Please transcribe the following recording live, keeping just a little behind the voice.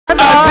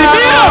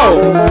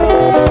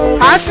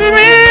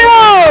Azimio.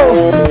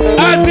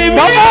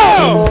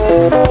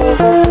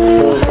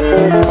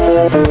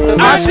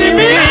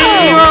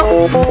 Azimio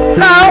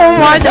la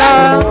umoja,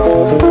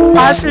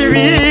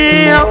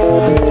 azimio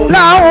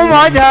la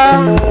umoja,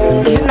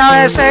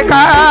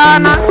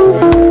 inawezekana.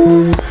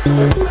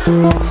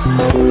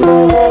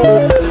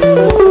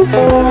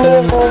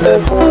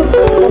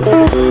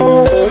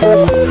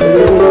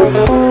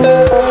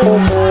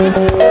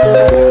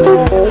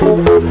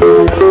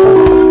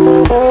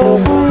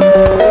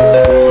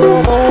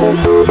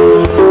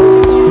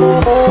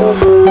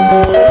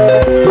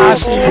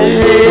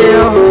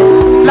 Azimio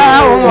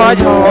la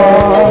umoja,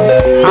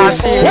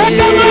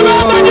 azimio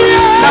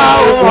la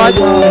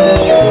umoja,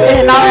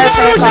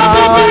 inawezekana.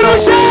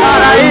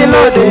 Raila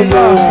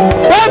Odinga,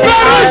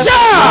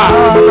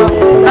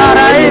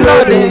 Raila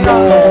Odinga,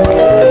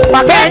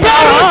 Wakenya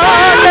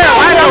wote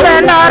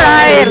wanapenda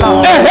Raila.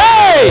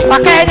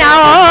 Wakenya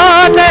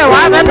wote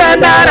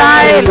wanapenda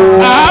Raila.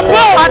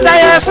 Hata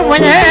Yesu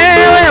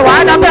mwenyewe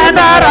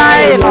wanapenda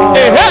Raila.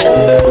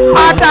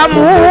 Hata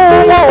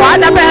Mungu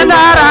wanapenda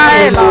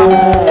Raila.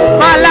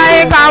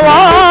 Malaika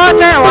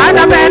wote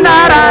wanapenda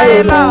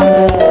Raila.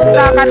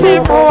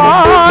 Takatifu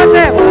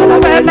wote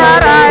wanapenda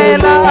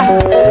Raila.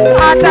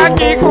 Hata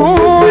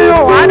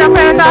Kikuyu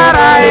wanapenda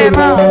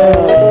Raila.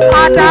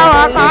 Hata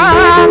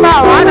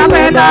Wakamba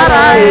wanapenda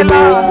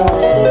Raila.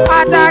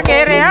 Hata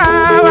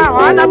Kiriama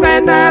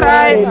wanapenda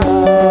Raila.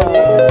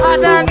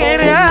 Hata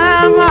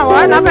Kiriama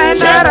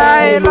wanapenda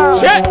Raila.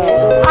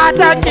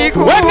 Hata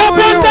Kikuyu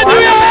wanapenda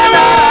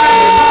Raila.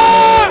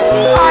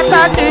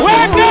 Hata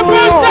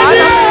Kikuyu wanapenda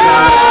Raila.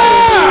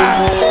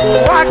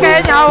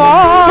 Wakenya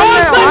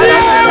wote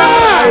wanapenda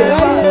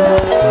Raila.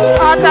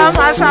 Hata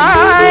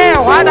Masai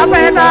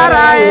wanapenda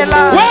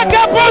Raila.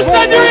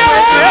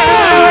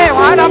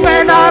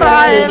 Wanapenda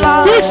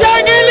Raila.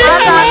 Tushangilie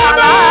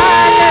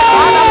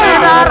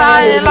wanapenda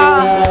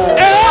Raila.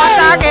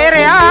 Hata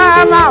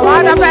Kiriama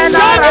wanapenda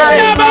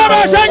Raila.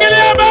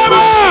 Shangilia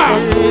baba.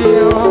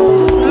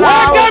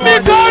 Weka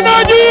mikono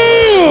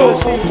juu.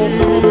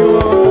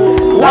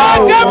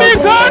 Weka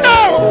mikono.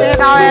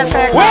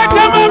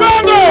 Weka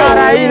mabango.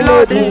 Raila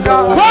Odinga.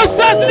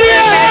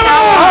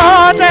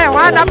 Wote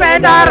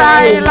wanapenda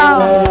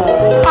Raila.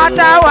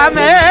 Hata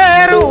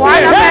Wameru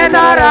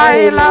wanapenda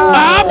Raila.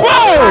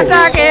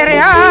 Hata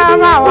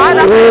Kiriama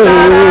wanapenda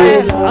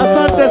Raila.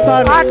 Asante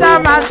sana. Hata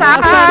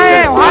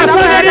Masai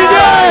wanapenda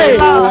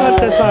Raila.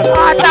 Asante sana.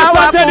 Hata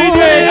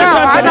Wakuria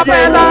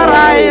wanapenda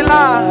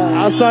Raila.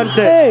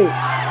 Asante.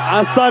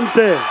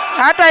 Asante.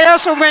 Hata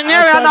Yesu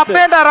mwenyewe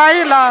anapenda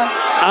Raila.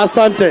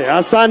 Asante.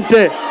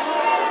 Asante.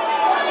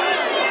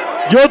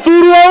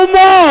 Jothuru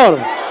Umar.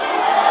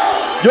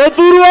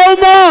 Jothuru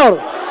Umar.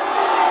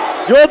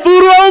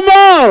 Jothuru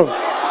Umar.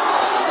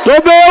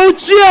 Tobeu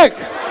chiek.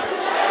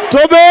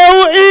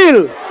 Tobeu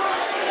il.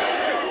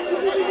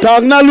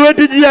 Tagna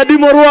lweti ji adi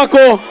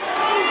morwako.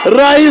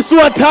 Rais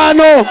wa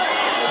tano.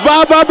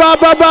 Baba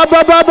baba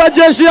baba baba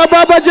jeshi ya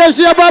baba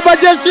jeshi ya baba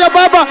jeshi ya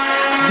baba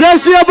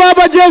jeshi ya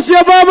baba jeshi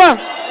ya baba.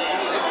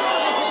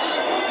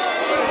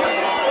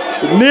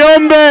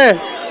 Niombe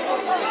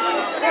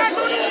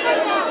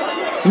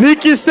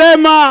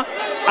nikisema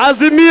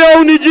Azimio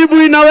unijibu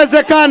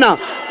inawezekana.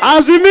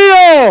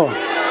 Azimio.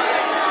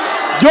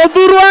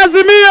 Jothuru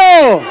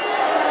Azimio.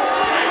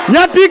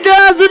 Nyatike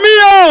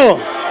Azimio.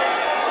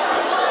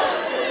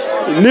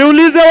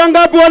 Niulize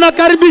wangapi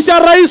wanakaribisha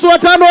rais wa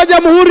tano wa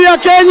Jamhuri ya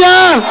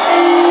Kenya?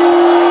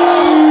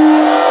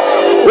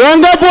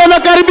 Wangapi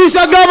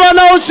wanakaribisha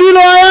gavana Ochilo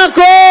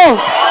Ayako?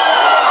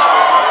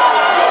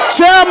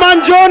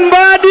 Chairman John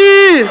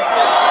Mbadi,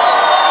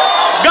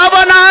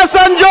 Governor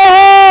Hassan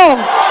Joho,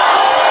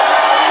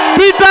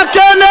 Peter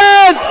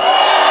Kenneth,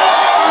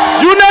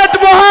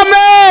 Junet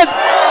Mohamed.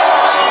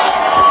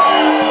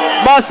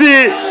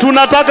 Basi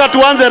tunataka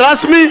tuanze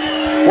rasmi.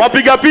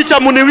 Wapiga picha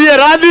muniwie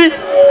radhi,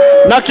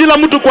 na kila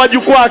mtu kwa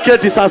jukwaa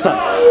keti sasa.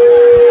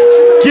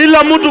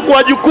 Kila mtu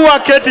kwa jukwaa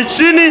keti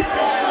chini.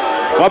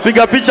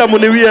 Wapiga picha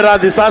muniwie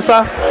radhi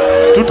sasa.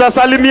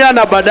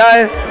 Tutasalimiana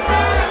baadaye.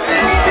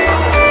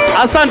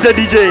 Asante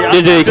DJ.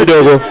 DJ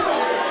kidogo.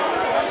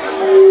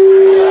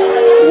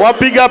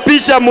 Wapiga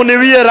picha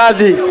muniwie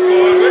radhi.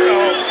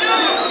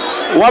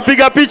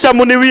 Wapiga picha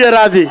muniwie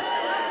radhi.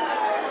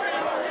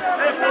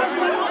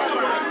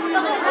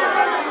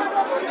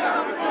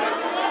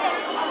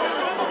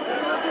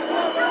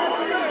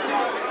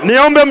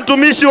 Niombe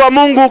mtumishi wa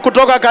Mungu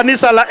kutoka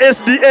kanisa la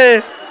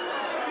SDA,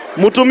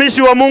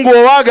 mtumishi wa Mungu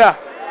Owaga,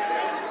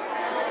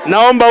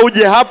 naomba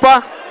uje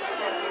hapa.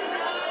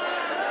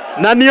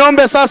 Na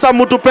niombe sasa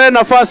mtupe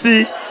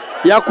nafasi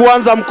ya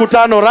kuanza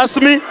mkutano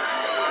rasmi.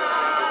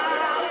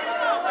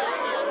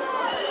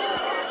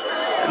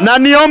 Na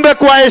niombe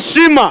kwa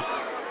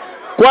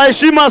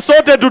heshima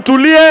sote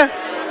tutulie,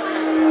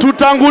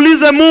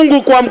 tutangulize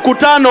Mungu kwa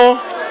mkutano.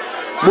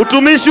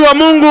 Mtumishi wa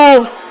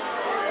Mungu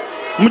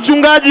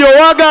Mchungaji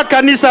Owaga,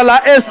 kanisa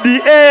la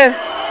SDA,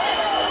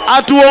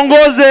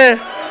 atuongoze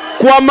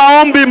kwa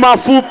maombi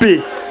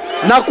mafupi,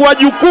 na kwa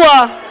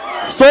jukwaa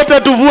sote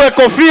tuvue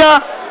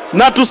kofia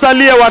na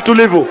tusalie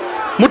watulivu.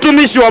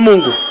 Mtumishi wa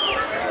Mungu.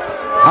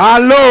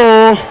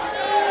 Halo.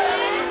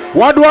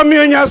 Wadwa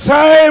miyo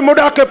Nyasaye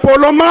modake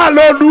polo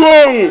malo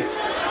duong.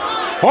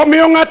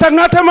 Omiyo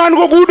ng'ata man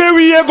go gude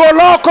wiye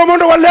goloko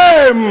mondo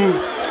walem.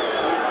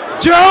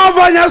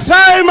 Jehova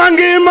Nyasaye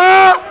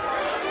mangima,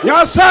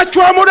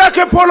 Nyasachwa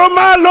modake polo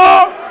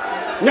malo,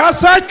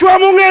 Nyasachwa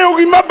mung'eyo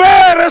gima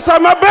ber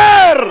sama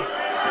ber.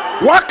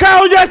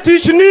 Wakao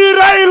jatich ni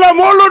Raila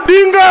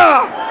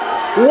Odinga.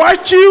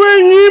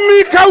 Wachiwe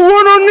nyimi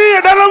kawuono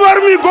ni dala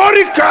mar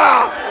Migori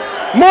ka.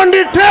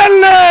 Mondi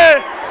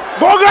telne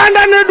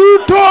boganda ne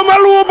duto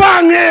maluwo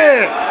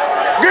bang'e.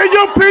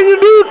 Gejo piny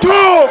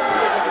duto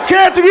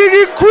ketgi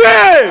gi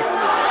kwe,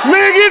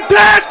 migi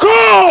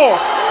teko.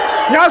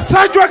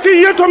 Nyasachwa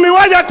kiyie to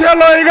miwaja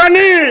telo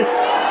igani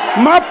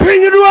ma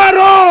piny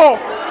dwaro,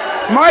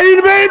 ma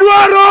in be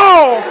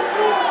idwaro.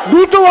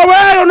 Duto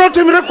waweyo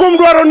notimre kuom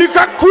dwaro ni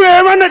ka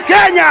kwe mane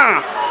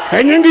Kenya.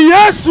 E nying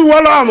Yesu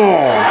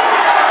walamo.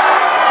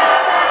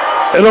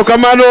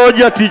 Erokamano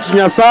jatich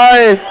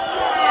Nyasaye.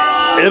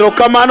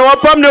 Erokamano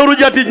wapamne uru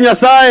jatich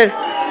Nyasaye.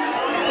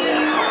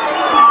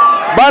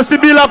 Basi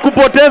bila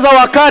kupoteza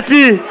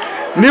wakati,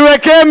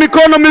 niwekee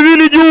mikono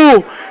miwili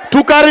juu.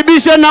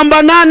 Tukaribishe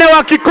namba 8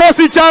 wa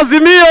kikosi cha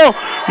Azimio,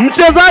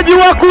 mchezaji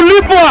wa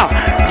kulipwa,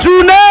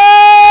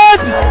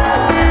 Junet.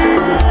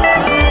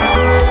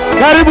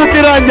 Karibu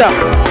kiranja.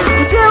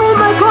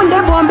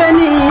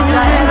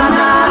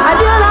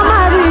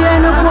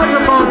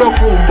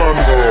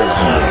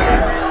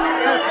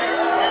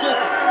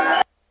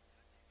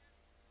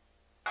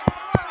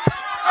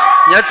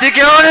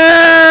 Nyatike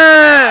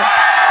oye!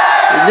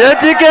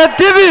 Nyatike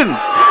TV!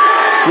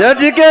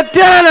 Nyatike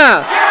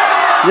Tiana!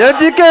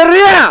 Nyatike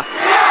Ria!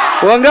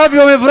 Wangapi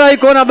wamefurahi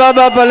kuona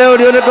baba hapa leo?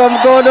 Nione kwa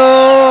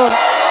mkono.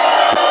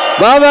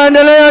 Baba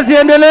endelee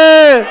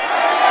asiendelee?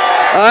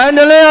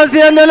 Aendelee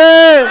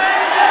asiendelee?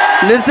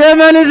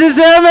 Niseme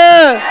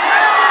nisiseme?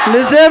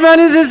 Niseme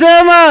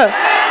nisiseme?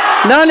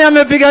 Nani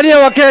amepigania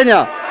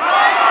Wakenya?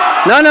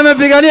 Nani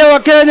amepigania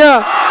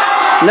Wakenya?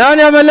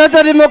 Nani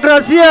ameleta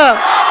demokrasia?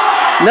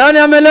 Nani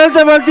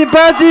ameleta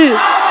multiparty?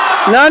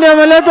 Nani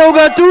ameleta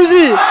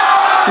ugatuzi?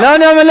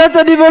 Nani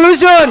ameleta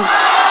devolution?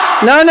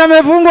 Nani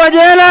amefungwa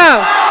jela?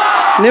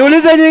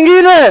 Niulize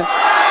nyingine.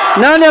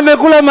 Nani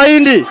amekula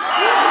mahindi?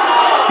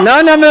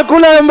 Nani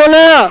amekula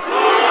mbolea?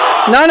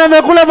 Nani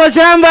amekula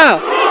mashamba?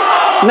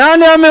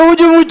 Nani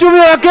amehujumu uchumi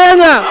wa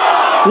Kenya?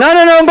 Nani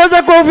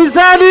anaongoza kwa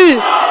ufisadi?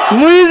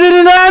 Mwizi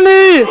ni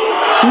nani?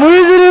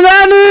 Mwizi ni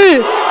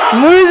nani?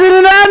 Mwizi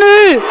ni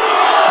nani?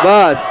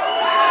 Basi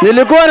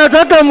nilikuwa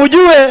nataka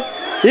mjue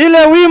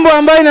ile wimbo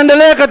ambayo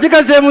inaendelea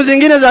katika sehemu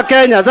zingine za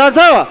Kenya. Sawa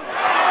sawa?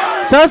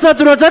 Sasa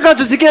tunataka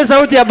tusikie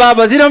sauti ya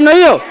baba. Zina mna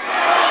hiyo?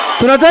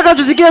 Tunataka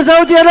tusikie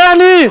sauti ya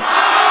nani?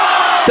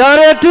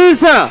 Tarehe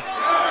 9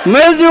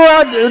 mwezi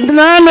wa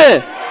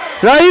 8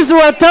 rais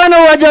wa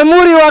 5 wa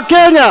Jamhuri wa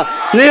Kenya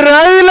ni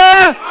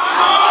Raila.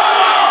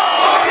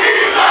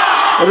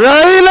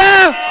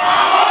 Raila.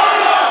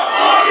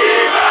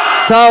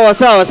 Sawa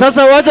sawa.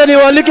 Sasa wacha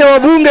niwalike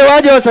wabunge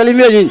waje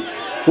wasalimie nyinyi.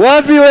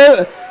 Wapi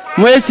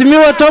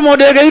Mheshimiwa Tom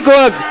Odinga iko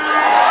wapi?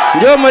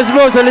 Ndio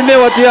mheshimiwa usalimie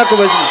watu yako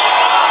mheshimiwa.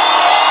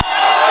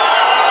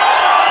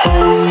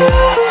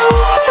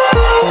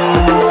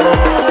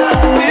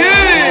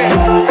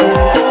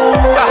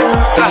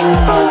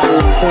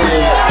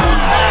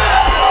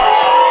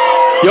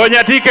 Yo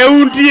Nyatike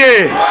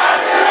untie.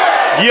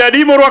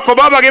 Jiadimo rwako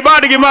baba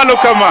gebadi gimalo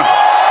kama.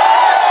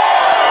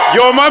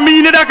 Yo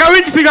mamine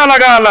dakawich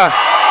sigalagala.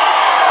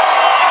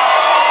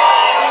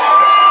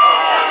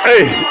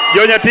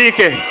 Yo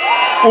Nyatike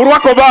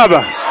urwako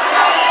baba.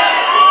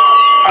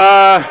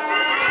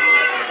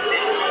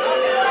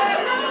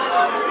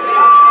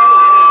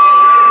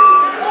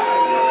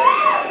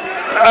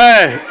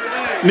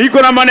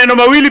 Niko na maneno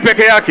mawili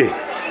peke yake.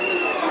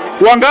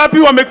 Wangapi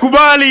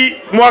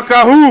wamekubali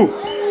mwaka huu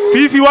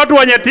sisi watu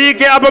wa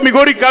Nyatike hapa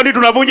Migori County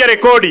tunavunja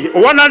rekodi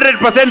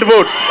 100%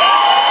 votes?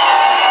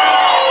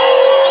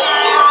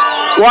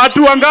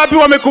 Watu wangapi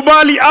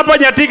wamekubali hapa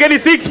Nyatike ni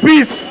 6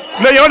 piece?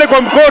 Nione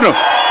kwa mkono.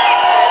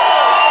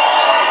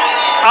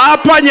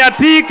 Hapa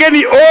Nyatike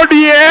ni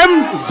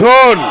ODM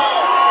zone.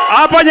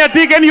 Hapa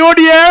Nyatike ni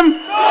ODM.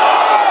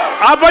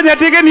 Hapa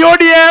Nyatike ni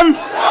ODM.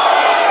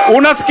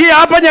 Unasikia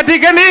hapa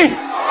Nyatike ni?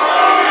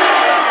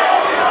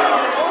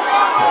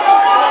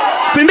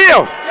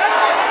 Sindio?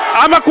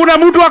 Ama kuna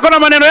mtu wako na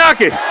maneno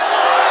yake?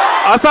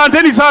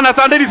 Asanteni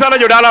sana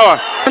Jodalawa.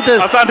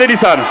 Asanteni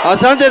sana.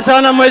 Asante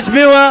sana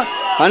mheshimiwa.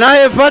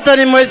 Anayefuata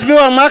ni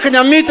mheshimiwa Mark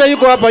Nyamita,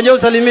 yuko hapa, njoo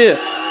usalimie.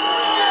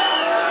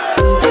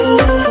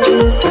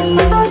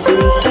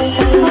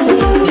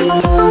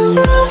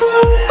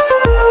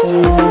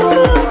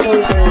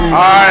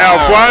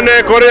 Aya,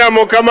 Pwane Korea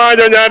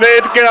Mokamajo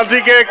Nyatike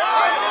Atike.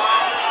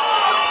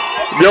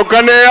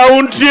 Jokane ya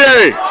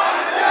untie.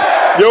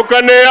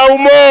 Jokane ya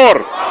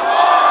umor.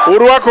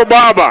 Urwako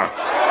baba.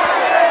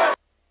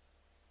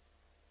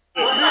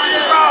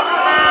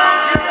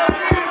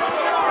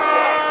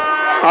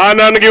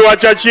 Anan gi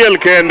wachachiel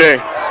kende.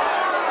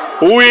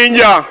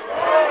 Uwinja.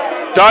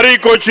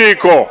 tarik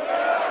 9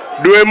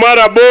 dwe mar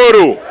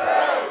 8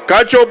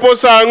 kachopo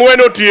saa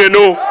 4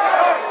 otieno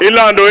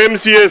ilando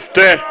MCS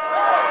te.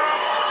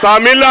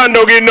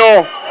 Samilando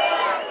gino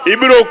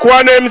ibiro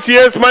kwan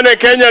MCS mane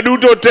Kenya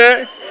duto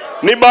te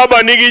ni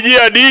baba nigi ji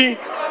adi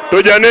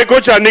to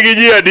janeko cha nigi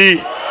ji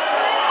adi.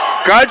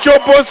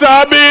 Kachopo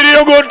saa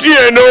 7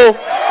 gotieno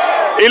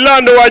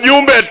ilando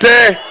wajumbe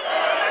te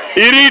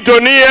irito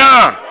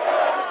niya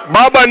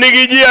baba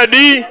nigi ji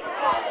adi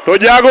to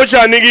jago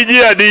cha nigi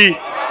ji adi.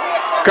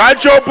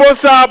 Kachopo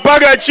saa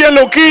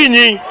 11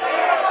 okinyi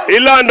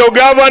ilando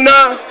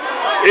governor,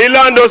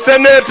 ilando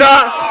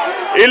senator,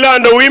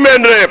 ilando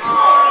women rep.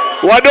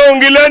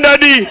 Wadongi lenda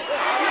di.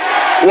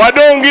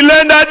 Wadongi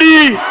lenda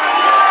di.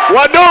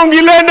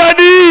 Wadongi lenda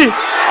di.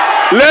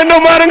 Lendo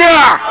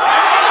marnga.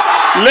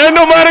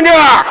 Lendo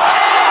marnga.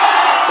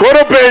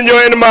 Koro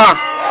penjo enma.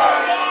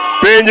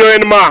 Penjo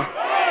enma.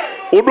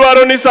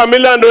 Udwaro ni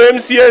samilando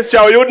MCS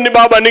cha oyud ni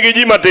baba nigi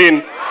ji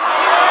matin.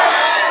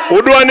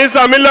 Udwaro ni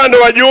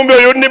samilando wajumbe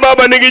oyud ni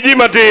baba nigi ji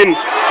matin.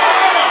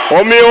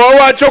 Omiyo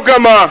wawacho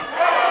kama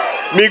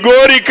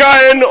Migori ka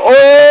en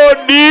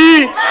OD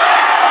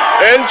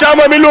en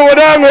chama miluongo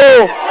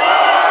dango.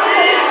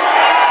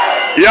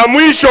 Ya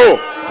mwisho,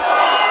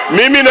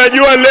 mimi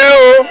najua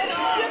leo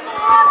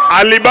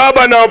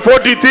Alibaba na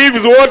 40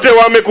 thieves wote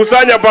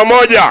wamekusanya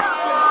pamoja.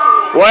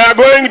 We are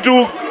going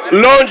to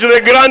launch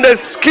the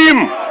grandest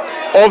scheme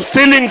of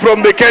stealing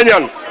from the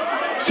Kenyans.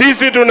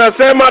 Sisi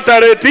tunasema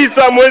tarehe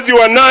 9 mwezi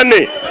wa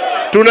 8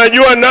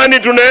 tunajua nani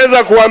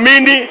tunaweza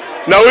kuamini,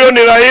 na huyo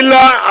ni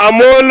Raila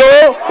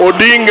Amolo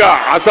Odinga.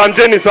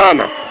 Asanteni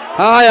sana.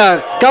 Haya,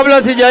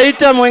 kabla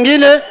sijaita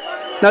mwingine,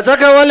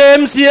 nataka wale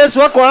MCS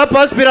wako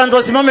hapa aspirant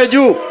wasimame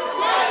juu.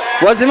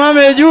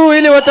 Wasimame juu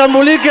ili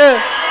watambulike.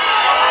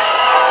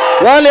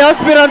 Wale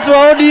aspirants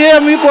wa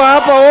ODM yuko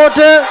hapa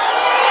wote.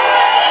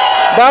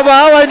 Baba,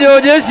 hawa ndio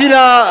jeshi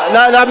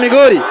la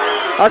Migori.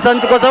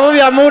 Asante kwa sababu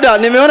ya muda.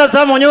 Nimeona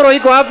Sam Onyoro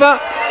iko hapa.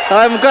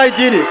 Mkae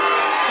chini.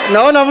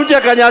 Naona mtu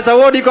akanyasa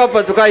wodi iko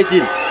hapa, tukae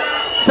chini.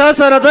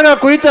 Sasa nataka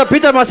kuita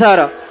Peter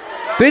Masara.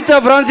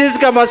 Peter Francis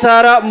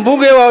Masara,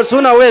 mbunge wa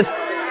Suna West.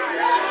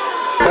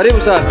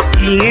 Karibu sana.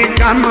 Tinye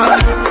kama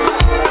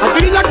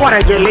Afirija kwa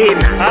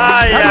rejelina.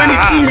 Kama ni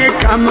tinye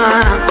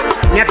kama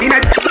Nyatina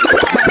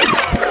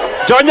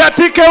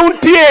Jonyatike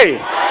untie.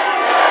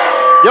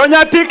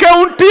 Jonyatike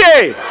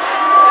untie.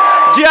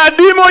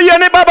 Jiadimo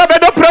yene baba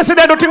bedo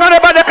president utingane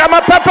bade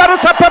kama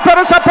peperusa.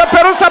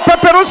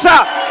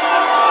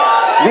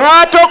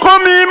 Ngato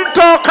komi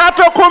mto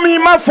kato komi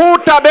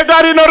mafuta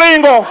begari no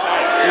ringo.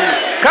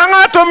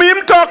 Kangato mi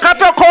mto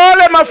kato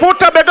kole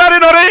mafuta begari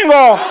no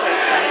ringo.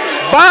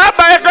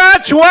 Baba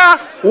egachwa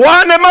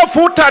wane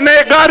mafuta ne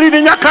gari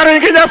ni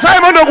nyakaringi Nyasaye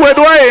mondo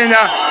gwedwa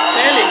enya.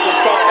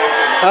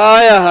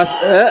 Haya,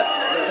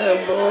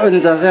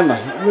 nitasema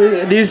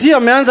DC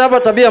ameanza hapa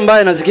tabia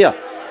mbaya nasikia.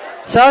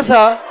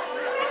 Sasa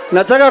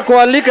nataka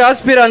kualika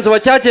aspirants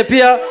wachache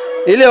pia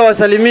ili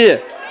wasalimie.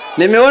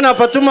 Nimeona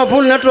Fatuma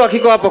full network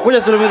iko hapa,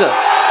 kuja salimiza.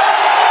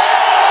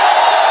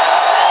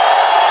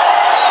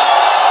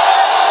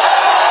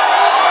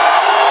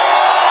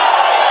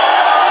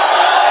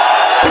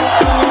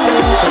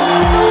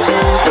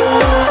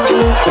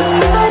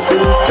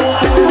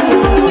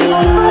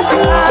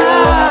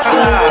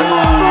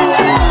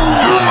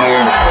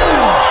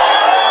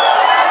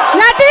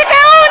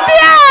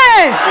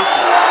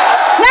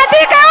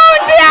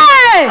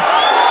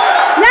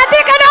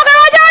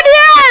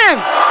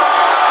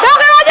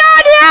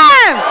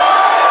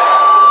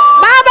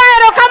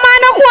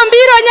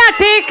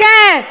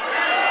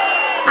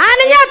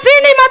 Ani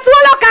nyathini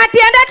mathuolo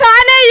katiende to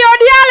ane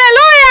yodi.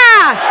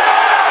 Haleluya.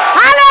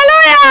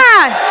 Haleluya.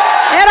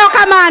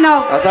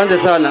 Erokamano. Asante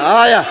sana.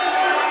 Haya,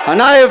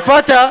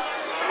 anayefuata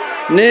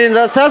ni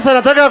sasa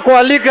nataka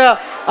kualika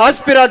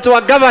aspirant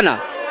wa governor.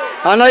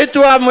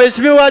 Anaitwa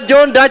Mheshimiwa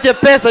John Dache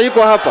Pesa,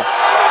 yuko hapa.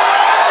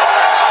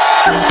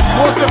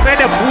 Mosto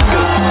fede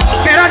funo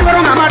Kera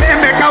dwaro ngama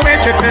dembe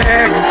kaweche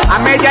tek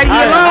Ameja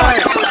yelo.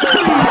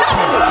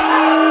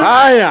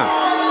 Haya,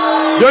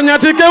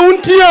 Jonyatike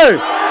untie.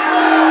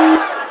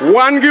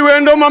 Wan gi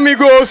wendo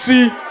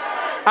mamigosi.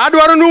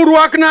 Adwaro ni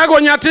urwak nago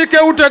Nyatike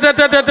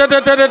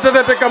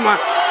utete kama.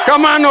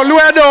 Kamano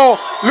lwedo.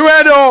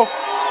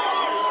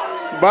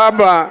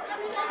 Baba,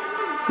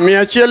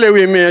 100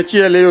 ewi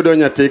 100 yudo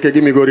Nyatike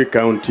gi Migori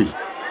County.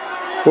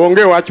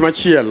 Onge wach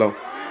machielo.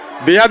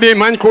 Dhi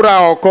many kura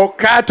oko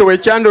kato we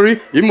chandori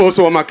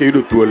imoso wamake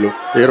yudo thuolo.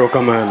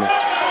 Erokamano.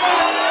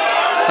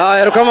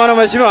 Haya, erokamano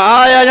mheshimiwa.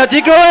 Haya,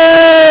 Nyatike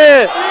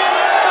we!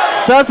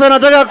 Sasa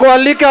nataka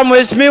kualika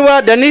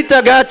Mheshimiwa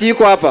Danita Gati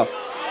yuko hapa.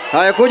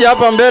 Haya, kuja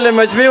hapa mbele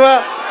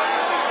mheshimiwa.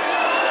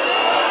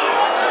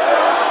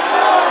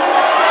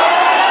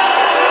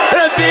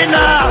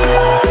 Efina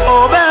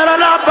Obera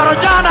la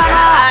parojana.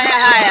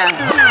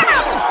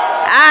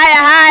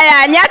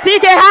 Haya,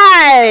 Nyatike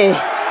hai.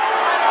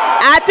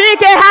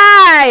 Atike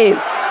hai.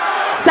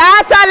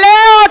 Sasa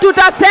leo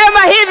tutasema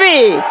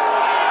hivi.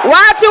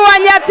 Watu wa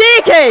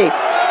Nyatike,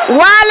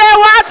 wale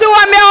watu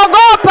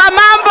wameogopa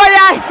mambo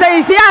ya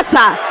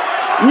siasa,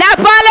 na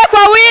pale kwa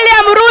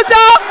William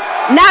Ruto,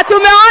 na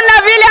tumeona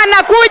vile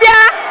anakuja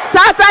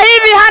sasa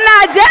hivi hana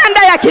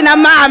ajenda ya kina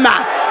mama.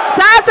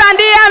 Sasa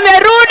ndiye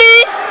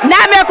amerudi na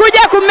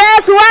amekuja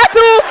kumesi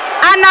watu,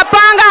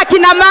 anapanga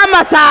akina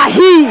mama saa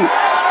hii.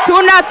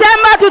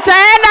 Tunasema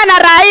tutaenda na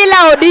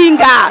Raila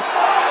Odinga.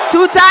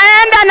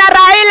 Tutaenda na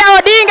Raila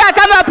Odinga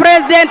kama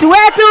president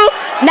wetu,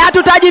 na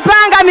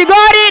tutajipanga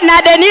Migori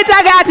na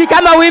Denita Gati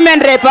kama women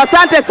rep.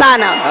 Asante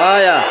sana.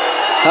 Haya.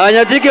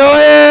 Nyatike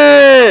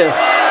oye!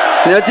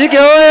 Nyatike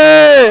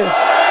oye!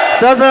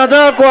 Sasa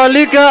nataka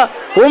kualika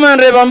women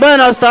rep ambaye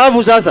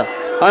anastaafu sasa.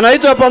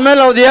 Anaitwa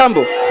Pamela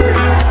Odhiambo.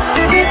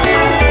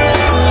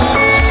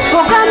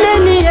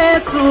 Kokaneni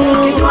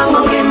Yesu, kiwango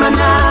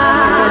ngimana.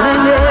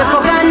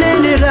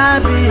 Kokaneni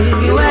Rabi,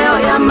 kiweo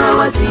ya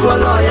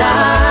mawasigoloya.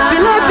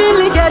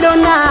 Pili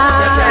gedona.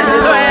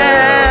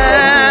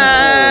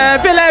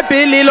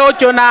 Pili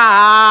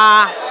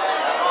lochona.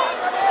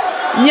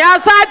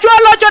 Nyasachwa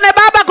lochone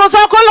baba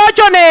kosoko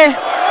lochone.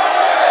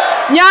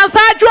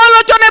 Nyasachwa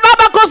lochone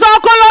baba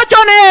kosoko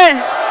lochone.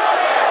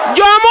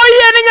 Jomo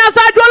yeni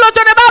nyasachwa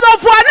lochone baba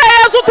fuana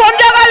Yesu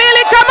konja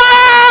Galili kama.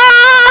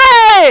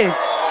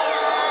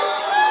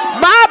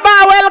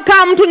 Baba,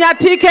 welcome to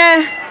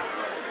Nyatike.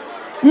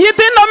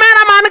 Nyitindo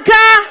mena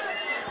manka,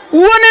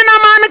 uone na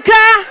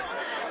manka,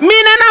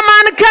 mine na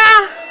manka,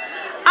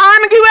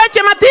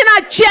 angiweche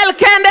matina chiel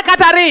kende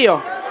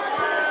katario.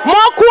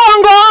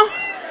 Mokuongo,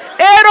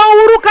 ero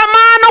uru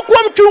kamano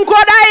kuom chunko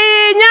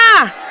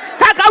dainya,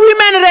 kaka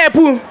women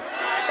repu.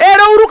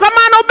 Ero uru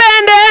kamano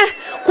bende,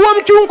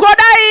 kuom chunko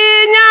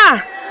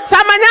dainya,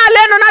 samanya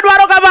leno na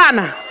dwaro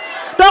gavana.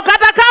 To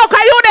kata kao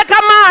kayude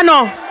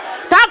kamano,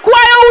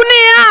 takwayo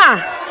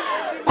unia,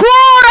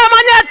 kura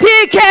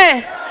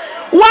Nyatike,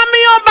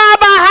 wamiyo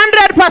baba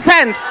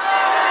 100%.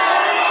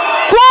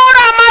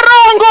 Kura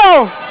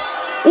Marongo,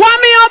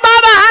 wamiyo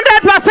baba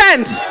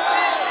 100%.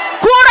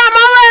 Kura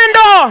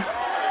Mawendo,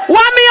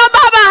 wamiyo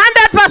baba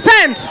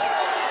 100%.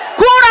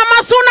 Kura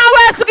Masuna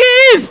West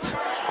East,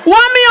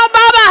 wamiyo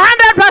baba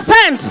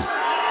 100%.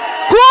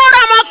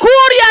 Kura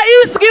Makuria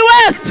East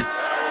West,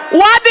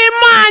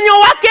 wadimanyo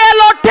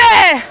wakelo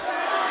te.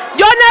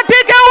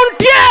 Nyatike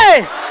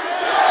untie,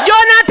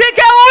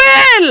 Nyatike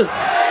will.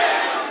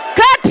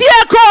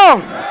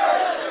 Katieko.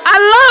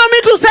 Allow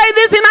me to say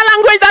this in a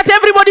language that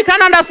everybody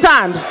can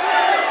understand.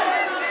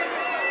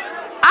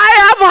 I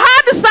have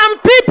heard some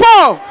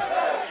people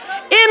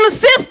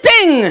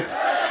insisting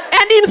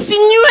and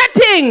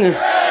insinuating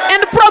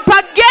and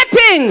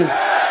propagating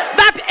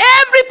that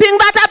everything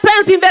that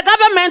happens in the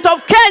government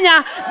of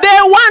Kenya, they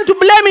want to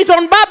blame it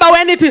on Baba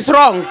when it is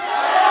wrong.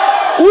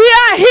 We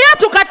are here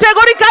to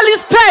categorically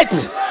state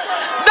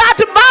that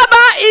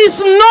Baba is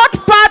not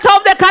part of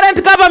the current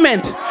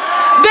government.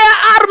 There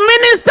are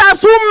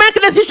ministers who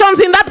make decisions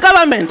in that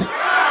government.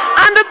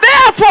 And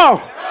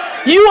therefore,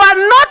 you are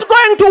not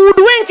going to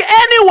hoodwink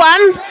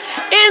anyone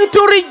into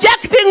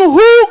rejecting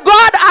who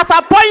God has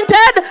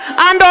appointed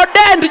and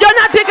ordained.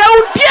 Nyatike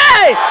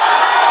untie.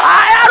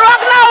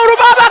 Ayarogna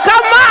urubaba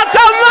kama.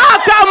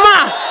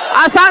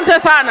 Asante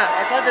sana.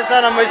 Asante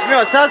sana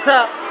mheshimiwa.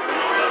 Sasa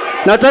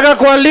nataka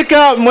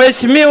kualika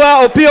mheshimiwa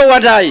Opiyo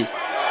Wandayi,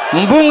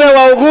 mbunge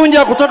wa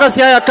Ugunja kutoka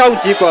Siaya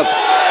County kwa hapa.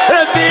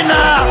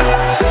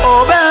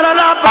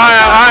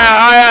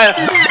 Haya.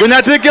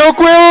 Nyatike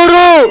ukwe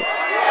huru.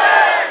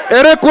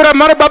 Ere kura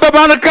mar baba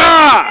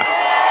banka.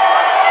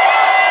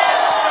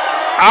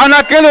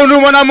 Ana kelo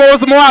numo na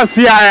mosmo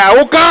Siaya.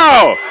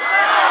 Ukao.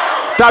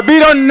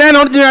 Tabiro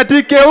neno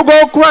Nyatike ugo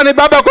kura ni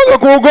baba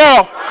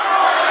kugo.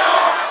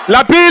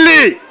 La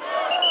pili.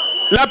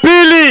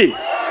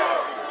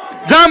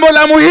 Jambo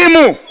la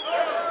muhimu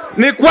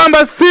ni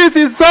kwamba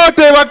sisi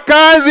sote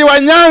wakazi wa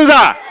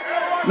Nyanza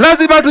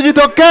lazima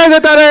tujitokeze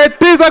tarehe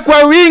 9 kwa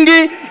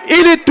wingi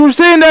ili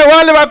tushinde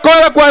wale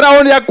wakora kwa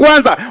raundi ya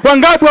kwanza.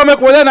 Wangapi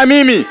wamekubaliana na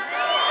mimi?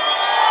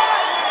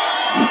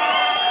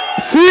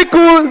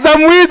 Siku za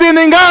mwizi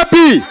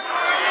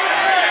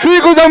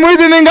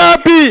ni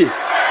ngapi?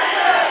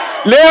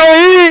 Leo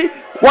hii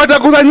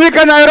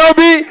watakusanyika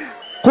Nairobi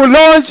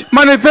kulaunch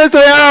manifesto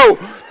yao.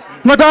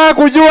 Nataka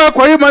kujua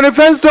kwa hii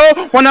manifesto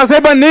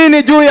wanasema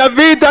nini juu ya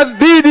vita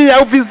dhidi ya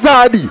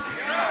ufisadi.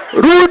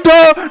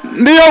 Ruto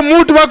ndio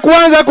mtu wa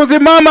kwanza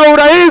kusimama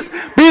urais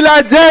bila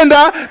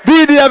agenda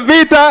dhidi ya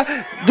vita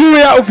juu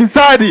ya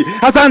ufisadi.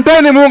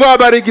 Asanteni, Mungu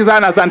awabariki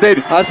sana.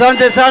 Asanteni.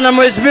 Asante sana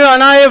mheshimiwa.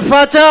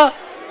 Anayefuata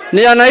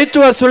ni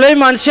anaitwa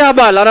Suleiman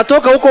Shabal,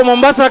 anatoka huko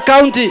Mombasa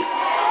County.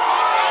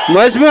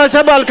 Mheshimiwa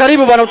Shabal,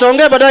 karibu bwana,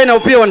 utaongea baadaye na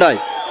Opiyo Wandayi.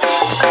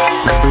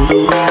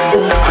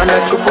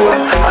 Anachukua,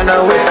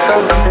 anaweka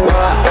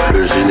kwa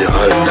le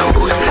général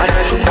Dangote.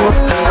 Anachukua,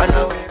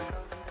 anaweka.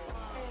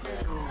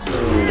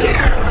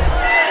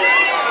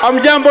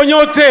 Amjambo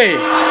nyote.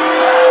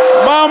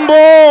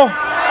 Mambo.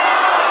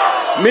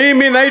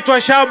 Mimi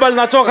naitwa Shabal,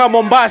 natoka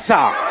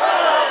Mombasa.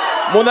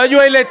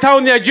 Mnajua ile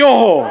town ya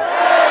Joho.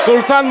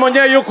 Sultan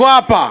mwenyewe yuko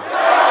hapa.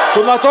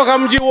 Tunatoka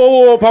mji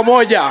huo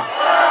pamoja.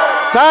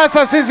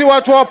 Sasa sisi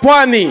watu wa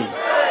pwani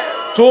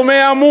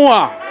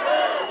tumeamua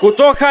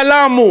kutoka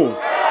Lamu,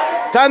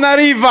 Tana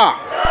River,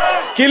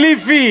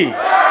 Kilifi,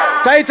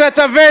 Taita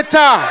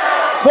Taveta,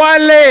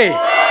 Kwale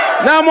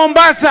na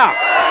Mombasa.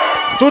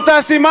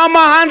 Tutasimama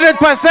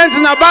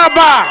 100% na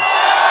baba.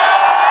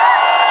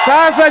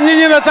 Sasa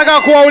nyinyi nataka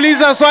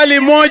kuwauliza swali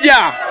moja.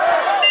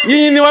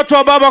 Nyinyi ni watu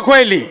wa baba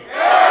kweli?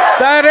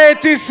 Tarehe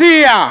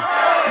 9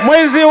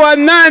 mwezi wa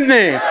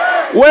 8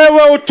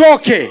 wewe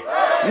utoke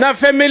na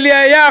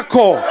familia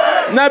yako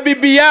na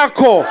bibi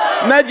yako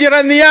na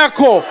jirani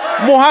yako,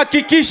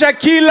 muhakikisha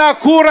kila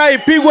kura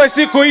ipigwe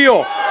siku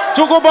hiyo.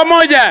 Tuko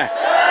pamoja?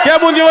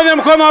 Hebu nione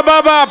mkono wa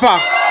baba hapa.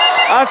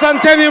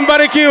 Asanteni,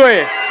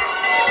 mbarikiwe.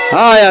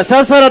 Haya,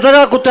 sasa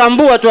nataka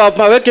kutambua tu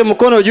hapa, weke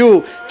mkono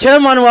juu.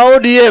 Chairman wa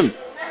ODM,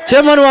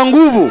 chairman wa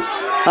nguvu,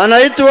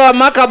 anaitwa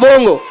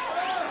Makabongo.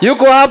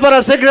 Yuko hapa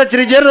na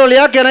secretary general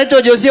yake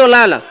anaitwa Josie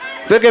Olala.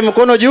 Tuweke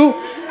mkono juu.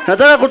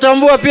 Nataka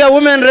kutambua pia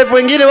women rep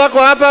wengine wako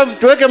hapa,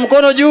 tuweke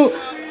mkono juu.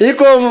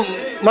 Iko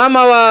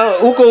mama wa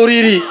huko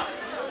Uriri,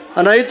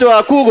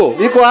 anaitwa Kugo,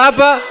 iko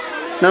hapa.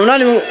 Na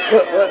nani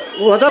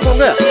unataka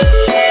kuongea?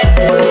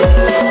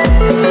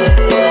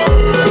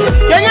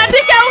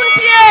 Yonyatike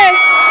untie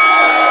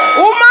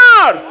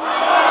Umar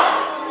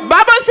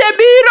Baba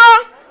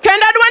Sebiro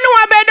kenda dwani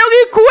wabedo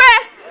gi kwe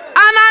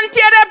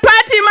anantiere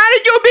party mar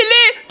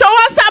Jubilee to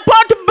wa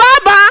support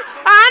baba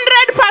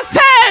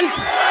 100%.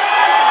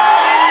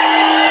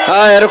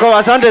 Haya, kwa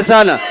asante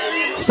sana.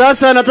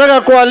 Sasa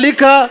nataka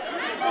kualika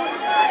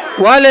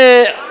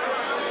wale,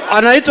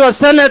 anaitwa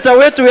senator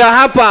wetu ya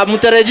hapa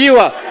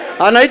mtarajiwa,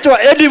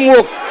 anaitwa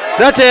Edimwok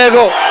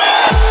Ratego.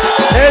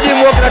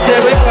 Edimwok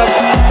Ratego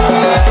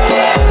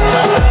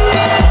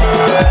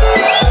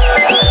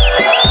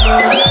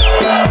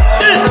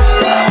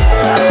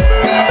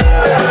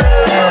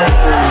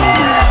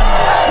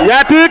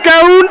Yatike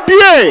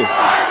untie,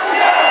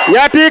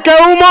 yatike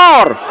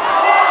umor.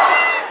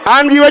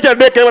 Angi weche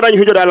deke wadanyi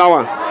hujo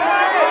dalawa.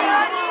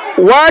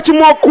 Wach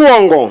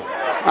mokwongo.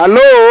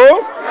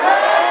 Alo,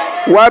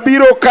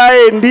 wabiro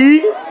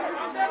kaendi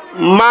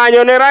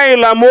manyo ne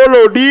Raila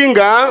Molo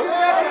Odinga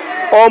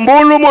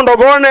ombulu mondo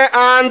gone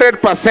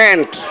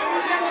 100%.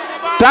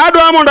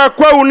 Tadwa mondo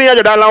kwa unia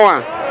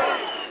jodalawa.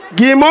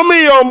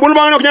 Gimomiyo ombulu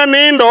mang'eny ok nyal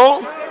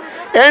nindo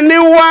en ni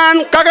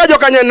wan kaka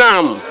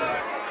jokanyanam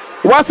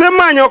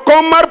wasemanyo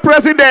kom mar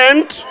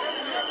president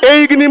e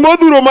higni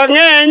modhuro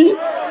mang'eny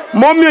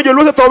momiyo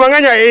joluo tho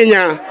mang'eny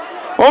ahinya.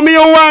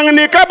 Omiyo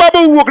wang'ni ka baba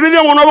wuok ni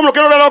dhiang' mondo mondo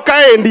kelo dalo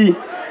kaendi,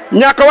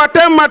 nyaka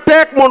watem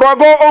matek mondo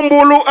wago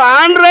ombulu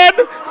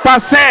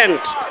 100%.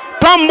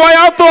 Tom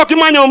Mboya otho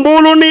kimanyo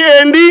ombulu ni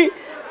endi,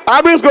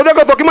 Agnes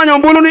Godheko otho kimanyo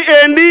ombulu ni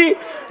endi,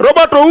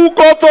 Robert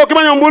Ouko otho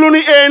kimanyo ombulu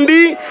ni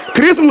endi,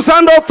 Chris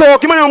Msando otho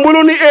kimanyo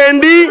ombulu ni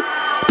endi,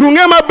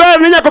 tung'e maber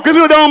ni nyaka Chris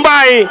Odhiambo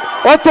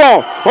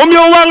otho.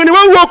 Omiyo wang'ni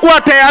wawuok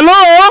wate. Alo,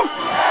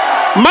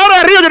 mar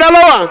ariyo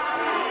jodalawa,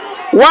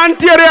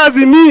 wantiere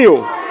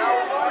Azimio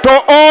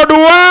to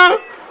odwa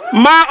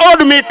ma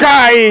od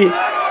Mikai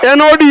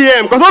en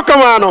ODM. Koso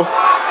kamano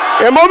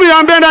emomiyo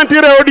ambende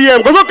antiere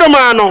ODM. Koso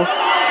kamano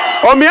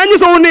omiyo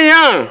anyiso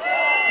niya,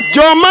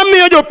 joma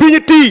miyo jopiny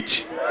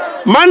tich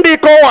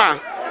mandikowa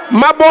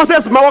ma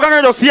bosses ma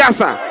wakaka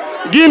josiasa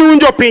gin un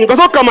jopiny.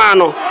 Koso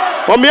kamano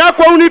omiyo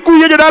akwau ni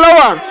kuye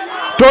jodalawa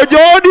to jo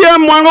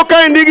ODM mwango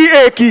kaendi gi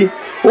eki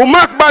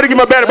umak badgi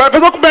maber.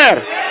 Koso ber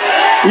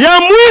ya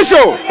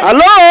mwisho.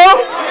 Alo,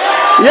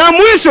 ya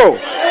mwisho,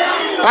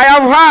 I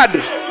have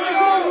heard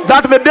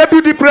that the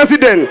deputy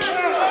president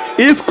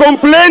is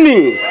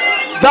complaining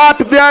that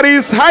there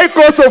is high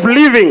cost of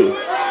living.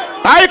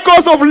 High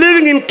cost of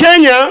living in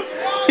Kenya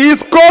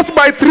is caused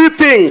by 3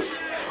 things.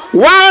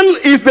 One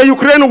is the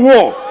Ukraine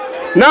war.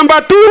 Number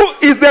 2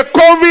 is the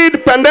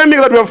COVID pandemic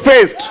that we have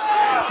faced.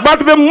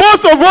 But the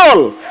most of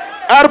all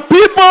are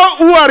people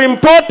who are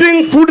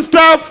importing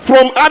foodstuff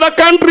from other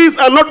countries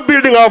and not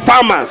building our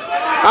farmers.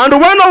 And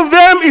one of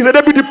them is the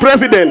deputy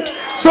president.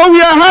 So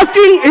we are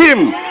asking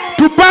him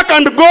to pack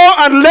and go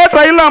and let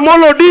Raila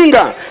Molo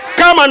Odinga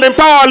come and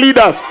empower our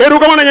leaders.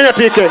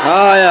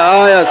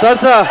 Haya,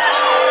 sasa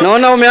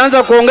naona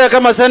umeanza kuongea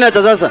kama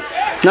senator. Sasa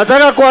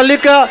nataka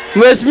kualika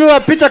Mheshimiwa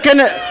Peter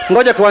Kene.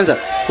 Ngoja kwanza,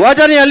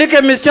 wacha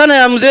nialike msichana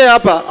ya mzee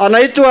hapa,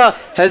 anaitwa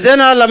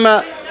Hezena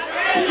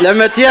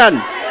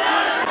Lametian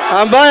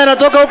ambaye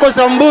anatoka huko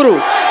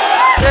Samburu.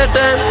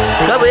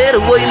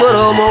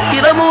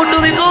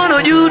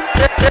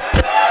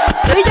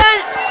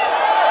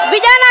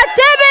 Vijana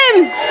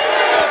tebim,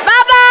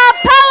 baba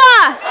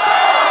power,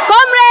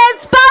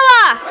 comrades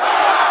power.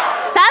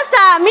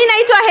 Sasa mimi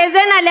naitwa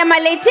Hezena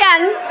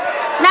Lametian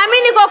na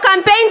mimi niko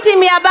campaign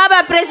team ya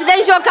baba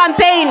presidential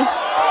campaign.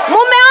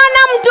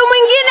 Mumeona mtu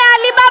mwingine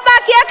alibaba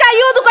akiweka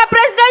youth kwa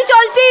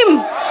presidential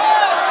team?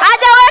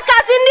 Hajaweka,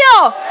 si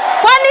ndio?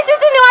 Kwani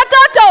sisi ni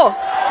watoto?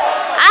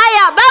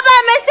 Aya, baba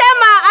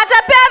amesema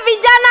atapea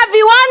vijana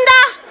viwanda,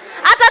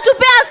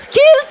 atatupea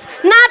skills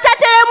na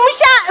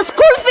atateremsha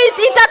school fees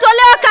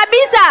itatolewa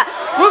kabisa.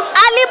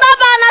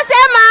 Alibaba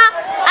anasema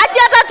ati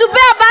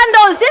atatupea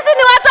bundles. Sisi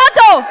ni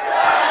watoto.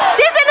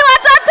 Sisi ni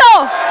watoto.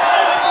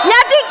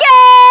 Nyatike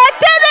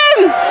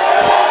tebim.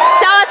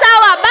 Sawa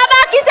sawa. Baba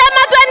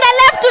akisema twende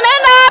left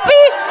tunaenda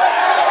wapi?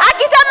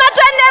 Akisema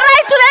twende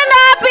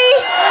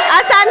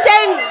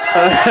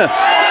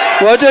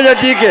Watu wa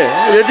Nyatike.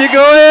 Nyatike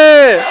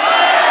oye.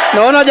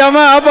 Naona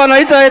jamaa hapa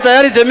anaita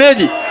tayari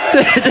shemeji.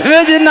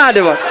 Shemeji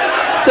nani bwana?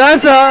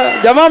 Sasa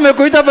jamaa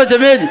amekuita hapa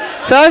shemeji.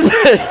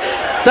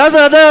 Sasa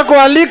nataka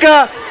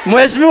kualika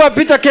Mheshimiwa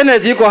Peter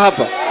Kenneth yuko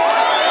hapa.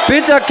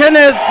 Peter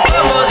Kenneth.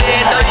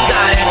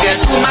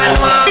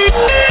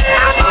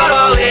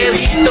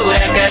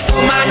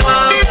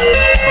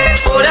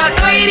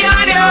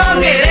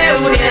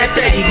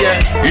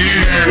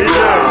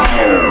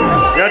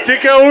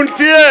 Nyatike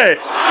untie.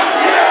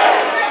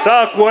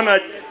 Nataka kuona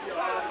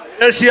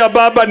jeshi ya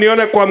baba,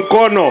 nione kwa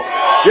mkono.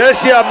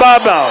 Jeshi ya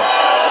baba.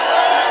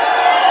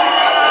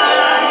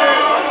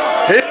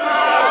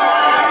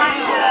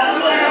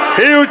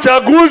 Hii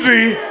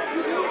uchaguzi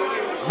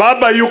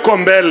baba yuko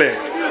mbele.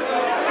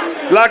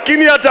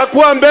 Lakini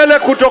atakuwa mbele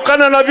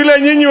kutokana na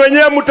vile nyinyi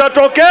wenyewe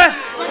mtatoke.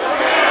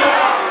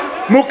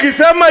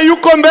 Mkisema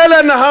yuko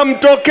mbele na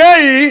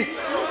hamtokei,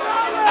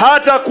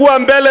 hatakuwa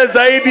mbele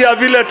zaidi ya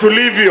vile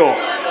tulivyo.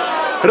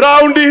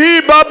 Raundi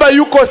hii baba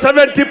yuko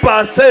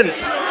 70%.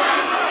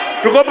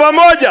 Tuko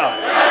pamoja?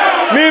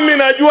 Mimi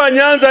najua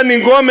Nyanza ni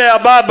ngome ya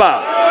baba,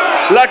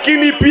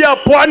 lakini pia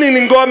Pwani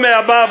ni ngome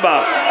ya baba,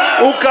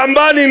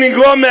 Ukambani ni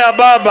ngome ya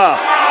baba,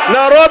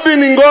 Nairobi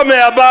ni ngome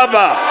ya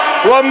baba,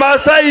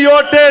 Wamasai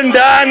yote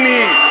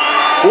ndani,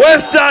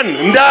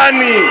 Western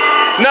ndani,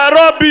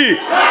 Nairobi.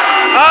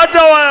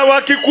 Hata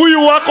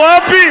Wakikuyu wako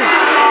wapi?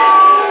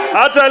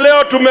 Hata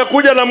leo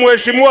tumekuja na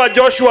Mheshimiwa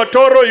Joshua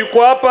Toro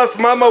yuko hapa,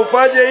 simama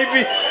ufanye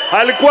hivi.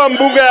 Alikuwa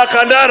mbunge ya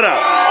Kandara.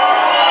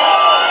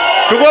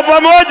 Tuko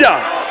pamoja?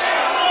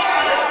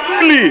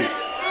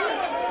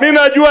 Mimi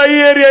najua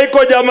hii area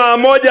iko jamaa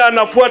moja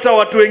anafuata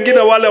watu wengine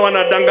wale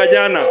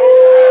wanadanganyana.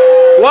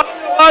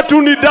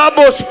 Watu ni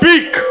double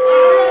speak.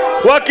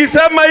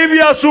 Wakisema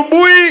hivi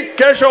asubuhi,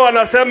 kesho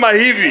wanasema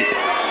hivi.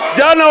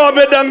 Jana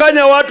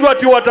wamedanganya watu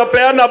ati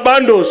watapeana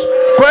bundles.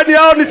 Kwani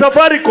hao ni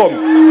Safaricom?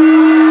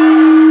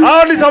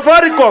 Hao ni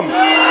Safaricom?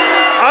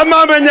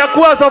 Ama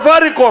amenyakua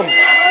Safaricom?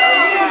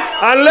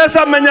 Unless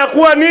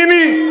amenyakua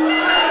nini?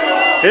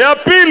 Ya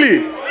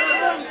pili,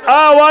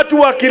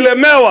 watu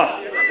wakilemewa,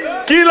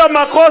 kila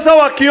makosa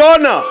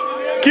wakiona,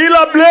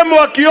 kila blame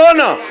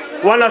wakiona,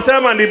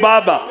 wanasema ni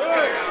baba.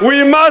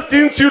 We must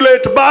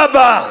insulate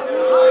baba.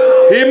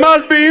 He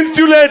must be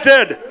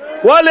insulated.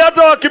 Wale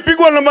hata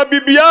wakipigwa na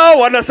mabibi yao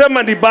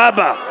wanasema ni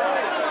baba.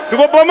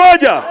 Tuko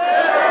pamoja?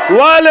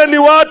 Wale ni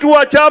watu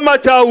wa chama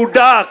cha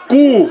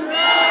udaku.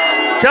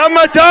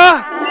 Chama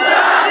cha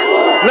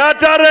na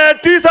tarehe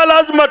 9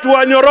 lazima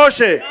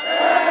tuwanyoroshe.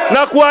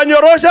 Na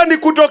kuwanyorosha ni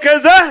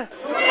kutokeze.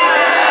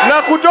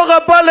 Na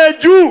kutoka pale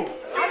juu,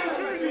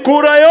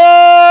 kura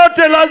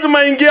yote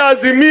lazima ingia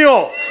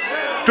Azimio.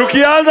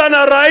 Tukianza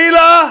na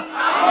Raila.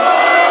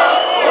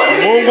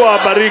 Mungu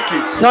awabariki.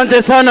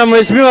 Asante sana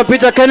Mheshimiwa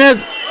Peter Kenneth.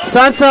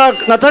 Sasa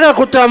nataka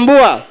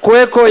kutambua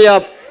kuweko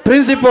ya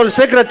Principal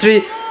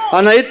Secretary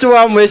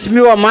anaitwa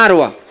Mheshimiwa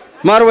Marwa.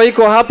 Marwa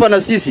iko hapa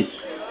na sisi.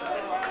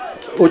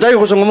 Utaki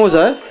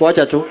kuzungumza eh?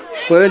 Wacha tu.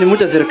 Wewe ni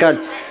mtu wa serikali.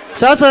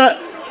 Sasa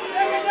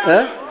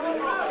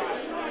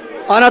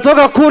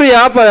anatoka Kuria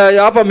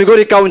hapa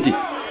Migori County.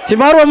 Si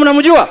Marwa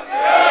mnamjua?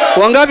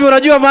 Wangapi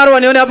unajua Marwa?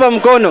 Nione hapa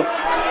mkono.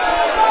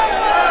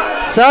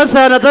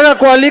 Sasa nataka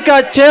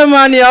kualika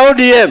chairman ya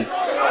ODM.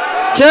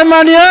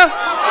 Chairman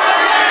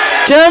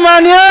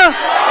ya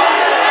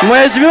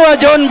Mheshimiwa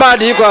John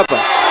Badi yuko hapa.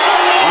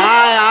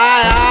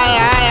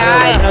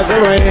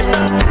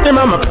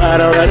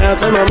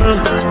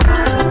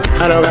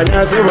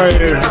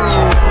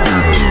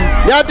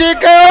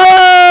 Nyatike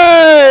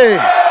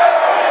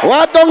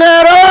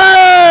Watongero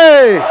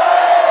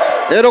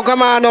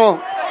erokamano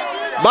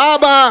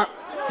baba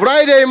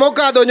Friday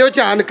mokadho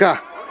nyocha anka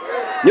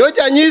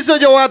nyocha nyiso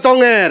jo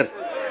Watonger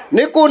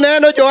ni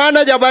kuneno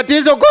Johana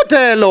Jabatizo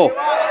kotelo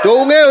to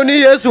ung'eyo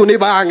ni Yesu ni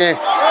bang'e.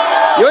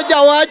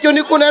 Nyocha wacho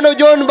ni kuneno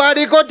John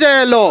Badi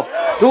kotelo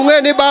to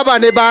ung'e ni baba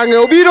ni bang'e.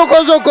 Obiro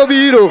koso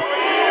kobiro.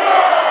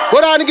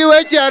 Koro an gi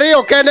weche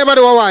ariyo kende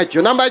madwa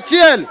wacho. Namba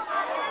 1,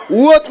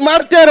 wuoth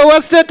mar tero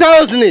wa State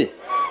House ni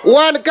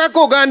wan kaka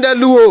oganda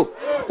Luo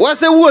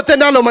wasewuothe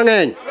ndalo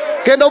mang'eny,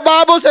 kendo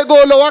baba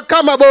osegolo wa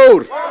kama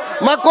bor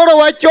makoro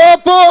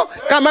wachopo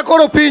kama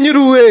koro piny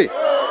ruwe.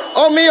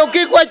 Omiyo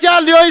kik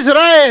wachal jo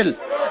Israel.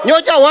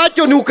 Nyocha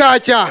wacho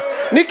nukacha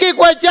ni kik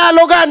wachal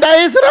oganda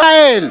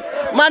Israel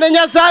mane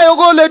Nyasaye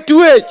ogolo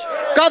twech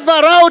ka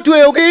Farao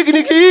tweyo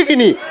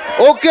higni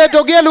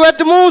oketo gi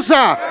lwet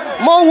Musa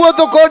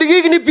mowuotho kod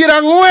higni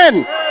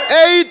 40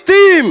 ei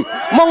thim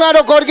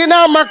mong'ado kodgi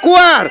nam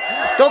makwar,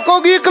 to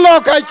kogik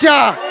loka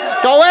cha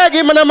to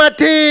wegi mana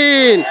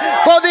matin.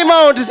 Kodhi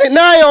Mount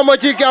Sinai omo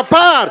chike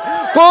 10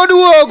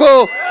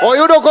 koduogo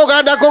oyudo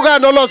koganda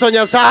oloso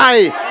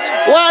Nyasaye.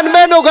 Wan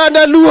bende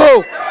oganda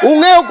Luo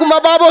ung'eyo kuma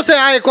baba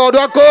oseaye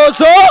kodwa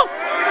koso?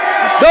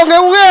 Donge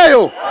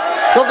ung'eyo?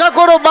 To ka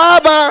koro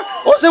baba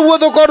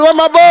osewuotho kodwa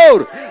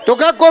mabor, to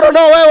ka koro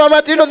nowewa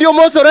matino dhi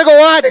omosore go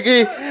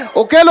wadgi,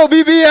 okelo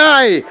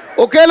BBI,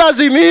 okelo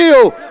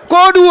Azimio,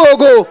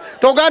 koduogo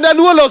to oganda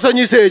Luo loso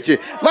nyiseche.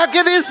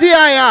 Makidhi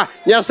Siaya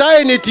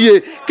Nyasaye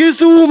nitie,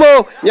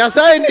 Kisumo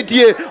Nyasaye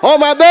nitie,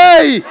 Homa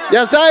Bay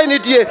Nyasaye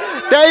nitie,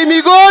 Dai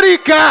Migori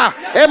ka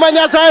ema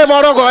Nyasaye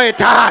moro goye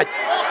tach.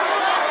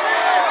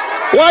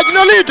 Wach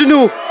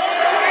nolitnu,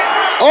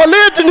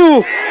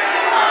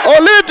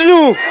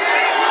 olitnu,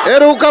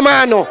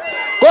 erokamano.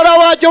 Koro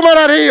awacho mar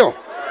ariyo,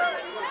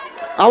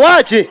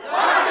 awachi,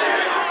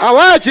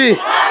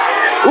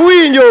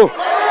 uwinjo,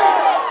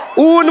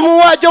 un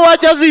muwacho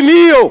wach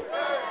Azimio,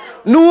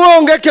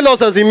 nuonge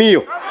kiloso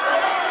Azimio.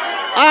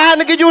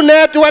 An gi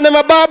Junet wane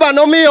ma baba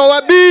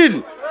nomiyowa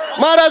bil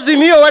mar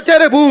Azimio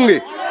watere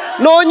bunge.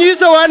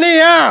 Nonyisowa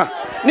niya,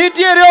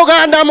 nitiere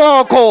oganda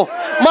moko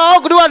ma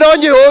ok dwa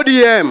donjo e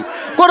ODM.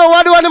 Koro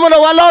wadwa ni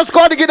mondo walos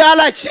kodgi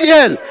dala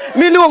achiel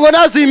miluongo ni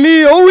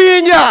Azimio.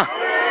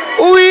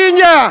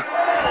 Uwinja,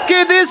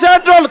 kidhi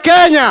Central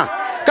Kenya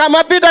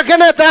kama Peter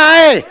Kenneth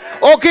ae,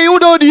 ok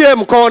iyudo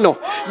ODM kono,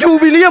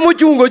 Jubilee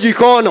mochungo ji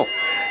kono,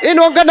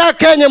 inwangana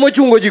Kenya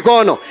mochungo ji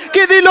kono.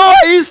 Kidhi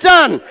Lower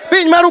Eastern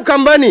piny mar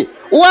Ukambani,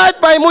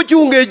 Wiper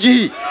mochunge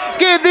ji.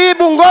 Kidhi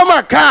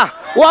Bungoma ka,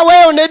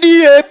 waweyo ne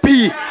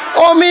DAP.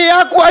 Omiyo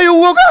akwayo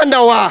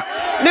ugandawa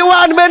ni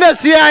wan bende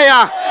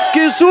Siaya,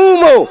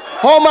 Kisumo,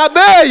 Homa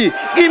Bay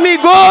gi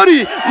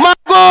Migori mag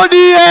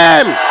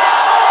ODM.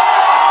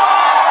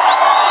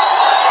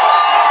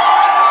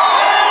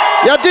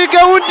 Nyatike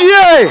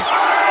untie.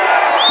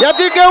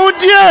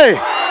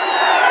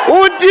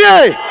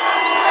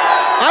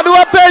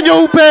 Adwa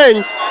penjo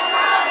upenj.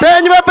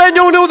 Penj ma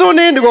penjo udhu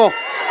nindgo.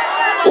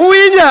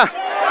 Uwinja.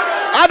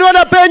 Adwa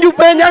na penjo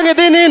penj angi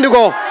dhi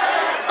nindgo.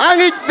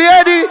 Angi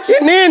biedi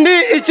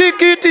nindi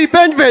ichikiti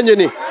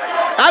penjni.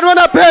 Adwa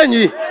na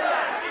penji.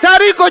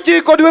 Tarik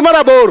 9 dwe mar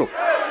 8.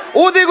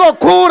 Udhi go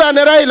kura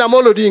ne Raila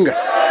Odinga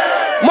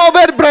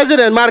mobed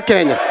president mar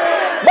Kenya.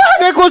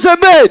 Bang'e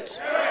kosebet,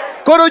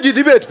 koro ji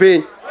dhi bet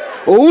piny.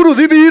 Uhuru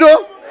dhi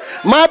biro,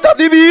 Martha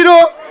dhi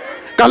biro,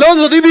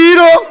 Kalonzo dhi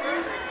biro,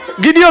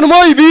 Gideon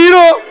Moi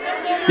biro,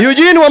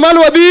 Eugene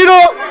Wamalwa biro,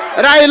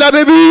 Raila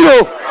be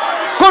biro.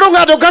 Koro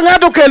ng'ato ka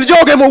ng'ato kel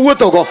joge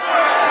mowuothogo.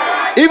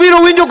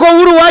 Ibiro winjo ko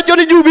Uhuru wacho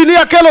ni Jubilee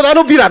akelo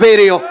dhano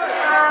 70.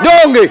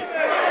 Donge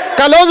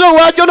Kalonzo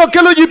wacho no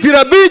kelo ji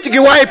 50 gi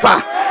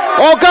Wiper.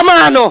 O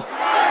kamano,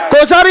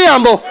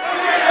 kosariambo,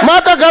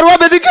 Martha Karua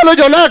be dhi kelo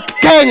jonak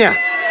Kenya.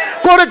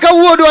 Kore ka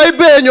wuodwa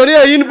ipenjo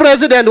ni in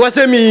president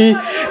wasemi,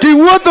 ti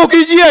wuotho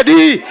gi ji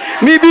adi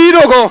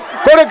mibirogo.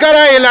 Kore ka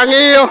Raila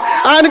ng'iyo,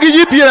 an gi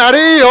ji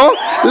 20,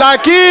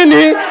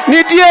 lakini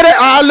nitiere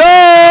alo,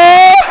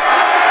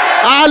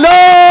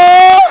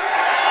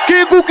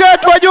 kik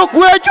uketwa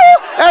jokwecho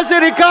e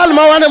sirikal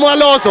ma wane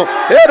mwaloso.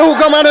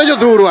 Erokamano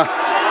jodhurwa.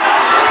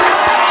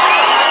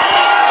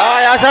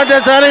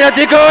 Asante sana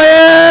Nyatike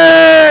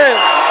oye!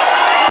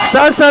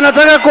 Sasa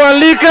nataka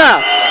kualika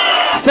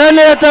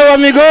seneta wa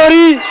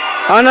Migori,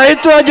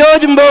 anaitwa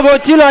George Mbogo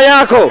Chila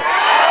yako.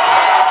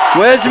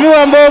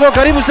 Mheshimiwa Mbogo,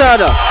 karibu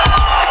sana.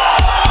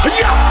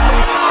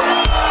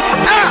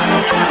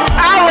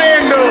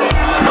 Awendo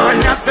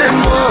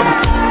Nyasembo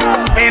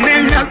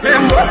ene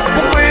Nyasembo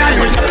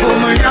ukoyayo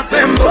nyakumu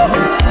Nyasembo.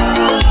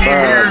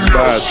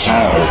 Bas.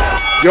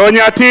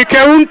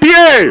 Nyatike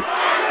untie.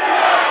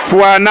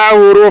 Fuana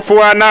uru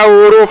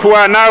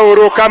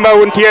kama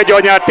untie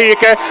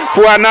Nyatike,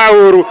 fuana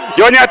uru.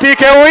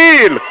 Nyatike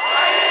uil.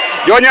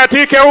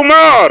 Nyatike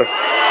umor.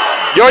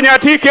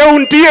 Nyatike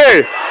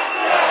untie.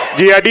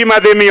 Ji adima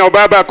dhi miyo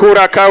baba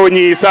kura ka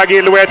onyisa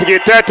gi lwetgi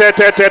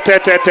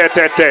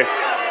te.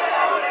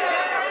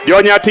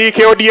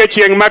 Nyatike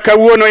odiechieng' ma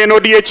kawuono en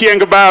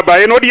odiechieng' baba.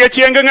 En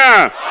odiechieng'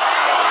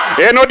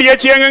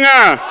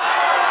 ng'a?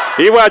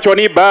 Iwacho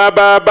ni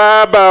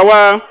baba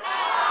wa.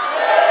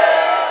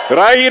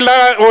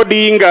 Raila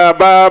Odinga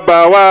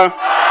baba wa.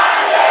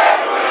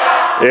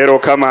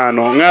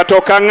 Erokamano.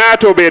 Ng'ato ka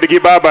ng'ato bed gi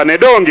baba ne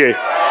donge.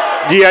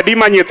 Ji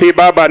adima nyithi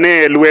baba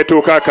ne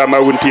lwetu kaka ma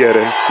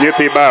untiere.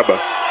 Nyithi baba.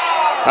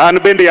 An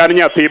bende an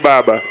nyathi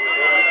baba.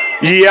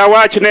 Ji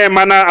awach ne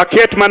mana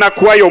aket mana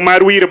kwayo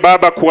mar wir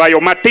baba, kwayo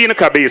matin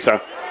kabisa.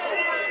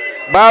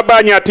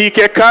 Baba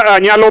Nyatike ka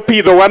anyalo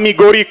pidho wa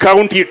Migori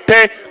County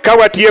te ka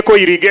watieko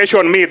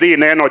irrigation midhi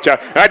neno cha.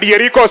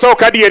 Adieri koso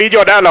ka adieri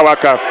jodala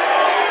waka.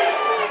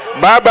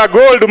 Baba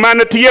gold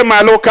man tie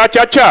malo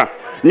kachacha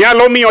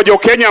nyalo miyo jo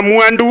Kenya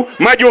mwandu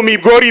ma jo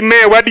Migori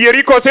me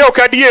wadieri kose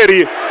ok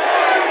adieri.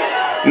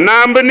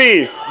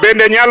 Nambni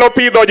bende nyalo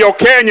pidho jo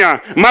Kenya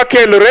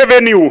makel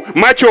revenue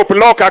machop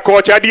loka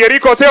kocha. Adieri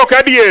kose ok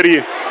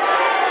adieri.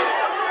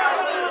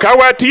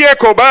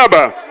 Kawatieko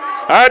baba,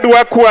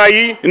 adwa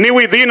kwayi ni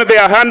within the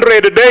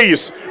 100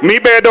 days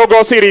mibedo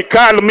go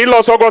sirikal,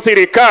 miloso go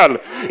sirikal,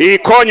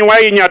 ikonywa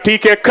i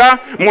Nyatike ka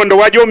mondo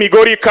wa jo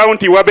Migori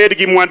County wabed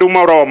gi mwandu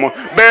moromo.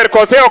 Ber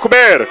kose ok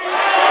ber?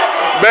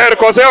 Ber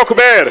kose ok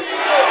ber?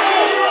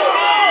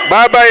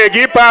 Baba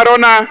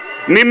egiparona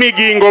ni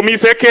migingo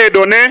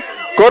misekedo ne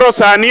koro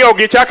sani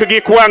ogichak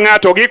gikwa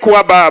ng'ato,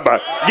 gikwa baba.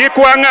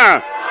 Gikwa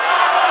ng'a?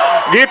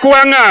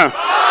 Gikwa ng'a?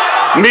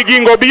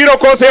 Migingo biro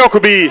kose ok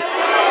bi?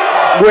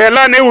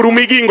 Gwela ne uru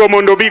migingo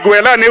mondo bi,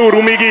 gwela ne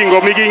uru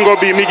migingo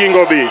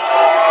bi.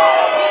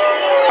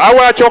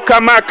 Awacho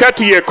kama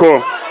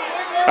katieko.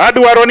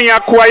 adwaro ni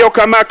akwayo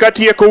kama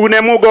katieko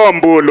une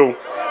mugombulu.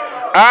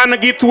 An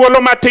gi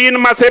thuolo matin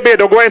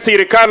masebedo go e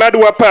sirikal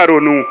adwa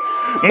paronu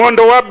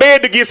mondo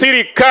wabed gi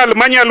sirikal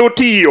manyalo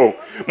tiyo,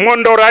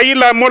 mondo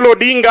Raila Amolo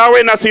Odinga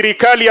awe na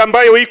sirikali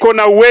ambayo iko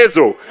na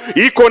uwezo,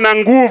 iko na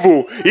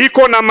nguvu,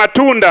 iko na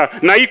matunda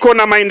na iko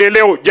na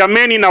maendeleo.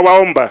 Jameni, na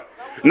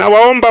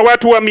waomba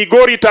watu wa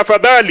Migori,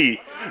 tafadhali,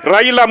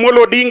 Raila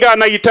Amolo Odinga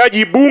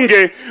anahitaji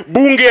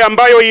bunge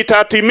ambayo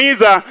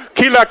itatimiza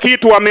kila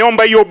kitu.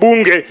 Ameomba hiyo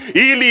bunge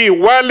ili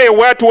wale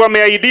watu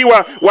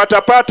wameahidiwa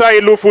watapata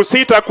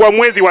 6,000 kwa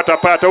mwezi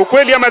watapata.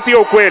 Ukweli ama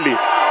sio ukweli?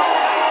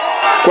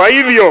 Kwa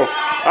hivyo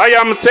I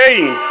am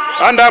saying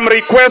and I'm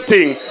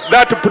requesting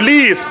that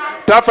please,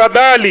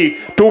 tafadhali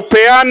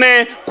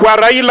tupeane kwa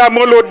Raila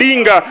Amolo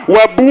Odinga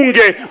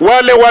wabunge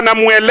wale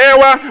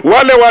wanamuelewa,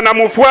 wale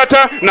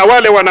wanamfuata na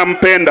wale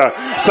wanampenda.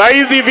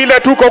 Saizi vile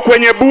tuko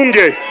kwenye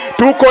bunge,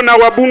 tuko na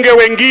wabunge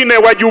wengine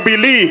wa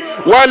Jubilee,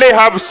 wale they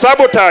have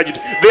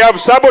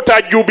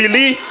sabotaged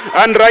Jubilee,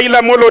 and Raila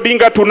Amolo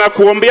Odinga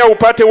tunakuombea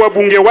upate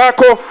wabunge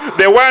wako,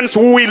 the ones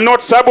who will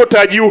not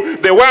sabotage you,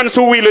 the ones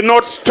who will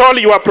not stall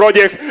your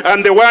projects,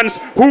 and the ones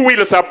who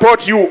will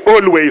support you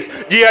always.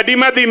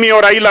 Jiadima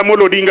dhimio Raila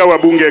Amolo Odinga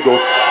wabunge go.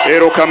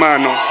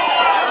 Erokamano.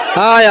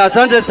 Haya,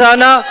 asante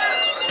sana.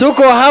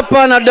 Tuko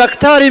hapa na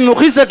Daktari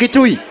Mukhisa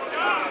Kitui.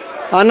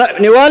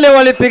 Ni wale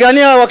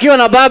walipigania wakiwa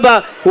na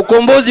baba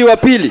ukombozi wa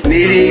pili.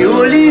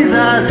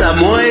 Niliuliza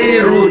Samoei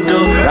Ruto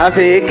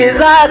rafiki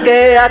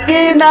zake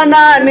akina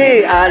nani,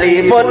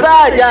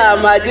 alipotaja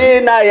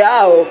majina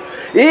yao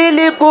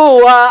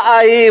ilikuwa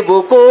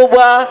aibu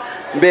kubwa.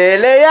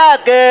 Mbele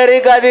yake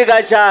Rigathi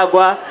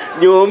Gachagua,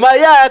 nyuma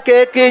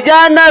yake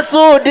kijana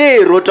Sudi,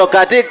 Ruto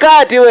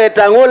katikati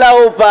Wetangula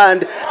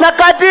upande na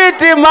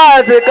Katiti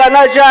Mazi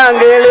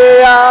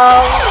kanashangilia.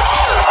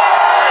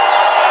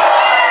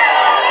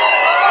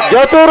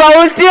 Jotura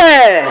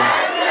ultie.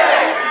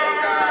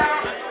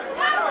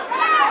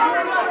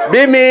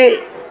 Mimi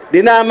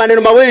nina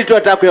maneno mawili tu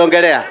nataka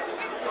kuongelea.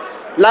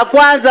 La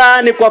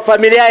kwanza ni kwa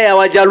familia ya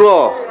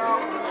Wajaluo.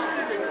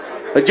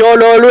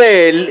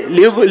 Jololwe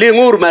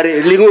Lingur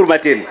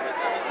Martin.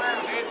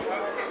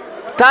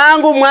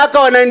 Tangu mwaka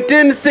wa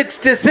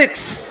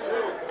 1966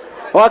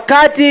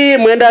 wakati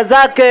mwenda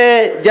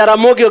zake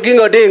Jaramogi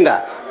Oginga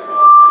Odinga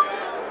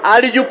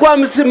alichukua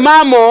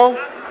msimamo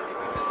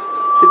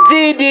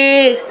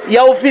dhidi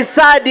ya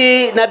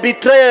ufisadi na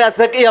betrayal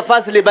ya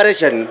First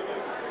Liberation,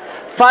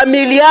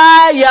 familia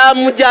ya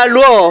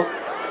Mjaluo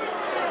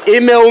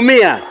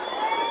imeumia.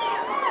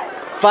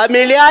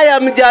 Familia ya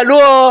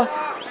Mjaluo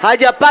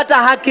hajapata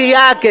haki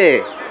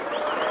yake.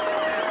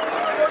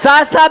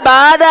 Sasa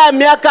baada ya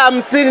miaka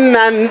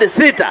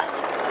 56,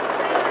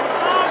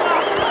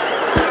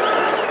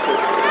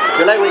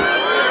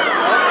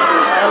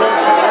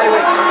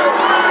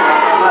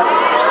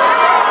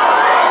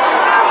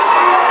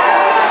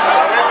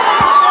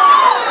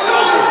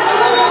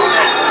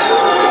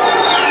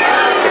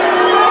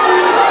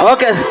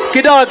 okay,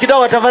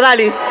 kidogo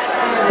tafadhali.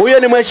 Huyo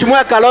ni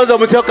Mheshimiwa Kalonzo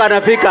Musyoka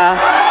anafika.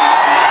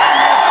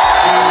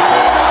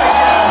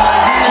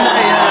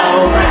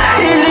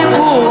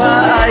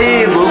 Ilikuwa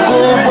aibu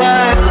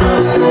kubwa.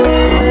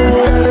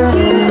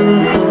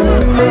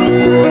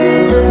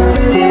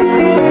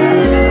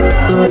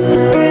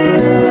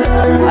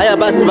 Haya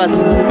basi.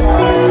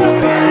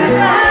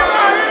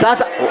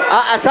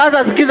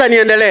 Sasa sikiza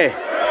niendelee.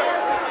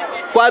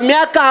 Kwa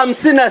miaka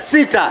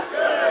 56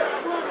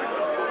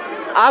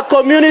 a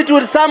community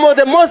with some of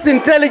the most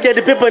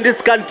intelligent people in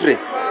this country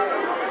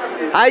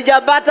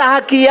haijapata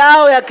haki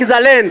yao ya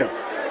kizalendo.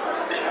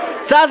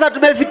 Sasa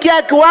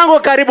tumefikia kiwango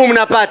karibu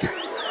mnapata.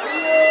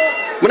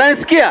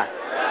 Mnanisikia?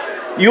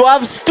 You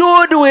have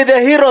stood with the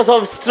heroes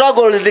of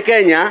struggle in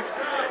Kenya.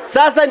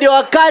 Sasa ndio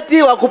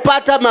wakati wa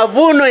kupata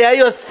mavuno ya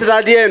hiyo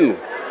stradi yenu.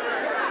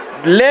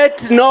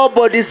 Let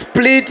nobody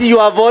split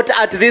your vote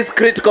at this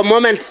critical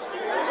moment.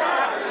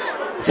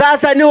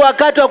 Sasa ni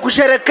wakati wa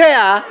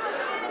kusherekea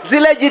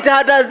zile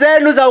jitihada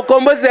zenu za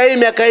ukombozi ya hii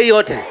miaka hii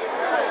yote.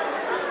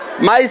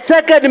 My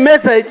second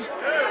message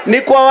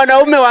ni kwa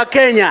wanaume wa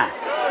Kenya.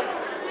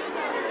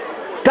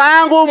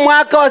 Tangu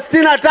mwaka wa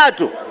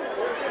 63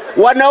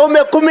 wanaume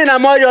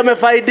 11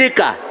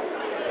 wamefaidika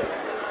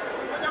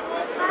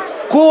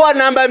kuwa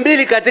namba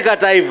 2 katika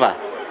taifa.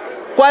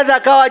 Kwanza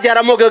akawa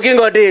Jaramogi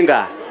Oginga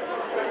Odinga,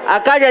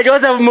 akaja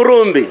Joseph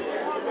Murumbi,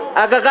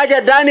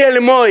 akakaja Daniel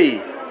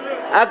Moi,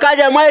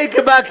 akaja Mwai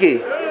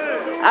Kibaki,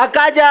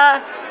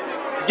 akaja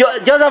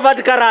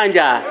Josephat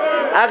Karanja,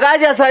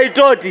 akaja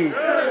Saitoti,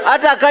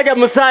 hata akaja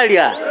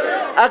Musalia,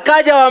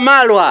 akaja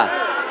Wamalwa,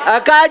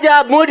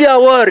 akaja Mudi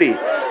Awori,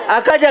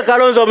 akaja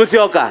Kalonzo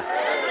Musyoka,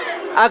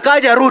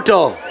 akaja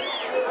Ruto.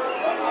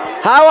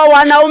 Hawa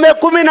wanaume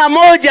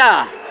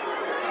 11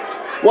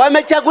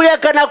 wamechagulia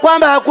kana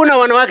kwamba hakuna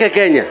wanawake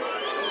Kenya.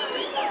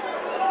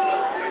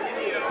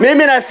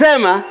 Mimi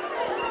nasema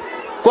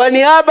kwa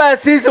niaba ya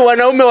sisi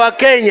wanaume wa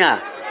Kenya,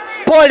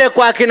 pole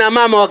kwa akina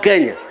mama wa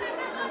Kenya.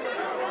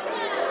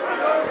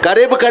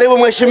 Karibu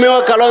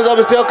Mheshimiwa Kalonzo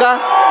Musyoka.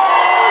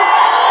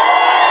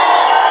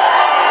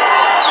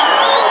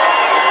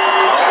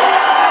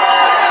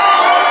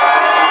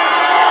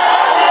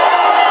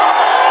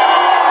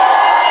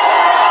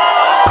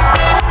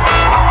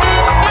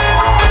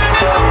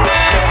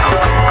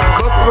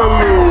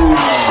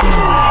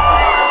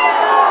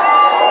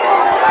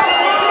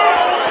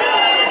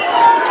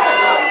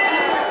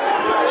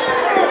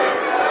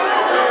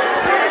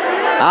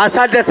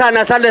 Asante sana,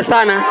 asante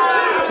sana.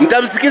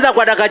 Mtamsikiza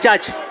kwa dakika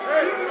chache.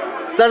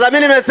 Sasa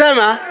mimi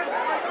nimesema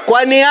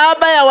kwa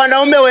niaba ya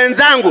wanaume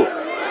wenzangu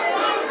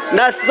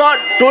na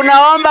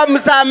tunaomba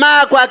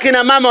msamaha kwa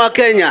kina mama wa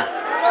Kenya.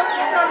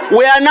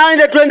 We are now in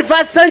the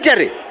 21st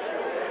century.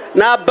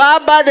 Na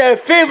baba the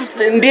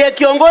 5th ndiye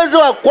kiongozi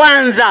wa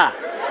kwanza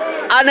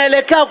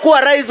anaelekea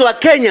kuwa rais wa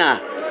Kenya.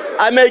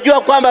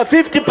 Amejua kwamba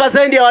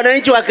 50% ya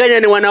wananchi wa Kenya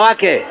ni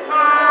wanawake.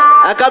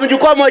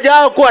 Akamchukua mmoja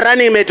wao kuwa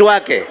running mate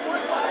wake.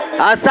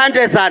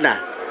 Asante sana.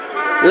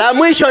 La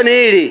mwisho ni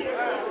hili.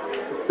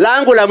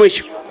 Langu la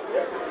mwisho.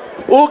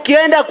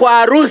 Ukienda kwa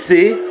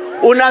harusi,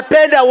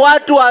 unapenda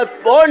watu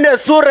waone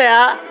sura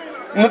ya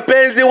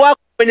mpenzi wako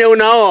mwenye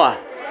unaoa.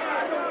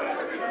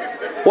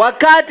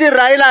 Wakati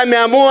Raila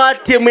ameamua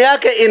timu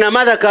yake ina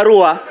Martha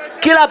Karua,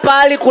 kila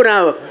pahali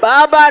kuna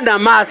baba na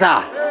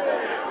Martha.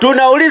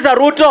 Tunauliza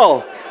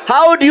Ruto,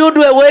 how do you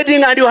do a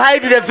wedding and you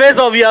hide the face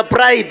of your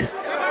pride?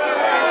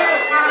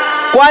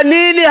 Kwa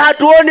nini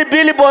hatuoni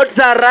billboards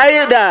za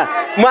Raila,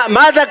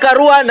 Martha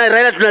Karua na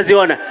Raila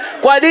tunaziona?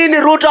 Kwa nini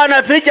Ruto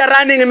anaficha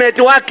running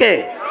mate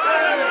wake?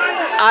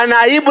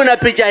 Anaibu na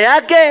picha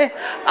yake,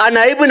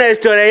 anaibu na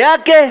historia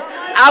yake,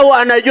 au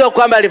anajua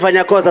kwamba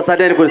alifanya kosa?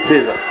 Asanteni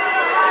kunisikiza.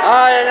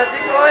 Haya,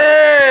 Nyatike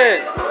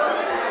oye!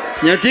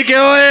 Nyatike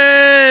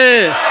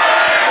oye!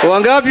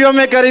 Wangapi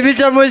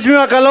wamekaribisha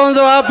Mheshimiwa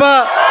Kalonzo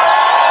hapa?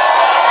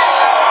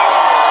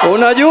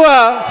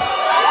 Unajua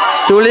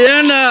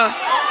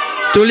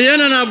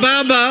tulienda na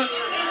baba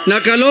na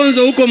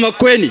Kalonzo huko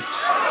Makweni.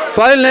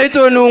 Pale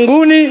inaitwa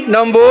Nunguni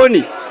na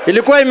Mbooni.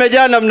 Ilikuwa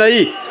imejaa namna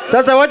hii.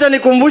 Sasa wacha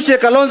nikumbushe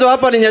Kalonzo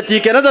hapa ni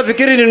Nyatike. Anaweza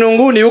fikiri ni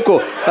Nunguni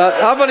huko.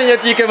 Hapa ni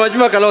Nyatike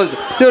Mheshimiwa Kalonzo,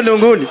 sio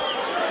Nunguni.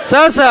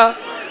 Sasa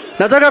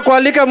nataka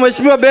kualika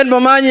Mheshimiwa Ben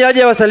Momanyi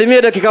aje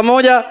wasalimie dakika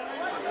moja.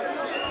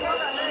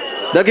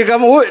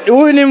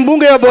 Huyu ni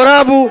mbunge wa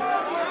Borabu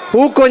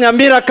huko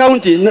Nyamira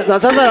County. Na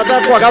sasa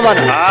nataka kuwa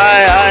governor.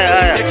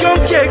 Haya.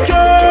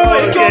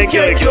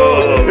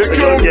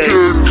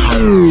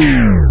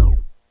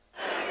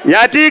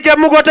 Nyatike,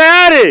 muko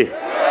tayari?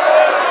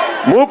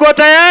 Muko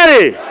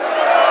tayari?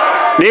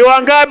 Ni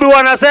wangapi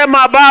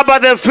wanasema baba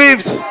the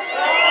 5th?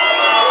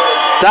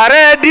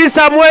 Tarehe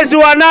 9 mwezi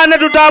wa 8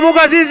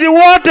 tutaamuka sisi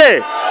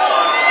wote.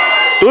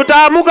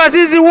 Tutaamuka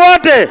sisi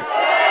wote.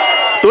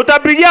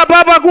 Tutapigia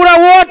baba kura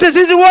wote,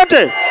 sisi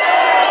wote.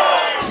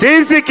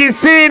 Sisi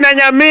Kisii na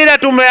Nyamira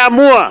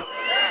tumeamua.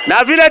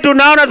 Na vile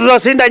tunaona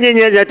tutashinda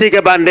nyinyi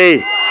Nyatike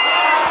Bandei.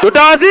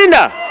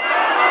 Tutawazinda?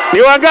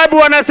 Ni wangapi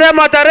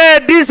wanasema tarehe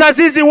 9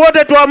 sisi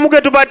wote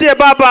tuamuke tupatie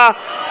baba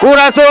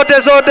kura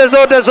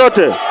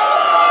zote.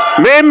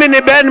 Mimi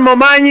ni Ben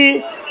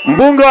Momanyi,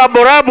 mbunge wa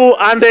Borabu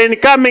and the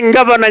incoming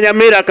governor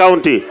Nyamira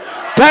County.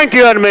 Thank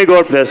you and may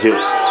God bless you.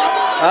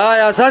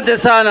 Haya, asante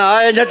sana.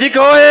 Haya, Nyatike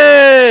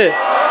oye!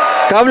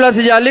 Kabla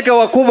sijalika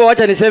wakubwa,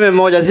 wacha niseme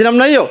moja. Si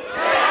namna hiyo?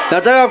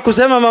 Nataka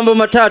kusema mambo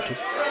matatu.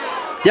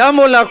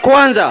 Jambo la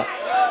kwanza,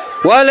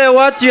 wale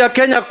watu ya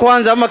Kenya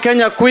kwanza ama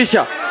Kenya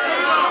kuisha,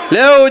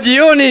 leo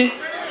jioni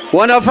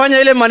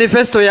wanafanya ile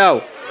manifesto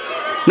yao.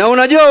 Na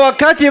unajua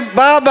wakati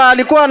baba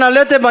alikuwa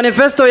analeta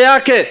manifesto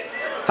yake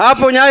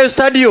hapo Nyayo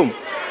Stadium,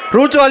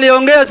 Ruto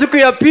aliongea siku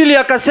ya pili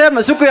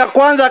akasema, siku ya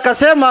kwanza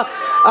akasema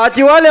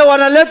ati wale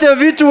wanaleta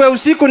vitu we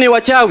usiku ni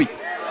wachawi.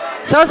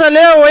 Sasa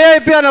leo yeye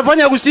pia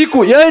anafanya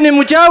usiku. Yeye ni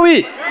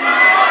mchawi?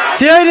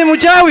 Si yeye ni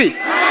mchawi?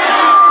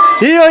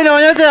 Hiyo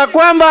inaonyesha ya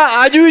kwamba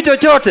hajui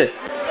chochote.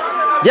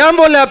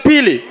 Jambo la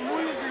pili,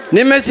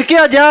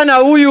 nimesikia jana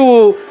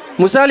huyu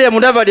Musalia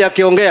Mudavadi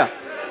akiongea.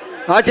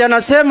 Ati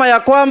anasema ya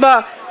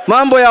kwamba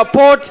mambo ya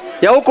port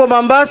ya huko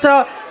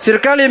Mombasa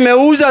serikali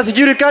imeuza,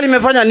 sijui serikali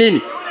imefanya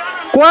nini.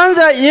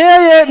 Kwanza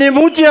yeye ni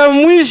mtu ya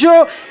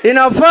mwisho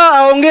inafaa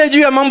aongee juu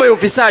ya mambo ya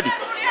ufisadi.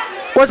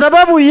 Kwa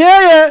sababu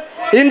yeye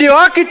ndio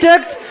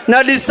architect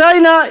na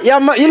designer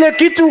ya ile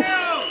kitu,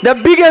 the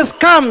biggest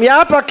scam ya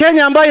hapa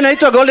Kenya ambayo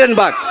inaitwa Golden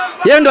Bag.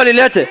 Yeye ndio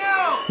alilete.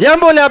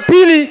 Jambo la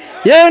pili,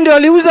 yeye ndio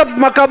aliuza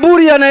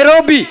makaburi ya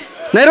Nairobi.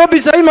 Nairobi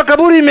sasa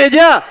makaburi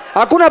imejaa.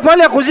 Hakuna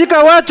pale ya kuzika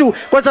watu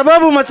kwa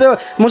sababu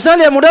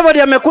Musalia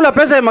Mudavadi amekula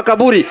pesa ya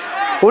makaburi.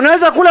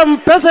 Unaweza kula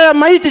pesa ya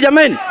maiti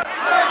jameni.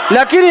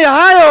 Lakini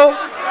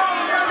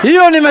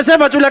hiyo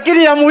nimesema tu,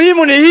 lakini ya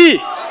muhimu ni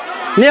hii.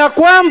 Ni ya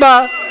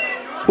kwamba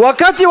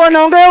wakati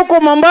wanaongea huko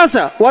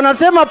Mombasa,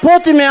 wanasema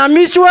port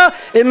imehamishwa,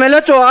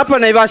 imeletwa hapa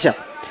Naivasha.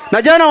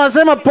 Na jana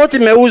wanasema port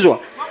imeuzwa.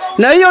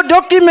 Na hiyo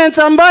documents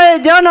ambaye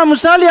jana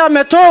Musalia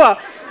ametoa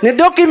ni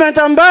document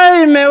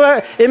ambaye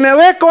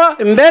imewekwa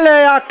mbele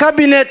ya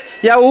cabinet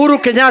ya Uhuru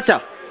Kenyatta.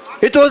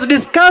 It was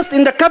discussed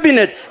in the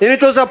cabinet and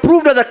it was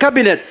approved at the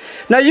cabinet.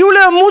 Na yule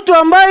mtu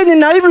ambaye ni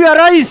naibu ya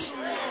rais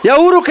ya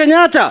Uhuru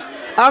Kenyatta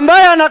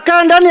ambaye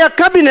anakaa ndani ya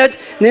cabinet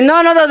ni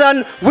none other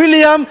than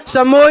William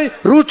Samoei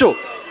Ruto.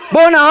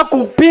 Bona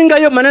hakupinga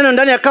hiyo maneno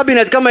ndani ya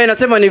cabinet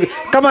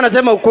kama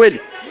anasema ukweli.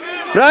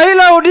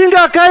 Raila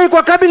Odinga akai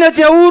kwa cabinet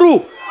ya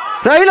Uhuru.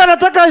 Raila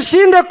anataka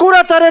ashinde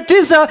kura tarehe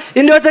 9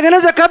 ndio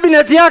atengeneze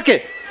cabinet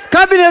yake.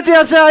 Cabinet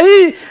ya saa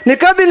hii ni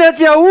cabinet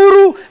ya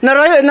Uhuru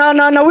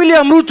na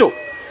William Ruto.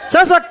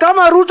 Sasa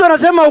kama Ruto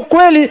anasema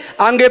ukweli,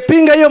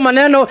 angepinga hiyo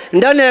maneno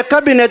ndani ya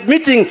cabinet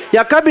meeting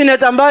ya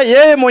cabinet ambaye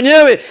yeye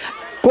mwenyewe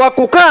kwa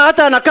kukaa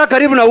hata anakaa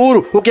karibu na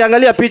Uhuru.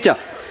 Ukiangalia picha,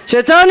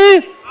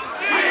 shetani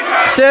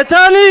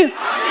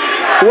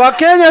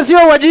Wakenya sio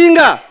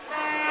wajinga.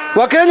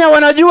 Wakenya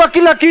wanajua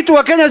kila kitu.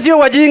 Wakenya sio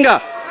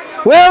wajinga.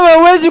 Wewe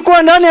huwezi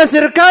kuwa ndani ya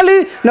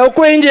serikali na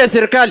ukue nje ya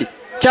serikali.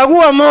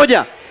 Chagua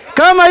moja.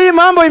 Kama hii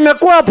mambo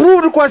imekuwa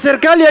approved kwa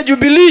serikali ya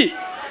Jubilee,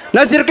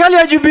 na serikali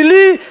ya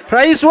Jubilee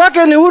rais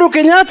wake ni Uhuru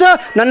Kenyatta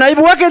na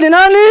naibu wake ni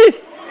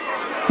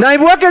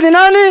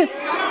nani?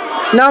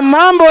 Na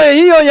mambo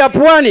hiyo ya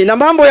pwani na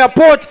mambo ya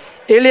port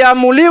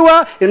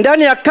iliamuliwa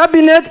ndani ya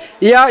cabinet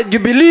ya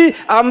Jubilee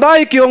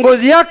ambayo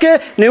kiongozi yake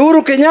ni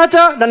Uhuru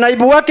Kenyatta na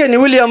naibu wake ni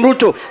William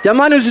Ruto.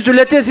 Jamani,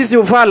 usituletee sisi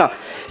ufala.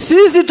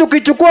 Sisi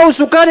tukichukua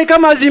usukani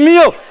kama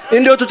Azimio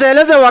ndio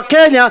tutaeleza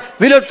Wakenya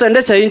vile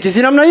tutaendesha nchi.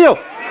 Si namna hiyo?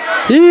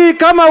 Hii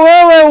kama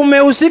wewe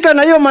umehusika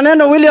na hiyo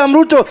maneno William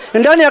Ruto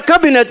ndani ya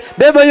cabinet,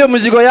 beba hiyo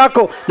mzigo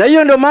yako. Na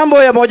hiyo ndio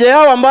mambo ya moja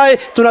yao ambaye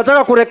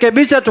tunataka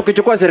kurekebisha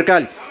tukichukua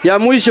serikali. Ya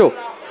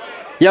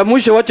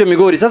mwisho watu wa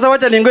Migori. Sasa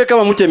wacha niingie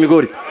kama mtu wa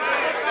Migori.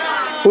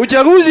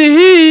 Uchaguzi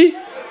hii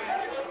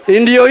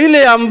ndio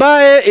ile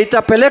ambaye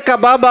itapeleka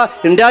baba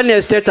ndani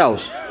ya State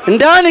House.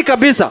 Ndani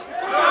kabisa.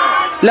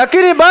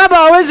 Lakini baba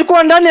hawezi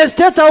kuwa ndani ya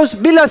State House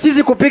bila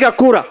sisi kupiga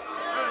kura.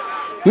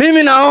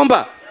 Mimi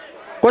naomba,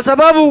 kwa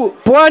sababu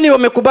pwani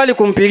wamekubali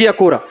kumpigia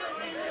kura.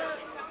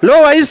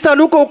 Lower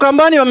Eastern huko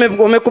Ukambani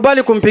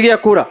wamekubali kumpigia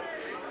kura.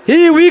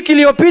 Hii wiki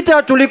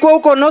iliyopita tulikuwa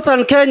huko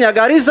Northern Kenya,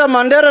 Garissa,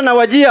 Mandera na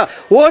Wajir,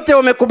 wote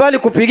wamekubali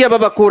kupigia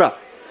baba kura.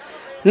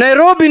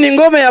 Nairobi ni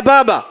ngome ya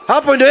baba,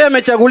 hapo ndio yeye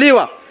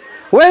amechaguliwa.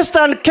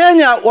 Western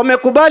Kenya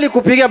wamekubali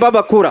kupigia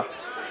baba kura.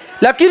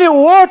 Lakini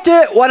wote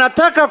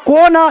wanataka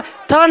kuona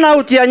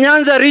turnout ya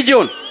Nyanza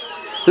region.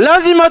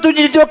 Lazima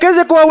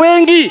tujitokeze kwa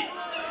wengi.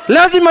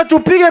 Lazima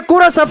tupige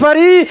kura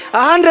safari hii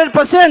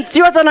 100%,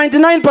 sio hata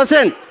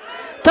 99%.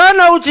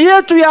 Turnout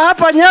yetu ya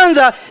hapa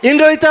Nyanza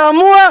ndio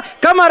itaamua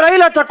kama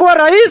Raila atakuwa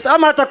rais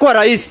ama atakuwa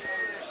rais.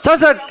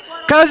 Sasa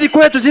kazi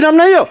kwetu si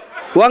namna hiyo.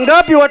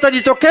 Wangapi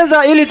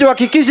watajitokeza ili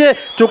tuhakikishe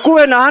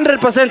tukue na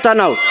 100%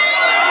 turnout?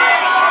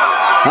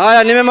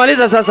 Haya,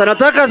 nimemaliza sasa.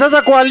 Nataka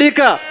sasa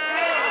kualika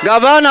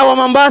gavana wa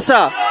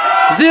Mombasa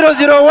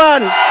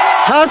 001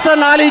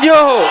 Hassan Ali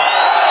Joho.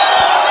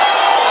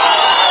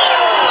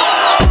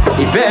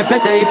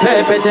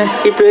 Ipepete.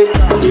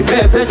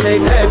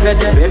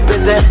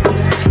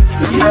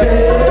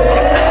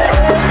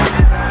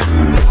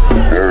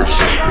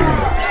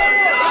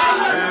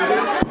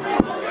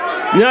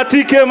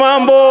 Nyatike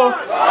mambo.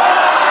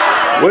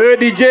 Wewe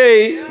DJ,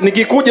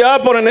 nikikuja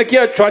hapo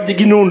unanekea chwaji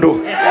ginundo.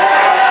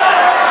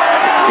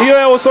 Hiyo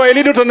ya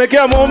Uswahili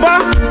utanekea momba.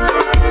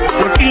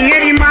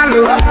 Utingeri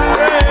malo.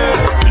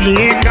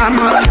 Tinge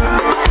kama.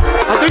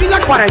 Odinga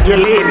kwa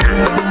rejelina.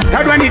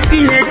 Kadwa ni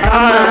tinge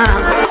kama.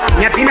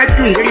 Nyatina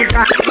tingeri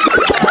kama.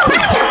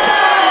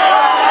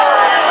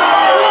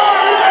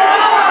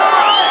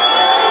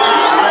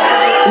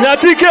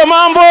 Nyatike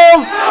mambo.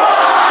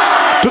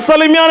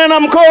 Tusalimiane na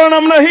mkono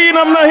namna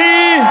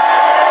hii.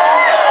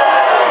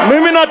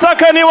 Mimi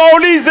nataka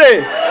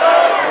niwaulize,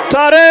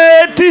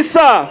 tarehe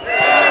 9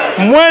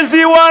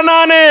 mwezi wa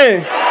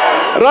 8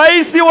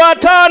 rais wa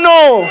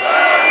 5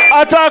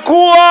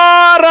 atakuwa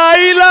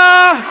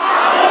Raila.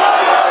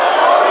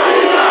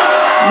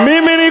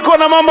 Mimi niko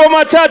na mambo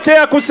machache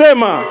ya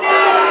kusema.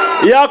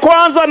 Ya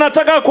kwanza,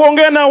 nataka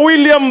kuongea na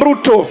William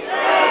Ruto.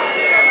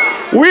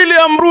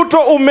 William Ruto,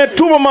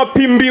 umetuma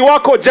mapimbi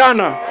wako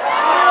jana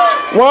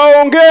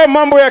waongee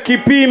mambo ya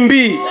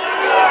kipimbi.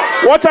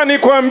 Wacha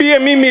nikwambie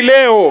mimi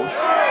leo,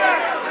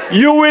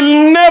 you will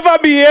never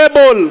be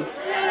able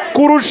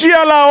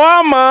kurushia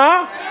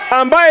lawama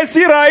ambaye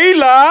si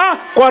Raila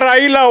kwa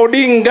Raila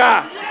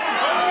Odinga.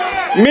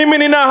 Mimi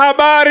nina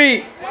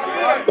habari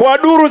kwa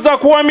duru za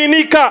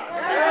kuaminika,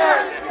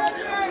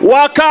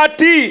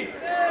 wakati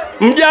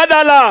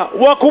mjadala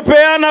wa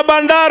kupeana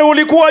bandari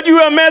ulikuwa juu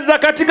ya meza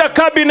katika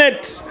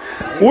cabinet,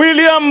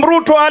 William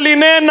Ruto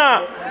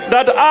alinena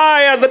that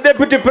I as the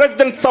deputy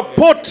president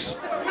support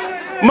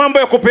mambo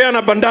ya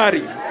kupeana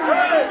bandari.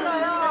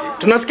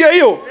 Tunasikia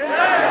hiyo?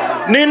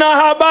 Nina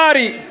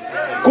habari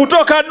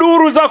kutoka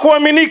duru za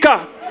kuaminika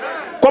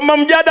kwamba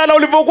mjadala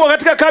ulivyokuwa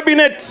katika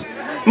cabinet,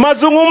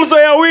 mazungumzo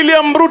ya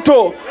William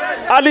Ruto,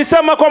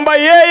 alisema kwamba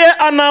yeye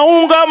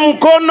anaunga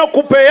mkono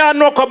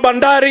kupeanwa kwa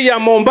bandari ya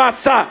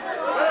Mombasa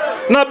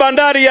na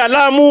bandari ya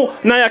Lamu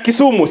na ya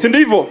Kisumu, si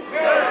ndivyo?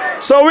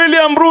 So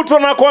William Ruto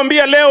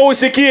nakwambia leo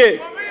usikie,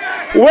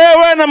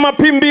 wewe na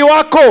mapimbi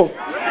wako,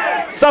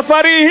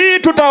 safari hii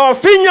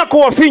tutawafinya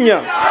kuwafinya.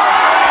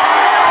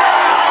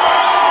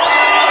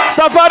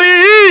 Safari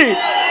hii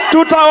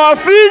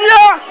tutawafinya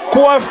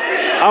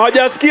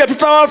hawajasikia,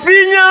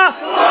 tutawafinya.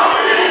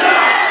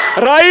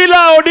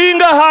 Raila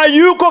Odinga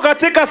hayuko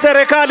katika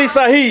serikali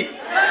sahihi.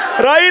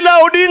 Raila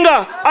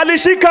Odinga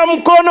alishika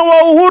mkono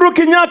wa Uhuru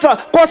Kenyatta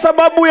kwa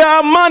sababu ya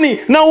amani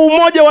na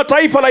umoja wa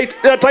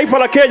taifa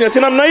la Kenya. Si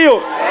namna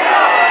hiyo?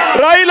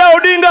 Raila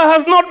Odinga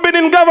has not been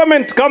in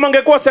government. Kama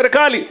angekuwa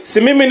serikali,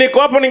 si mimi niko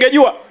hapo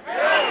ningejua.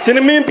 Si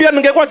mimi pia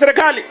ningekuwa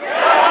serikali.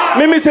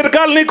 Mimi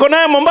serikali niko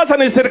naye Mombasa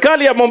ni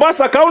serikali ya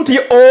Mombasa County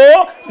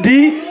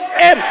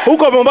ODM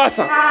huko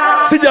Mombasa.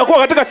 Sijakuwa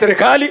katika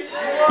serikali.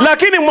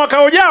 Lakini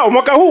mwaka ujao,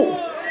 mwaka huu,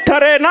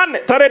 tarehe 8,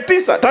 tarehe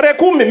 9, tarehe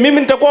 10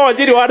 mimi nitakuwa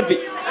waziri wa ardhi.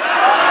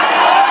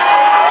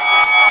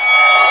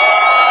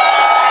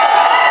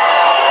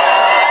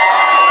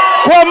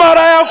 Kwa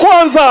mara ya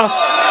kwanza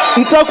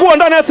nitakuwa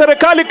ndani ya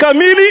serikali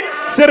kamili,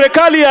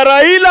 serikali ya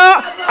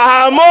Raila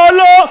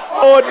Amolo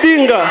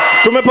Odinga.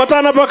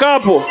 Tumepatana paka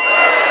hapo.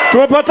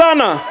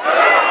 Tumepatana.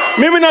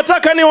 Mimi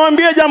nataka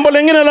niwaambie jambo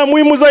lingine la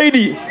muhimu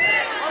zaidi.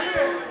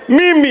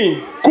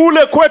 Mimi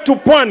kule kwetu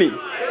Pwani,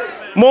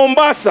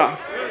 Mombasa,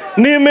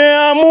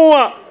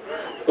 nimeamua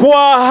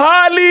kwa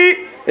hali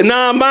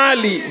na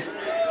mali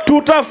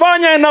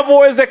tutafanya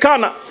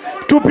inavyowezekana.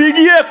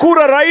 Tupigie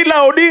kura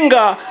Raila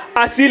Odinga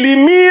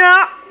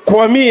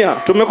 100%.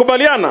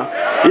 Tumekubaliana?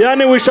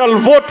 Yani we shall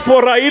vote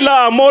for Raila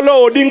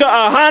Amolo Odinga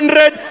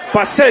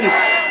 100%.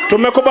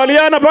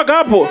 Tumekubaliana paka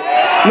hapo?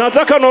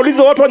 Nataka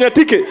naulize watu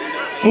wanyatike.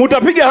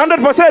 Mutapiga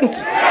 100%?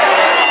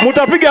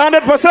 Mutapiga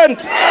 100%?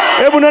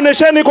 Hebu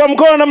nionesheni kwa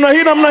mkono namna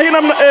hii.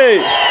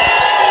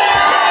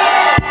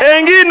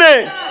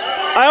 Engine,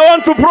 I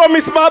want to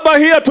promise Baba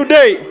here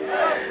today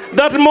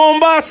that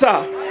Mombasa,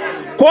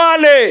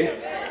 Kwale,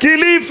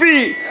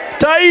 Kilifi,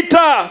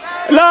 Taita,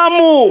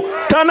 Lamu,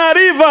 Tana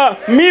River,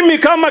 mimi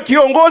kama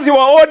kiongozi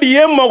wa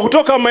ODM wa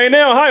kutoka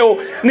maeneo hayo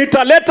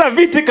nitaleta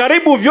viti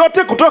karibu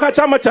vyote kutoka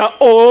chama cha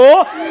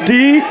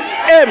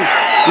ODM.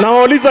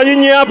 Nawauliza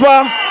nyinyi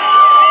hapa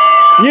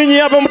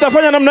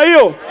mtafanya namna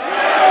hiyo?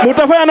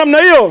 Mtafanya namna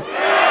hiyo?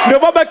 Ndio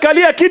baba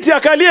akalie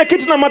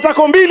kiti na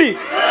matako mbili.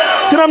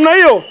 Si namna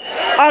hiyo?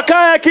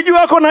 Akaya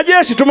kijua ako na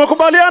jeshi.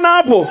 Tumekubaliana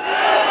hapo.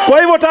 Kwa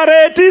hivyo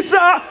tarehe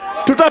 9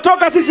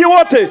 tutatoka sisi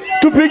wote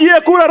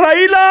tupigie kura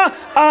Raila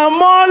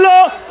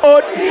Amolo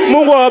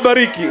Mungu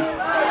awabariki.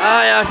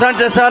 Haya,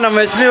 asante sana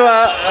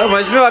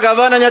Mheshimiwa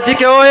Gavana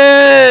Nyatike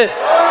oye.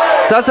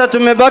 Sasa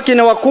tumebaki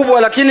na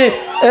wakubwa, lakini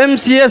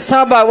MCA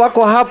 7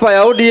 wako hapa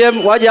ya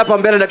ODM, waje hapa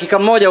mbele dakika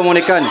moja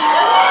umonekane.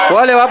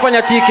 Wale hapa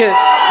Nyatike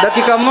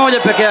dakika moja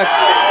peke yake.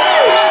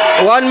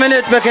 1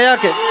 minute peke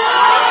yake. 1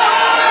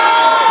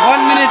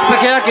 minute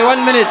peke yake, 1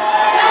 minute.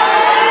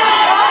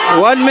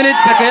 1 minute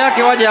peke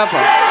yake waje hapa.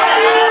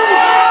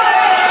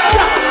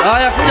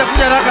 Haya,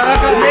 kuja haraka.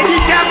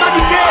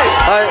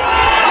 Haya.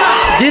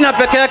 Jina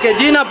peke yake,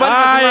 jina pale.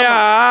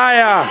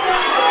 Haya.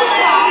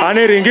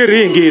 Ane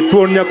ringi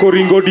tuon nyako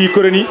ringo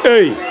dikore ni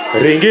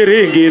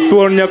ringi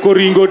tuon nyako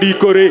ringo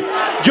dikore.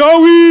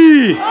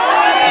 Joey.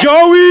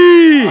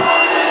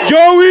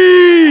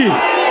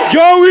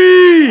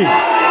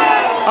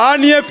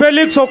 Anie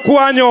Felix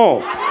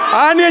Okwanyo.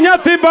 Anie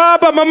nyathi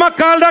baba mama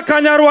Kalda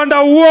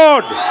Kanyarwanda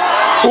Ward.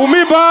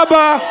 Umi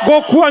baba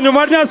Gokwanyo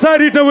mar Nyasaye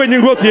rito we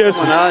nying Ruoth Yesu.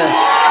 Haya.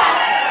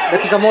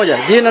 Dakika moja.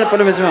 Jina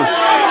pale umesimama.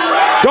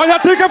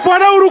 Nyatike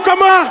pwana uru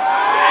kama.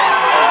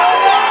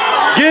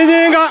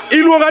 Ginyinga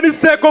iluonga ni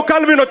Seko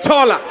Calvin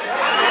Ochola.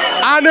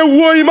 Ane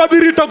wuoyi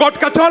mabirito Got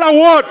Kachola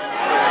Ward.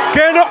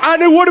 Kendo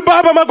ane wuod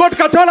baba ma Got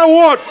Kachola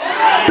Ward.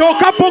 To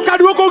kapok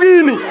aduoko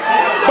gini,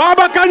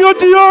 baba kanyo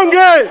ji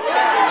onge.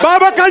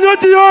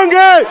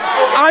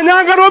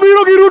 Anyanga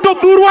nobiro gi Ruto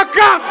thurwa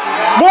ka.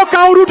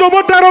 Mokaw Ruto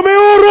motero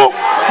Miuru.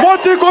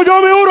 Mochiko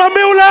jo Miuru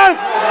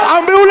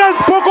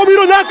ambulance pok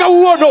obiro nyaka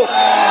uono.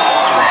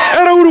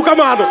 Era uru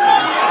kamano.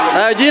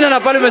 Jina na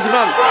pale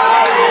umesimama.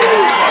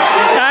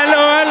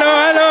 Hello.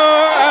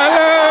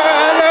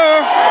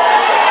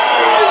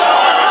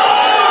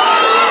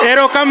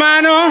 Ero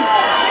kamano.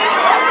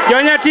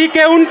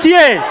 Jonyatike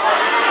untie.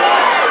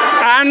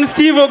 An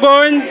Steve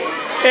Ogony,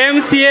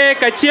 MCA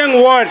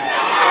Kachieng Ward.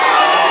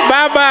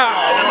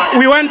 Baba,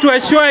 we want to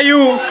assure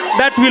you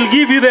that we'll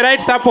give you the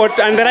right support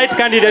and the right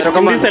candidates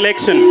in this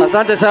election.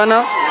 Asante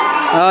sana.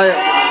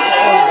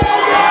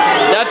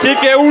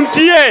 Nyatike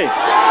untie.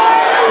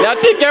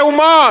 Nyatike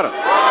umor.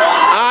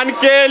 An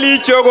keli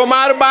chogo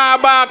mar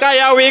baba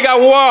kaya wiga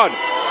Ward.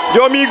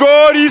 Jo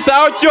Migori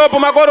sa ochopo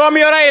makoro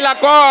omiyo Raila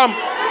kom.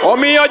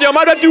 Omiyo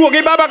joma dwa tugo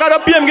gi baba kado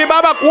piem gi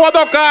baba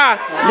kuodho ka.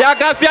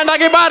 Nyaka sianda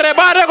gi bare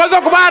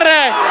koso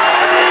kubare.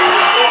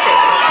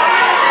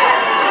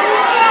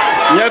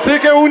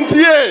 Nyatike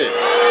untie.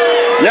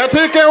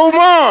 Nyatike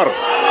umor.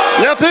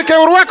 Nyatike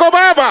urwako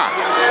baba.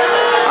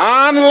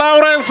 An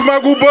Lawrence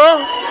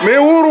Magubo,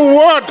 Miuru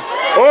Ward,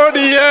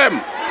 ODM.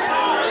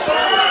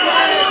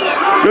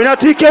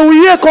 Nyatike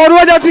uye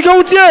kodwa Nyatike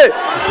untie.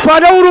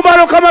 Fanya uru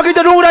baro kama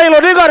kijana Raila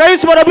Odinga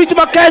rais wa bichi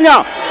ma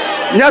Kenya.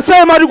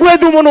 Nyasaye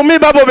marugwethu muno mi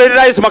babo be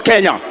rais ma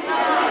Kenya.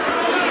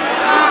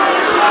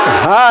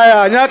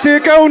 Haya,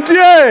 Nyatike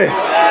untie.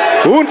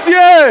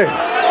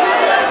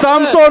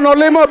 Samson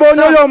olimo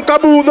bonyo yom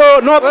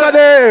kabudho North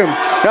Kadem.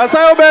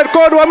 Nyasaye ober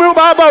kodwa mi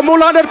baba mul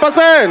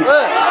 100%.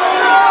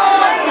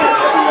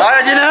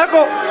 Haya, jina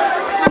yako?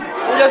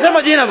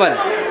 Unasema jina bwana.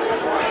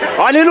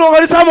 Aliluonga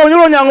ni Samo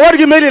Nyulo Nyang'or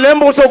gi Mary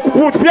Lembo so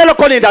kuput pielo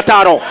koni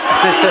dataro.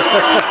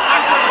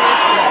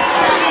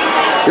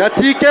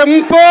 Nyatike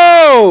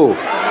mpo.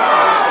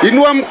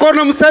 Inua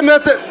mkono mseme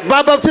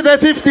baba for the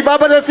 50,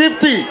 baba the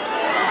 50.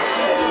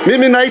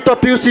 Mimi naitwa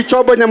Piusi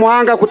Chobo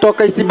Nyamuhanga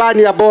kutoka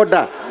Isibania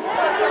boda.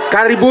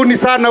 Karibuni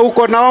sana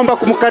huko, naomba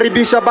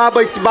kumkaribisha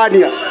baba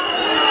Isibania.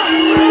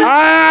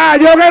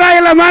 Joga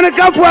Raila man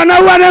kapwa na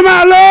wane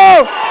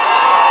malo.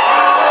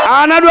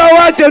 Anadwa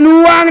wacho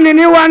nuwangni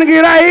ni wan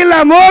gi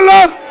Raila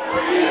molo.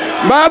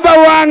 Baba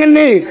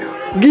wangni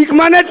gik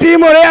mane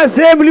timore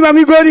assembly ma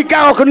Migori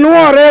ka ok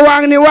nuore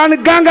wangni wan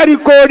gangari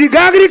kodi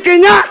gangri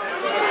kinya.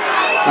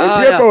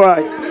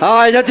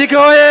 Haya, Nyatike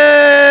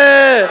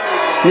oye!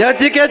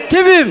 Nyatike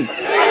TV,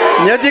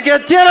 Nyatike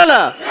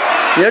Tiarala,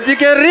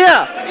 Nyatike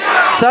Ria.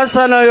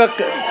 Sasa na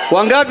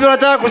wangapi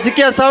wanataka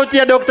kusikia sauti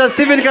ya Dr.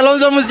 Stephen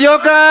Kalonzo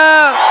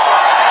Musyoka?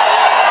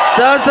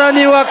 Sasa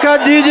ni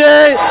wakati DJ.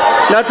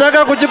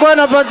 Nataka kuchukua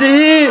nafasi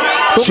hii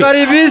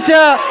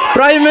kukaribisha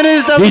Prime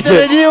Minister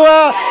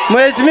mtarajiwa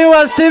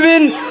Mheshimiwa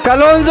Stephen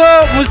Kalonzo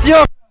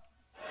Musyoka.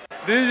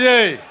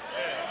 DJ,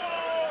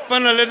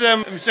 pana leta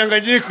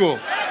mchanganyiko.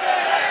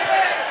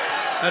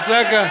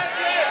 Nataka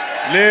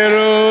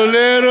lero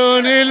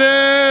lero ni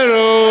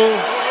lero,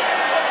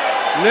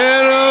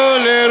 lero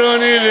lero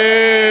ni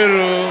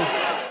lero.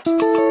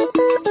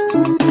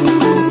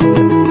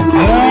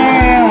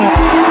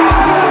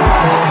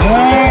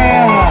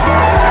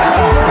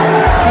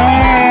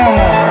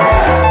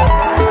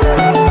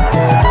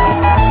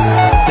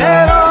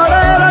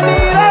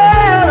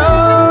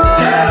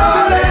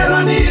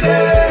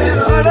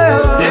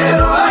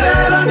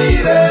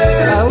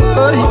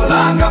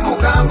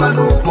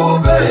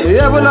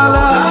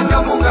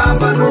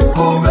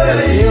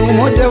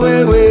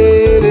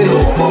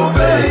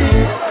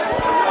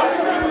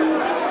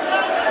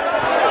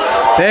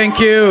 Thank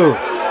you.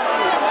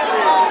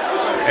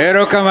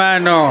 Ero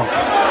kamano.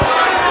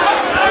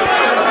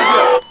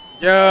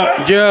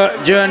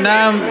 Jo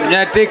nam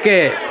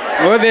Nyatike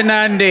Odhi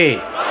Nandi.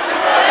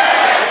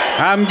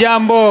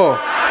 Hamjambo.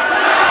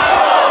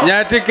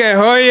 Nyatike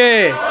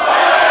hoye.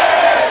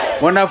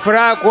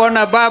 Wanafuraha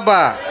kuona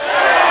baba.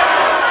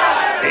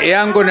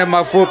 Yangu ni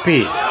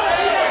mafupi.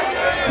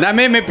 Na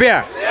mimi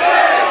pia.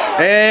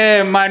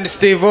 Man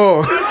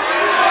Stevo.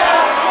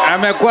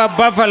 Amekuwa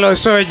Buffalo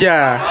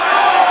Soldier.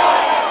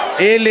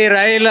 Ili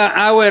Raila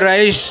awe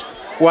rais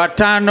wa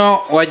 5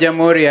 wa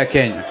Jamhuri ya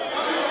Kenya.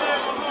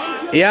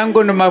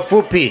 Yangu ni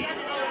mafupi.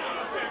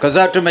 Kwa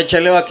sababu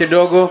tumechelewa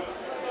kidogo,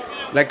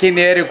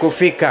 lakini heri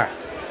kufika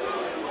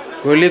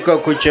kuliko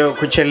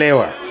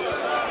kuchelewa.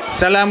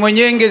 Salamu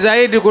nyingi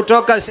zaidi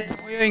kutoka sehemu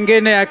hiyo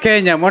nyingine ya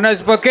Kenya.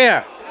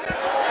 Mnazipokea?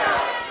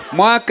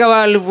 Mwaka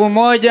wa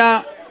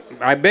 2013,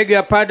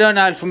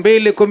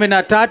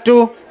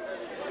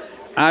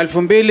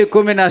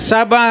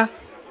 2017,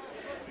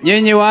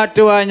 nyinyi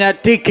watu wa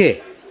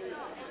Nyatike,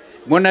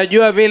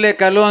 mnajua vile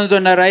Kalonzo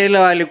na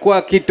Raila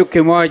walikuwa kitu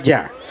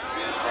kimoja.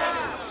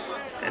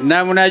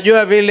 Na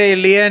mnajua vile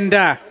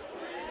ilienda.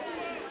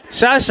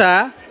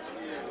 Sasa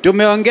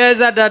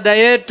tumeongeza dada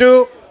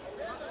yetu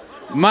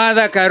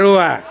Martha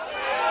Karua.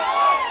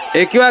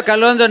 Ikiwa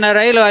Kalonzo na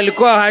Raila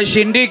walikuwa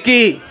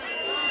hashindiki,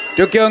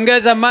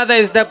 tukiongeza Martha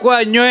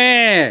itakuwa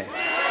nywe.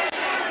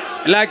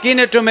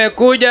 Lakini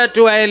tumekuja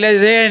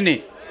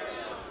tuwaelezeni.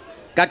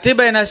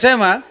 Katiba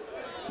inasema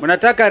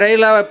mnataka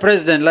Raila awe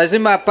president,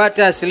 lazima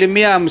apate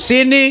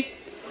 50%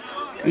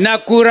 na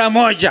kura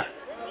moja.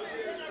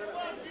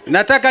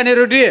 Nataka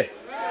nirudie.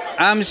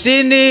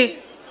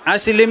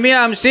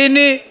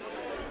 50%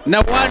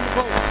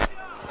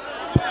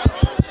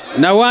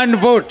 na one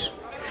vote.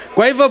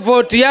 Kwa hivyo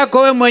vote yako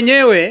we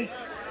mwenyewe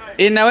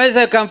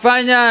inaweza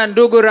kumfanya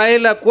ndugu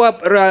Raila kuwa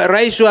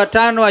rais wa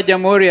 5 wa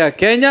Jamhuri ya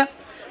Kenya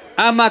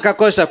ama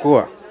akakosa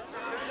kuwa.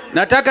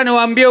 Nataka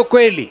niwaambie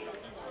ukweli.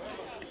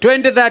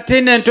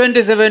 2013 and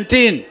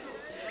 2017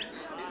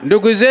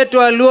 ndugu zetu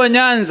walio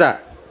Nyanza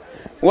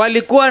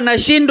walikuwa na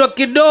shindwa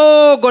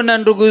kidogo na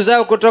ndugu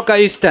zao kutoka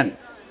Eastern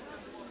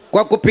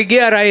kwa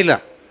kupigia Raila.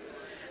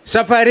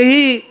 Safari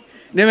hii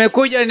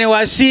nimekuja ni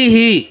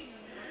wasihi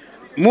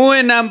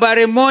muwe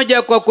nambari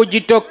 1 kwa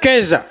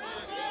kujitokeza.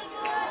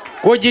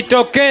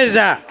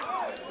 Kujitokeza.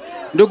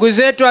 Ndugu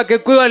zetu wa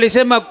Kikuyu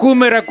walisema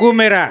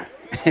kumera.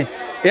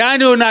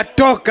 Yaani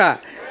unatoka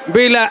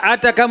bila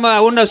hata kama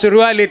huna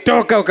suruali,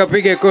 toka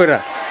ukapige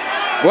kura.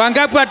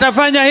 Wangapi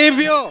watafanya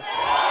hivyo?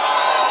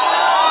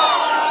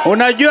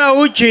 Unajua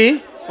uchi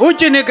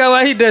ni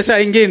kawaida saa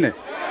nyingine.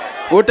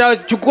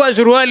 Utachukua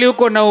suruali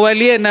huko na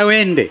uwalie na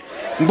wende.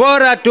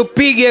 Bora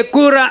tupige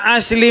kura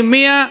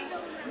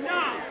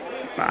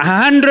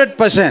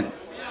 100%.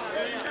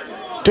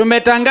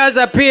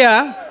 Tumetangaza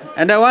pia,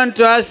 and I want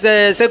to ask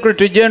the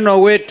Secretary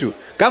General wetu,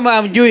 kama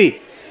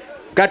hamjui,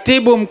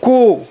 katibu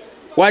mkuu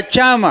wa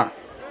chama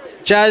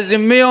cha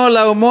Azimio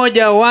la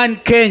Umoja One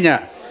Kenya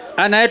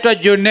anaitwa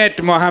Junet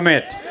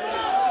Mohamed.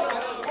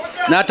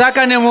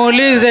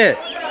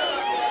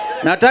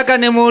 Nataka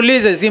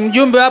nimuulize, si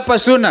mjumbe hapa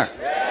Suna.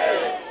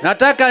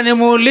 Nataka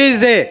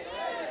nimuulize,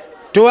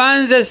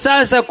 tuanze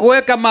sasa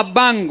kuweka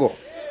mabango.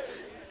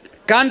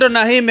 Kando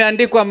na hii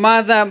imeandikwa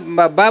Martha,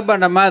 baba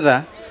na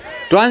Martha,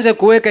 tuanze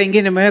kuweka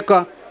ingine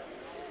imewekwa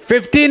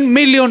 15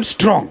 million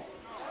strong.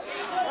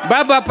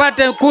 Baba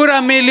apate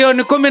kura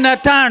milioni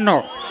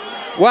 15.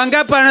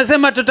 Wangapi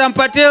anasema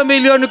tutampatia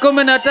milioni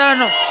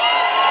 15?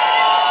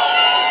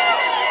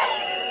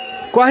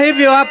 Kwa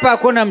hivyo hapa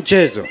hakuna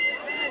mchezo.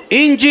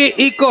 Inji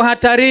iko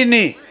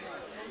hatarini.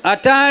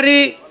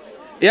 Hatari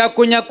ya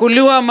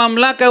kunyakuliwa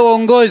mamlaka ya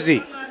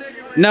uongozi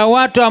na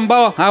watu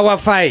ambao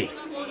hawafai.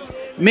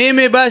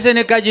 Mimi basi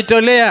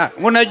nikajitolea.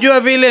 Unajua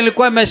vile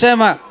nilikuwa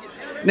nimesema,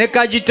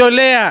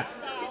 nikajitolea.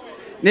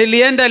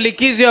 Nilienda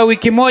likizo ya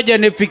wiki moja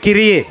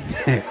nifikirie.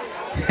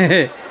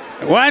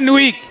 1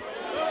 week.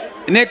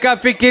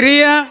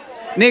 Nikafikiria,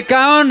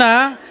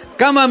 nikaona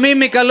kama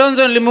mimi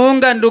Kalonzo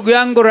nilimuunga ndugu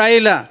yangu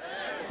Raila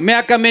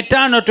miaka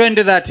 5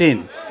 2013.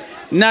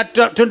 Na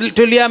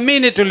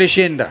tuliamini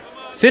tulishinda.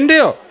 Si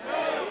ndio?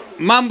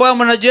 Mambo ya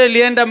mnajua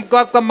ilienda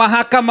kwa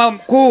mahakama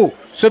kuu,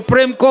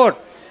 Supreme Court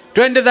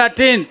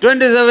 2013,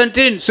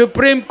 2017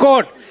 Supreme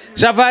Court.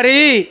 Safari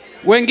hii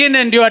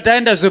wengine ndio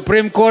wataenda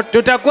Supreme Court.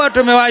 Tutakuwa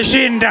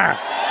tumewashinda.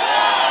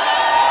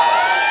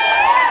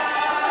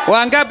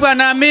 Wangapi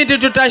wanaamini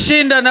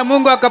tutashinda na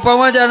Mungu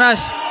akapamoja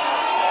nasi?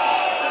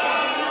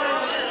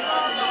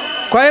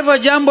 Kwa hivyo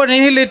jambo ni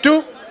hili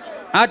tu.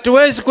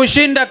 Hatuwezi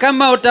kushinda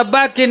kama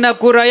utabaki na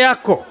kura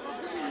yako.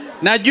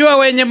 Najua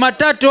wenye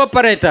matatu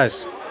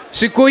operators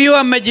siku hiyo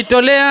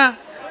wamejitolea,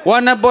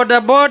 wana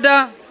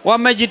bodaboda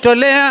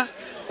wamejitolea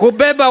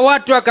kubeba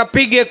watu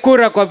akapige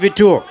kura kwa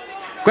vituo.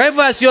 Kwa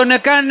hivyo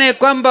asionekane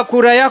kwamba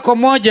kura yako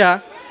moja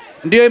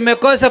ndio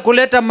imekosa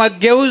kuleta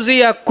mageuzi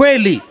ya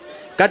kweli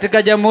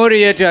katika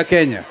jamhuri yetu ya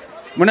Kenya.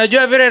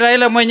 Mnajua vile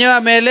Raila mwenyewe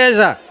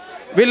ameeleza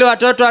vile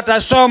watoto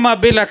watasoma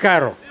bila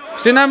karo.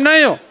 Si namna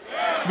hiyo?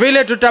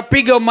 Vile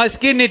tutapiga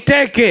umaskini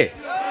teke.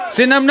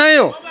 Si namna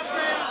hiyo?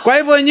 Kwa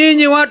hivyo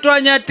nyinyi watu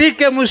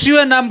wanyatike,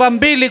 msiwe namba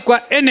 2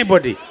 kwa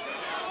anybody.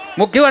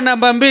 Mkiwa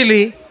namba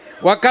 2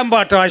 Wakamba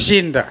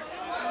watawashinda.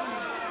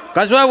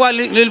 Kwa sababu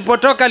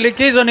nilipotoka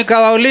likizo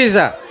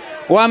nikawauliza,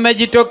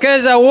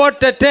 wamejitokeza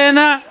wote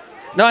tena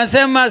na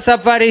wanasema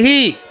safari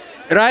hii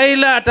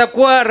Raila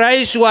atakuwa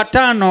rais wa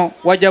 5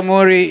 wa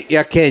Jamhuri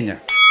ya Kenya.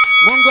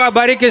 Mungu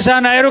abariki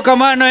sana.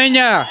 Erukamano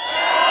inya.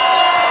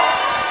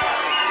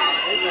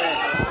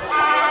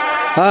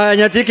 Haya,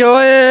 Nyatike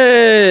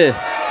oye.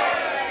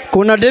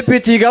 Kuna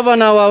deputy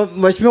governor wa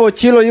Mheshimiwa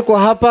Chilo yuko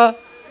hapa.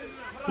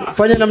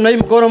 Fanya namna hii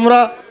mkono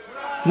mra.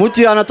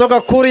 Mtu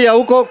anatoka Kuria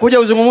huko kuja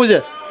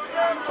uzungumuze.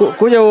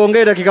 Kuja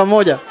uongee dakika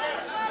moja.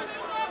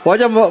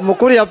 Waja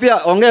Mkuria pia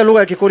ongea lugha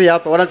ya Kikuria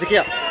hapa.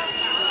 Wanasikia?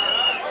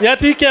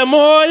 Nyatike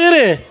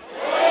moire.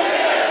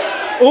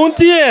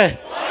 Untie.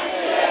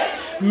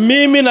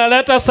 Mimi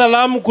naleta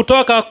salamu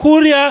kutoka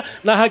Kuria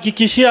na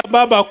hakikishia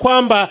baba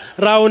kwamba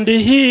raundi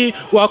hii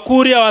wa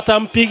Kuria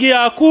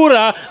watampigia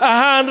kura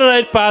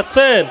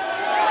 100%.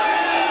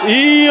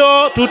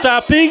 Hiyo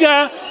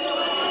tutapiga.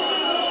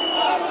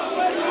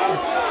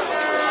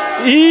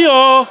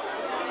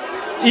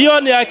 Hiyo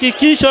ni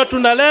hakikisho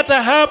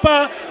tunaleta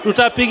hapa,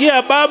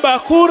 tutapigia baba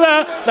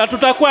kura na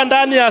tutakuwa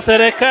ndani ya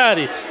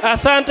serikali.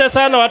 Asante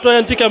sana watu wa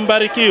Nyatike,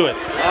 mbarikiwe.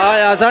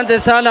 Haya, asante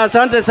sana,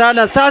 asante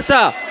sana.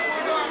 Sasa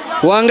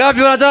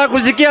wangapi wanataka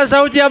kusikia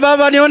sauti ya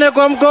baba? Nione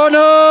kwa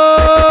mkono.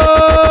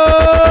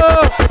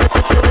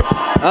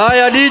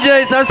 Haya DJ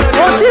sasa.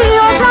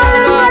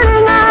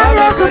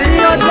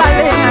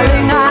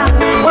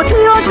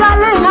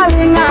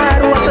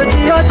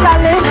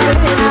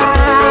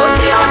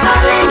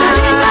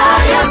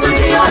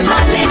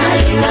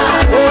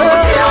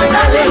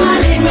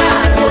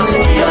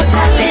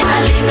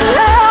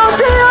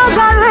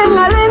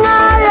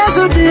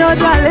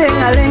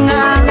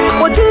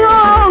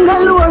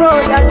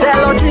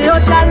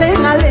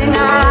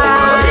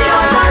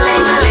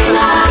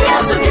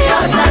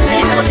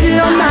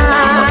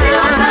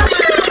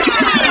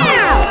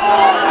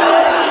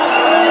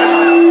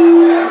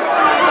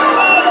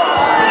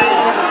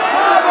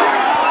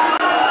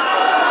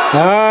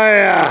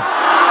 Haya.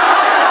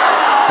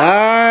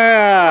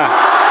 Haya.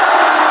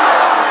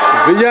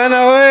 Vijana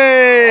we.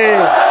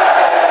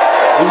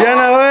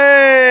 Vijana we.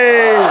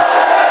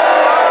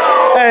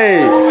 Hey.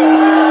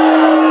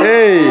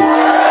 Hey.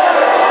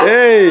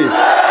 Hey.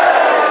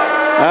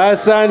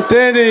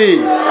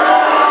 Asanteni.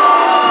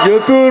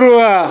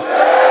 Joturwa.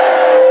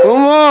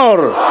 Humor.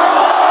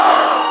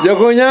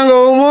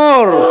 Jokonyango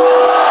humor.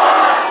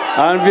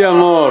 Anbi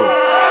amor.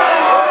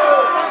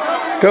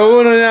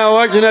 Kauno nya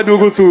wachina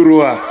dugu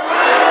thurwa.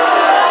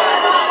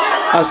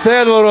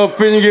 Aselwaro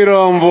piny gi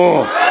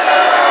rombo.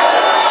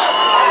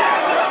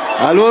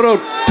 Alwaro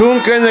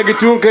tung Kenya gi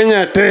tung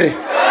Kenya te.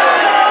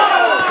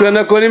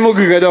 Kana koni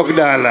mogika dok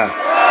dala.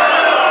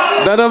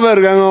 Dhano ber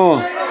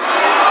gang'o.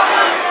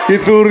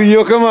 Ithur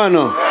yo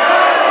kamano.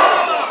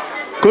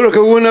 Koro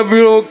kawuono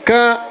biro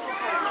ka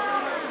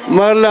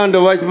mar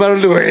lando wach mar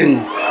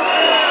lweny.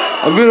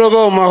 Abiro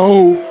go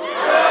mahu.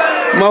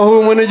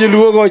 Mahu mane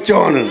jiluo go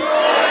chon.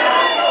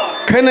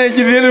 Kana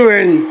jidhi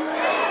lweny.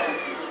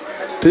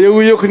 To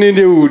yewuoyi ok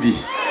ninde udi.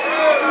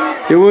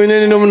 Yewuoyi ne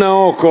nindo mana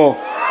oko.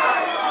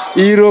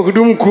 Iro ok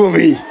dum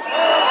kuomi.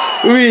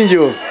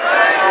 Winjo.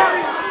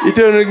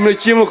 Itero gima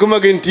chiemo kama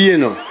gintie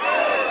no.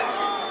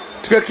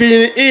 To ka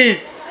kiny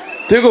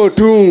tego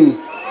tung.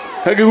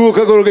 Ka giwuok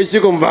ka koro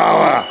gichiko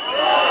mbawa.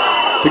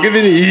 To give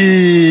it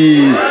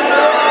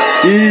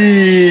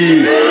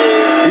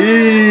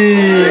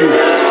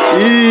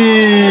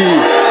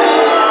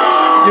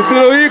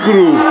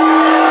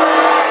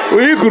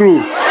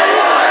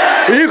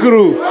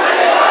Ikru.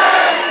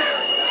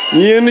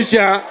 Yen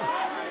cha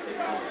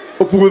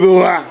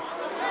opudhowa.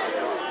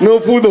 No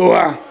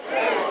pudhowa.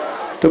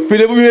 To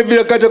pile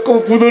bibiro kata ko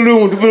pudho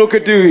lum to biro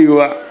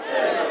ketiwa.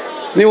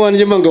 Ni wan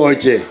joma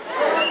ngoche.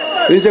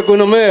 Nicha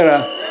kono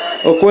mera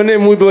okone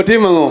mudho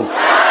timango.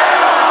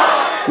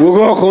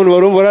 Wugo kono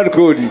warumbo rad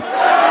kodi.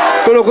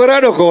 Kolo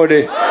korado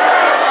kode.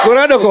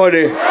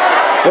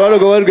 Walo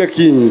go warga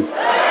kinyi.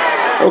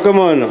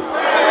 Okamano.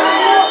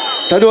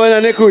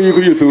 Tadwana ne ko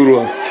yiku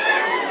yuthurwa.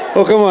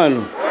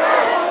 Okamano.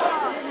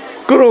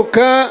 Koro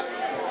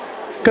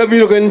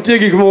kabiro kan tie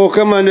gik moko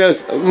kamane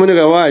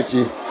monego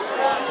wachi.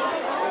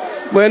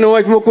 Bueno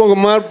wach mokwongo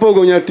mar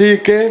pogo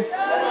nyatike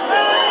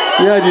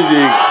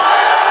nyadidik.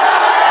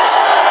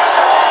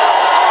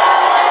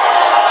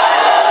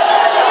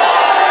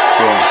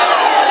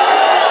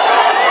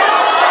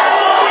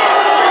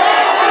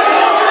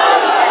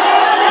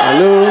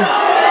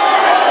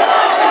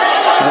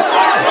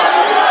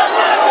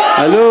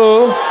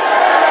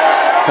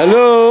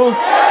 Hello.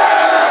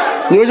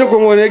 Nyojo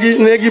kongo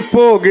negi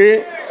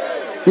poge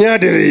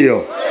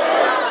nyadiriyo.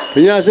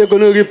 Nyase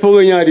kono gi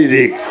poge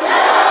nyadidik.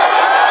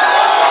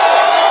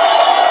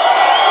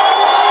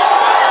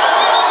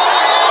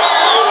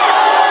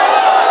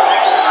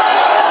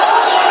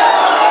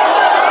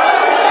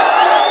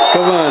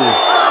 Come on.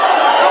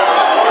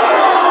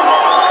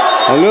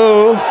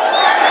 Hello.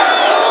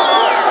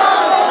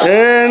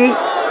 And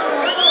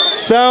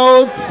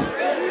south,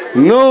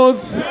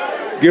 north,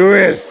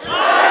 west.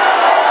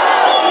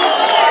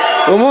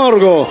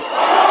 Omorgo.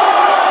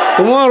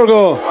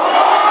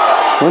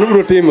 Mano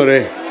bro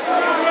timore.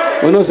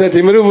 Mano se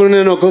timore bro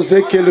neno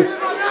kose kelo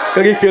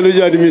kagi kelo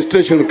jo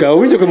administration ka.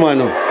 Winjo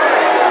kamano.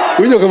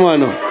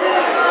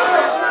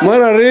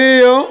 Mar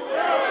ariyo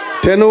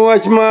teno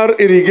wach mar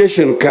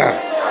irrigation ka.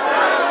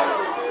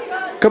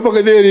 Kapok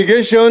idhi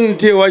irrigation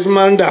nitie wach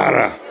mar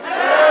ndara.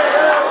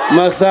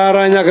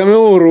 Masara nyaka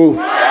miuru.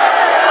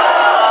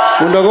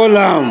 Mondo go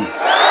lam.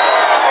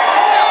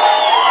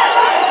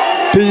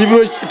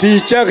 Tij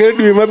chakre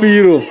dwe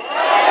mabiro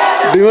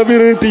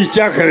ni tij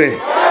chakre.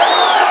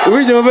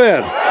 Winjo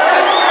maber?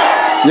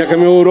 Nyaka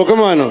miuru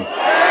kamano.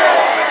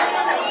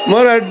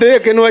 Mar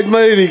adek en wach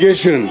mar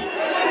irrigation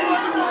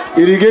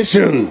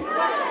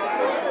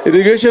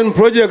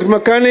project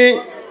makani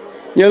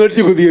nyalo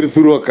tieko dhier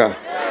thurwa ka.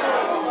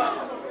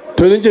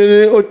 To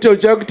niche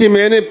ochak time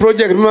ene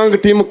project mang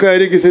tim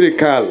kari gi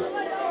sirikal.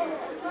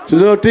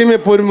 To time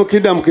pod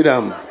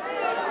kidam.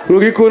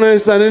 Rugi kuna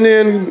sani ni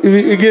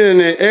igine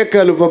ne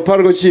eka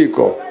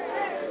 19,000.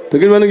 To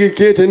gilwa nigi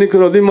kete ni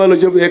kuro dhi malo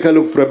job eka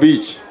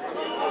 50,000.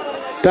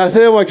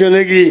 Tase wacho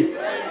negi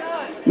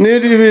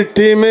ni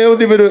time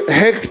udhi bedo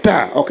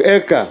hekta ok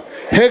eka.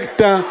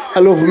 Hekta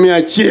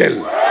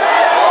 100,000.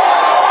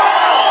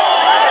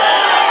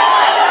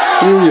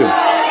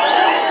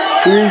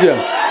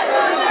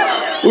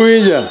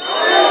 Winja.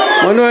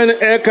 Mano en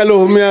eka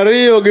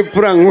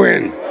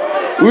 240.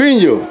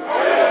 Winjo.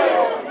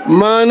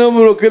 Mano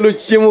biro kelo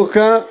chiemo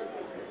ka,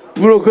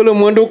 biro kelo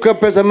mwandu ka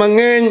pesa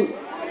mang'eny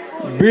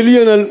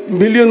bilion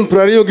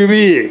 20 gi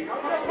wiye.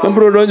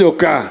 Biro donjo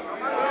ka.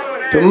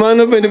 To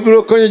mano bende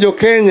biro konyo jo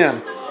Kenya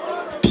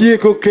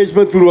tieko kech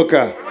mathurwa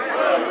ka.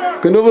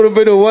 Kendo biro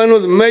bedo one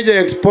of the major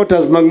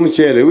exporters mag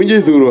mchele.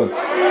 Winjo thurwa.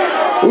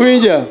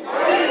 Winja.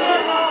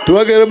 To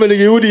wagero bende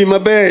gi udi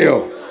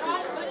mabeyo.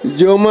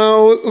 Joma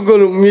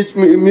ogolo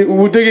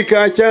ute gi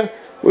kacha,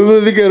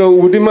 wibiro gero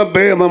udi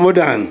mabeyo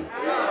mamodan.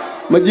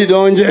 Maji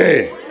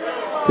donje.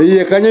 To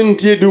iye kanyo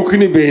nitie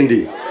dukni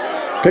bende.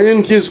 Kanyo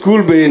nitie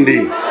skul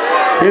bende.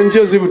 Kanyo nitie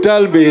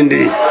hospital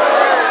bende.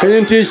 Kanyo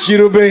nitie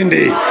chiro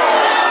bende.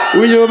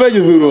 Winjo maber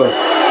jothurwa.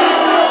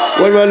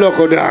 Wadwa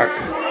loko dak.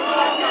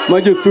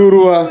 Ma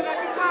jothurwa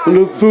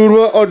mondo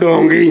thurwa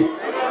odongi.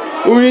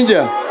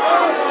 Winjo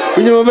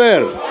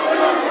maber.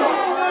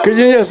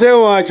 Kiji Nyasaye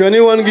wacho ni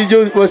wan gi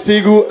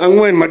wasigu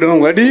 4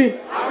 madongo adi.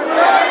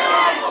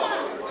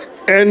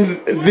 En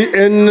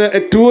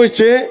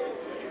tuoche,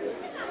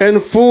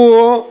 en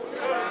fuo,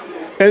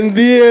 en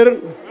dhier,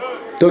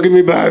 to gi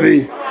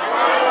mibadhi.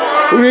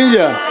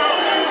 Winja.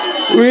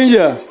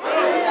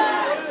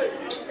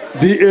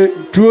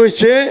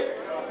 Tuoche,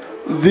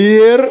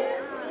 dhier,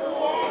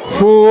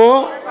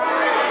 fuo,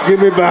 gi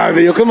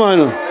mibadhi.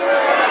 Okamano.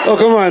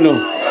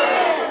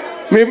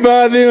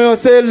 Mibadhi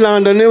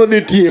oselando ne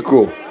odhi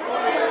tieko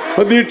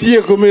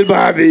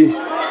mibadhi.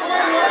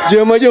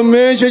 Joma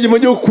jomecho, joma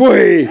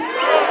jokwoye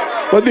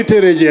odhi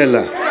tere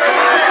jela.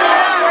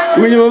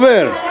 Winjo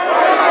maber.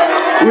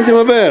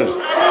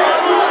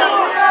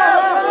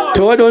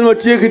 To wadwa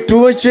matieki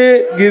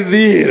tuoche gi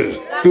dhier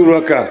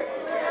thurwa ka.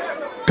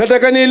 Kata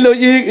ka ni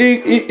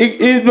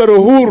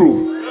idwaro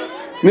huru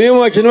ni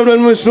wacho nodwa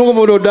ni msungu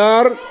mondo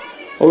dar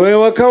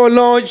owewa kawo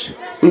loch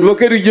mondo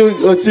waked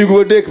wasigu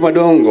adek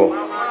madongo.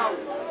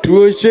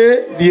 Tuoche,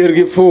 dhier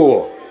gi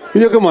fuo.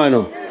 Winjo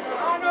kamano.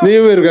 Ni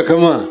werga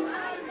kama.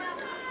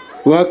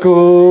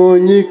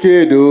 wakonyi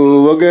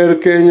kedo wager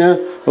Kenya.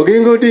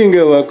 Oginga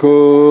Odinga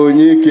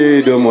wakonyi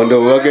kedo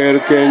mondo wager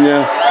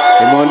Kenya.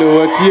 Mondo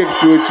watiek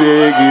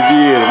tuoche gi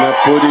dhier ma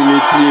podi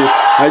nitie.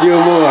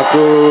 Ajomo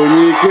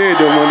wakonyi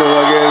kedo mondo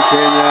wager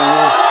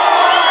Kenya.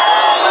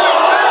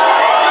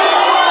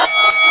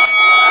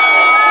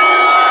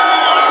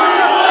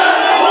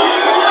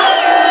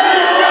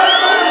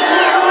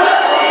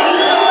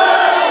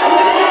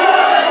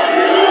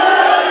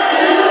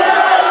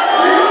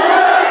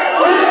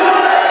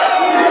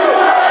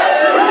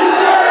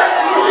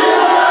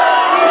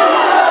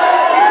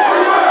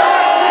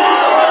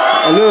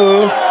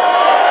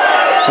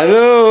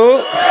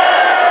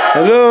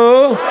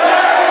 Hello.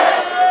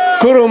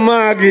 Koro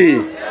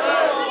magi.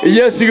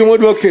 Iyasigo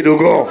modwa kedo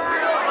go.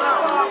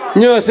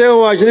 Nyose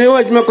wach ni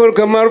wach makor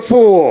kamar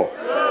fuo.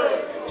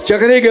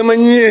 Chakre higa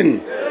manyien.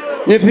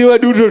 Nyithiwa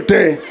duto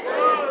te.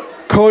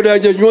 Koda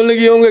jonyuol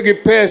gi onge gi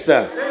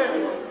pesa.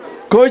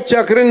 Ko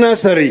chakre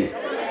nursery,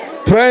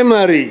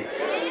 primary,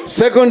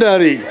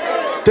 secondary,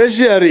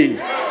 tertiary,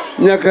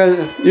 nyaka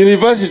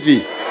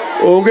university.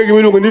 Onge gi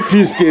miluongo ni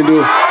fees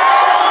kendo.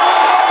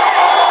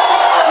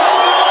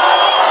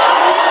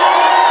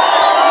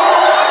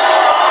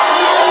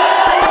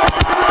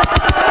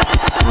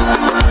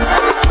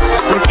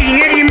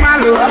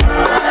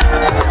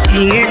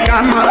 Tinge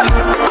kama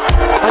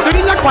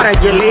Odinga kwa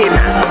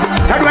Angelina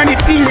Kadwa ni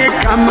tinge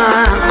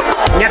kama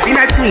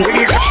Nyatina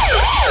chungri.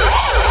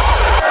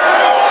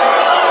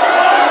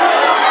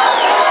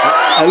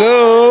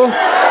 Hello.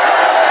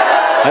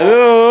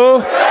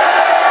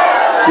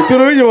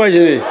 Ipiro winjo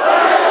wachni.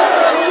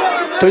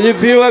 To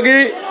nyithiwa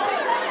gi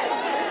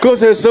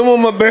kose somo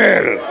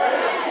maber.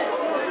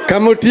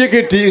 Kamo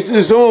tieke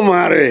somo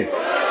mare.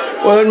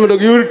 Wala mondo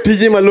giyud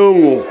tije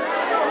malong'o.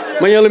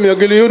 Manyalo miyo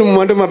giyud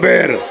mwandu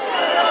maber.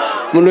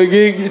 Mondo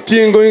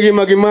giting'o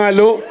ngima gi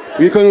malo,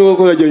 gikonygo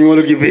koda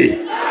jonyuol gi be.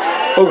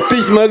 Ok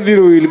tich mar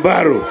dhiro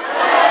wilbaro.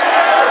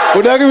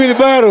 Odagi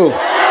wilbaro.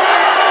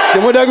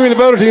 Joma odagi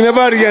wilbaro ting'ne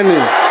bargi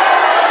ani.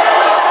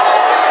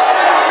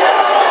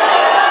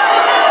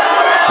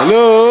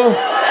 Hello.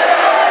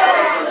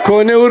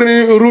 Kone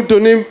uruto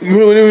ni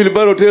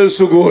wilbaro tel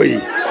sugoi.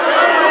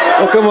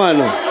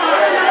 Okamano.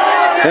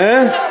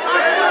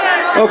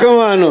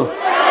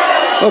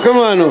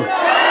 Okamano.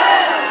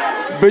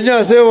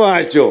 Benya se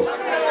wacho.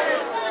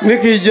 Ni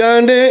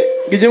kijande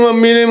gijama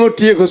mine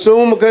motieko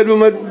somo makadwa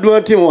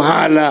madwa timo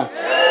hala.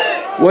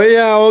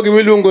 Wayawo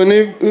gimiluongo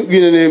ni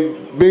ginene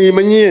bengi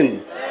manyien.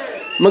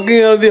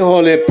 Maginyalo dhi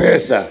hole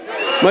pesa.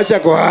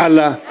 Machako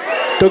hala.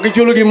 To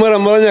gichulo gimoro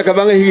amora nyaka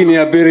bang'e higni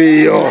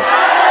 7.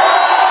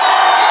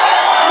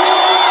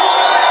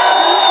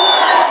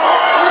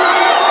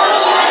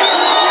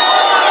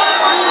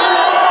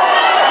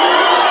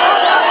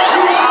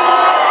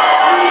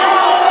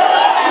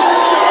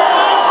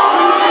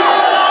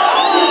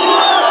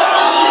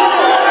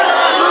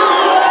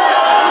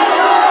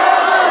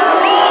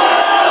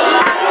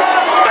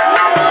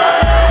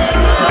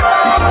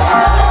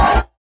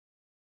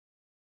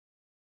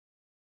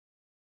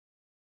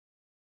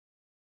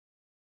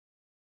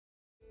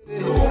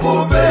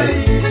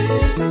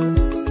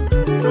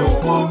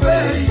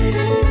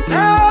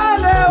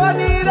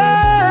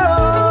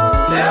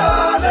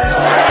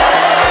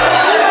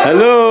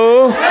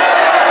 Hello.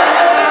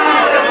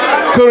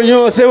 Koro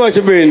nyose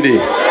wacho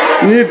bende.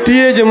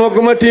 Nitie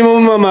jomoko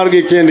matimo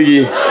margi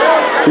kendgi.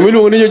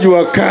 Miluongo ni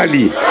jojua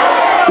kali.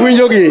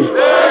 Winjogi.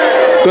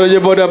 Koro je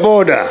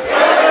boda.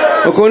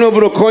 Okono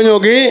bro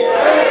konyogi.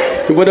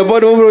 Boda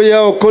bro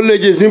yawo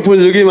colleges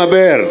mipuonjogi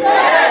maber.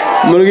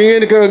 Mondo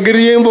ging'e kaka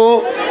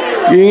giriembo,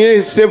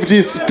 ging'e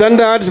safety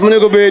standards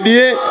monego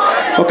bedie.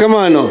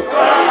 Okamano.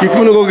 Gik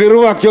monego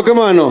girwaki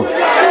okamano.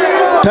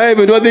 Tae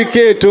bende wadhi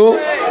keto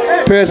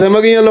pesa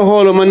maginyalo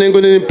holo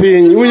manengo ni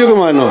piny. Winjo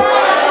kamano.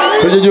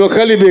 To jojua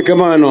kali be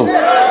kamano.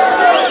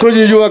 Koro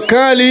jojua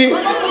kali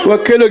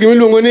wakelo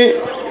gimiluongo ni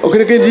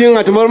oknekenti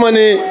ng'at moro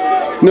mane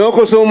ne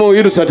ok osomo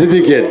yudo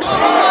certificate.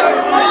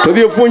 To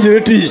dhi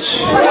opuonjre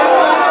tich.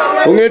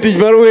 Ong'e tich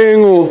mar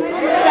weng'o,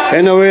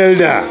 en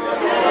welder.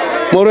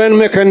 Moro en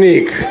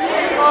mechanic.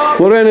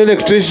 Moro en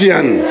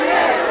electrician.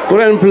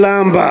 Moro en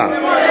plumber.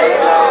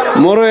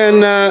 Moro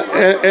en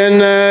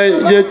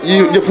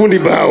jafundi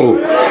bao.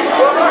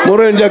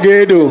 Moro en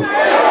jagedo.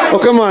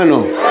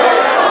 Okamano.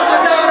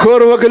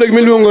 Koro wakelo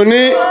gimiluongo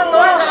ni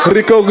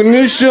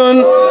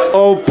Recognition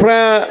of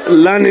Prior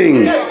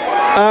Learning,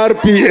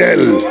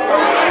 RPL.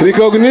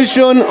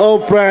 Recognition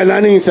of Prior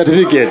Learning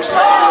Certificate.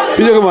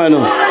 Winjo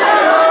kamano.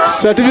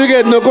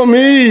 Certificate no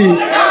komi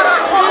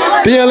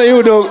tinyalo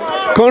yudo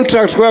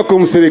contract kwa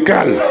kuom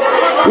sirikal.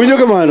 Winjo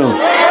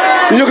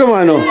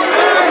kamano.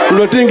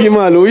 Unatingi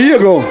malo.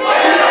 Uyego.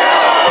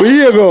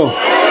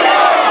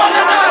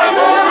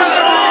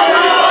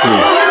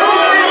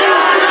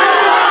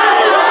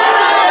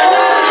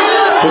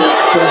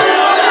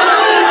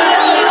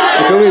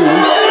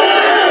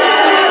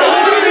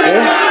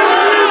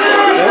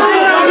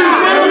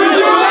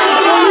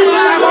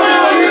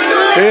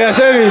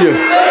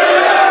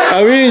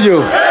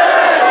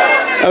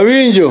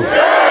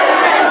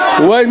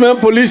 Why man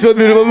police what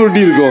the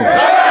deal go?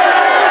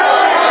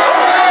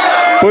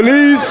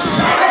 Police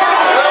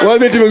what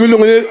the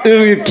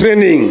team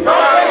training.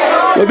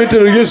 What the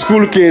team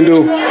school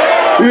kendo.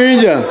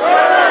 Winja.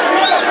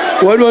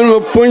 What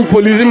one point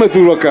police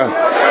maturaka.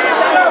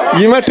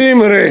 Yima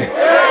temre.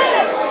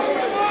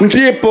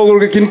 Ntie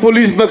pogol kin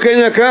police ma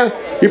Kenya ka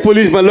I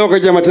police ma loka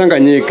jama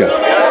Tanganyika.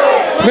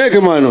 Meke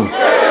mano.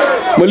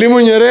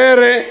 Mwalimu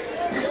Nyerere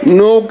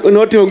no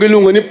timo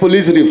gilungo ni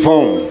police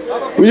reform.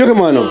 Unyoke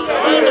mano.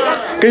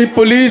 Kai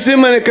police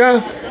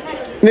maneka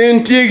ne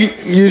ntie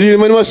yiri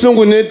mani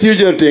masungu ne tiyo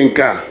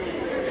jatenka.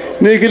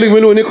 Ne kile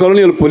gilungo ni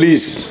colonial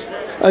police.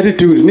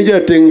 Attitude ni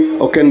jateng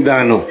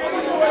okendano.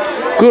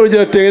 Kuro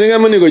jateng nga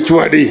mani go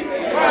chwadi.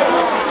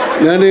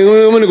 Nani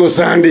mani go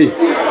sandi.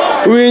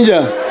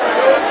 Winja.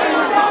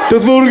 To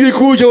thurgi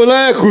kucha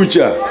wala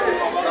kucha.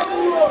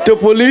 To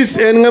police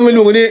en ngami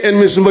lungo ni en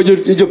misumba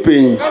jo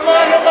piny.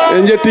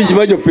 En jatich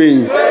ma jo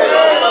piny.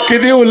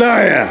 Kidhi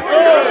Ulaya.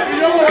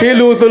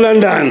 Kilutho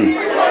London.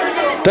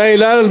 Ta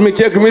ilal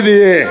michek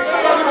midhiye.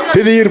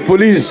 Tidhi ir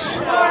police.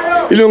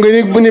 Ilungo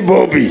ni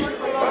Bobby.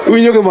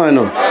 Winjo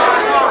kamano.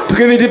 To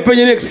kidhi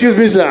tipenye ni excuse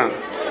me sir.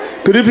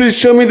 Could you please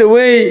show me the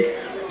way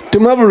to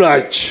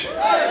Maburach?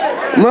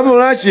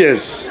 Maburach,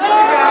 yes.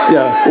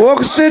 Yeah.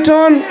 Walk straight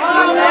on.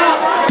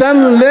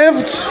 Turn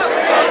left.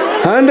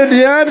 100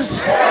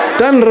 yards.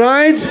 Turn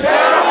right.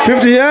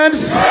 50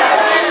 yards.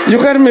 You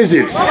can't miss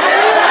it.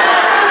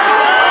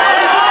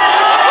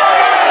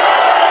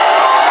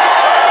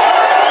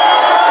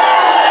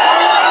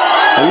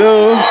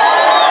 Hello?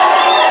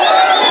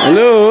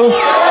 Hello?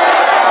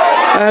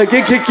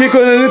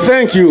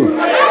 Thank you.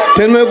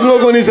 Tell me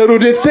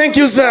thank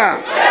you, sir.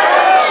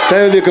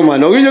 Tell you come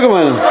on.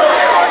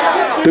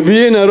 To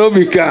be in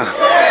Nairobi ka.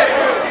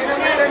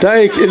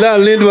 Tai ila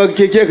lindwa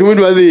keke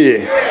kumidwa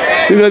dhi.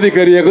 Lindwa dhi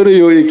kariya kodo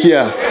yo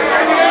ikia.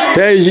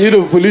 Tai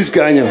hiyo police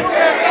kanyo.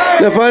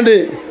 Na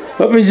pande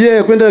wapi njia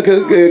ya kwenda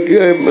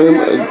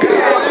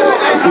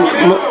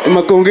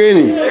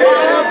Makongeni.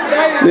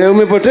 Na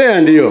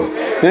umepotea ndio.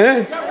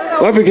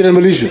 Wapi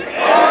kinamalisho?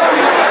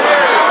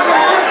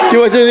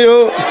 Kiwache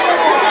ndio.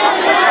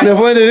 Na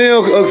pande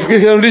leo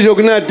kinamalisho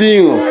kuna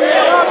tingo.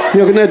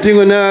 Ndio kuna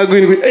tingo na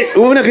agwini.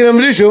 Una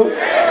kinamalisho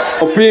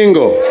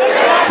opingo.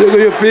 Sego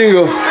yo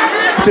pingo.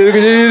 Tell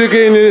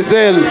you in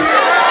cell.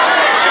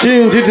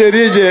 King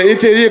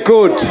Titerie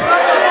court.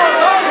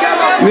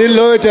 Ni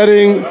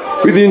loitering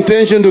with the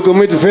intention to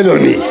commit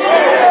felony.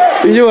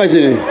 You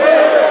watching?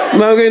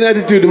 Magen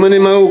attitude mane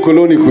mau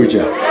koloni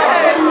kucha.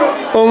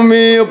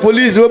 Omi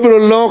police wabro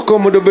loko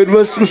modo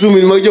bedwa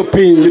susumi majo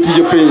pin,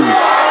 tijo pin.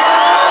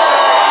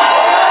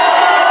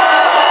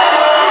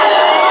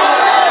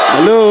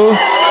 Hello?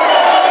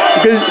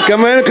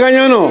 Kama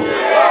kanyo no.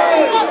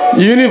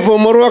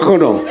 Uniform morwako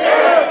no.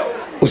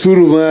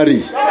 Usuru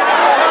mari.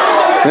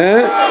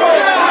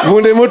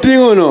 Bunde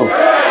motingo no.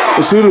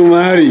 Usuru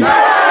mari.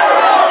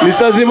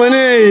 Lisasi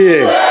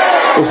maneye.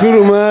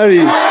 Usuru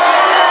mari.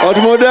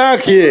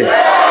 Otmodaki.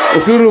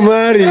 Usuru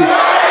mari.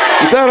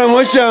 Msara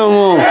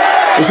mochamo.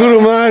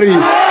 Usuru mari.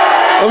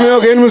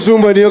 Omeoke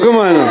musumba ndio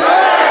kamano.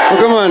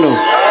 Kamano.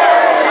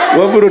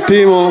 Waburo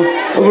timo,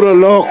 waburo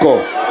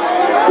loko.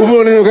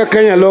 Uburo nino ka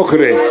Kenya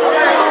lokre.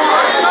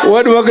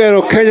 Wadu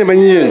wagero Kenya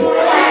manyien.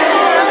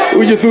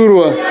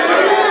 Ujuthurwa.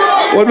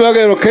 Wadu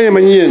wagero Kenya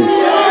manyien.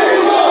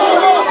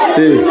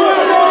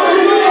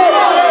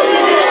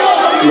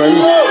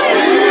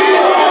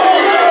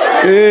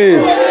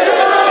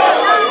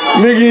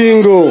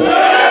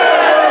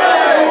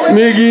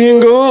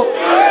 Migingo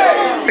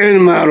en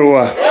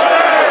marwa.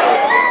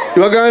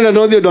 Waganda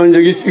no dhi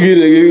donjo gi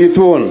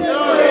thuon.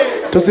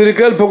 To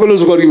sirikal pok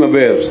oloso kodgi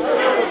maber.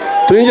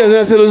 To inja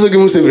nase loso gi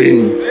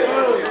Museveni.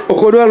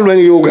 Ok odwar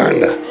lweny gi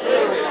Uganda.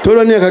 To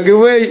odwar nyaka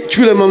giwe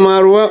chule ma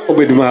marwa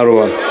obed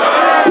marwa.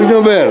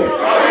 Winjo maber.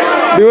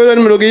 Diwera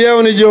ni mondo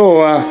giyaw ni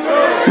jowa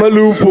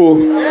malupo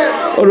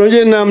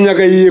odonje nam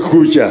nyaka yie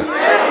kucha.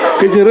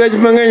 Kech rech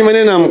mang'eny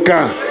mane nam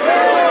ka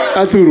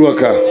athurwa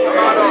ka.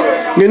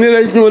 Ngeni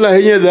rech nyuola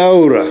ahinya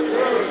dhaura.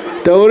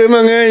 Taore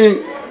mang'eny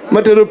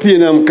matero pie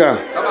nam ka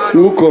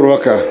ukorwa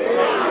ka.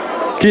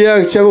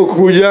 Kia chako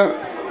kuja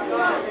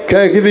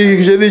kaya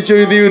kidhi cho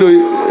idhi yudo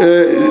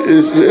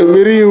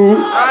Miriu,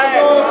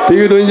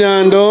 tiyudo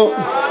Nyando,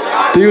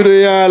 tiyudo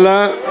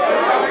Yala,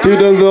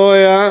 tiyudo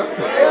Nzoya,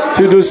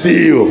 tiyudo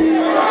Siyo.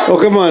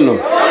 Okamano.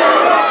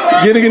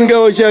 Gin ga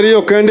ochari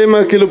kande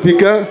ma kilo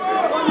pika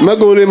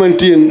magole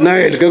mantin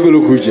Nile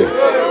kagolo kucha.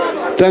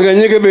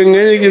 Tanganyika be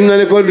ng'eny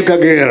gimnane kod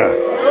Kagera.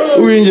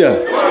 Uwinja.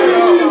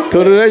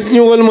 To rech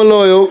nyuol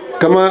maloyo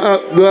kama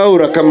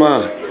dhaura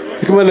kama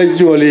la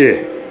nyuolie.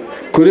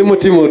 Kure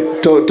motimo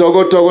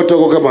togo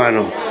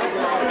kamano.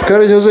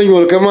 Kare chose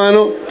nyuol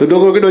kamano to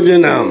dogo gidonje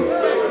nam.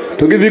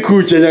 To gidhi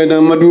kucha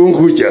nam maduong'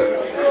 kucha.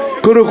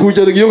 Koro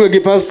kucha gionge gi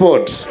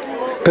passport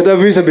kata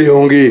visa be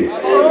onge.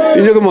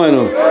 Injo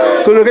kamano.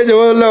 Koro ka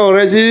jowa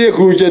laore chi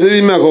kucha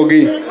dhi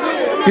makogi.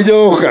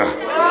 Gijoka.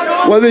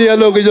 Wadhi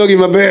yalo gi jogi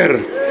maber.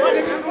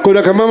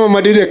 Koda kamama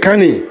madire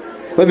kani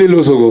wadhi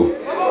losogo.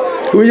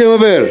 Winjo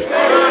maber.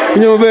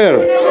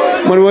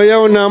 mondo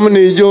yaw nam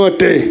ni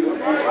jote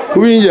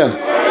winja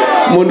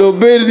mondo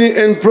bedi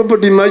en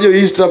property ma jo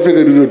East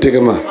Africa duto te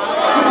kama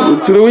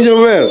thro winja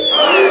maber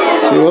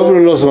wabro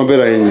loso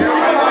maber ahinya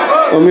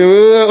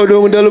omiyo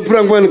odong ndalo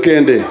 40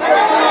 kende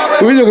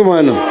winjo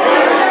kamano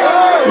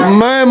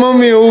mae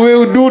momiyo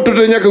we duto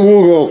te nyaka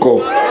wuog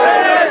oko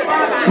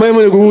mae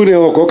monego wuogne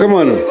oko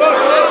kamano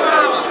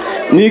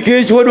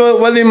nikech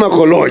wadhi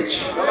mako loch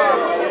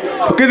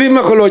kidhi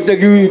mako loch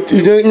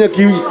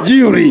nyaka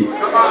jiwri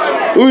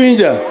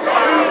winja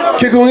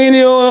kik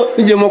ung'ini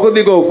ni jomoko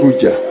dhi go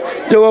kucha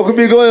jogo ok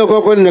bi goyo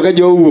koko ni nyaka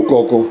jowuok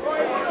oko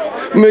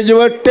miyo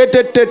joma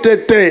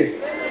te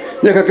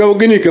nyaka kaw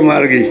gini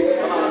kamargi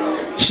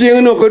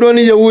chieng' no kodwa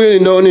ni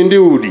jawuoyo ni ndi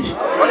udi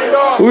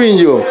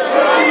winjo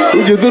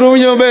jothuro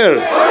winjo maber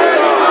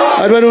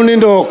adwa ni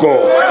unindo oko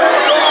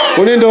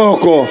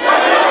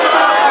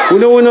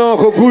uno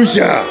oko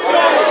kucha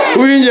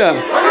winja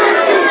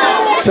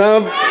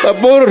sa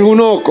aboro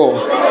unoko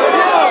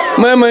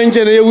mama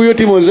nje na yewuyo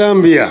timo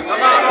Zambia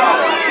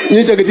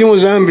nyicha kitimo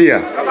Zambia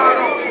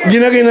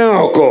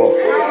gina oko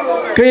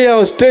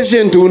kaya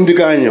station tundi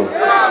kanyo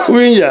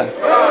winja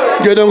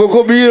jodongo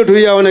ko biro to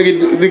yawana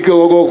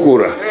gidhiko go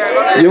kura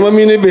joma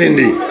mine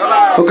bendi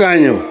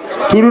okanyo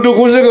turudo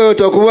kusego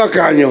to kuwa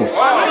kanyo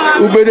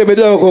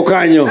ubede oko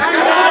kanyo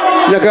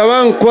nyaka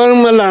wang kwar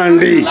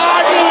malandi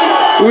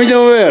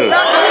winjo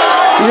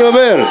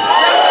maber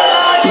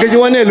nikech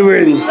wan e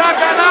lweny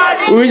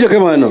winjo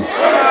kamano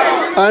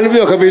an bi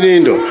ok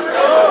abinindo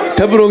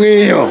tabro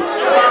ng'iyo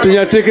to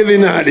nyateke dhi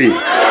nadi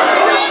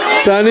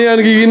sani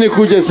an gi gini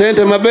kucha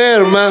center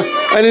maber ma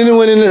anini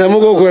wanene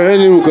samogo kore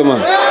ni kama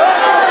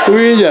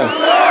winja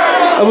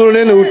abro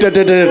neno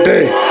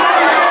utetete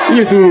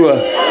yithurwa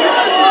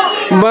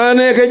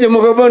mane ke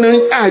jomoko bone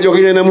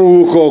jokijana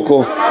muwuok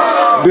oko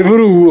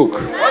dhiburu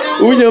wuok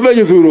winja maber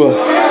yithurwa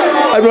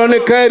adwa ne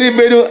kaeri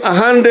bedo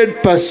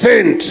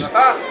 100%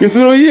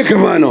 yithurwa yie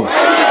kamano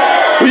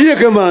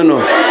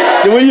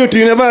joma yie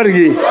oting'ne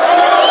bargi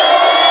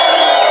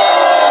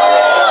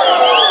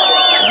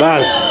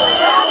bas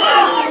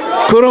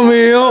koro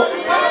miyo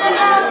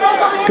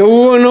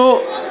kawuono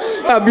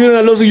abiro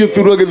naloso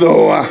jothurwa gi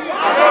dhowa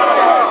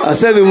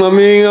asedhi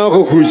maming'a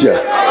oko kucha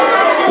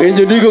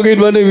enjo ndiko gi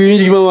dwande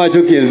winji gima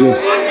wacho kendo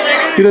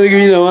kino gi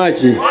winji na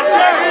wachi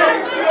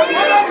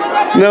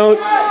now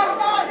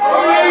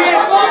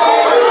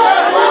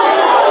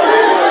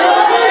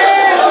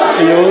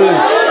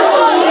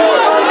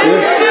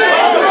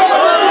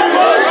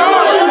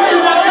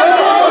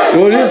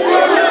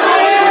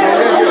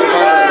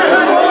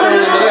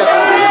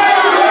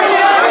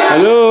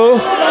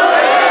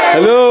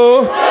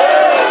Hello.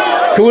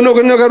 Kuno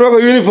kunno karwako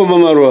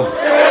uniform marwa.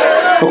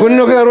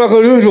 Okunno karwako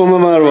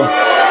uniform marwa.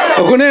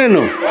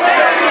 Okuneno.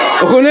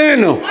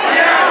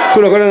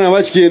 Kula kona na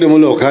wach kiende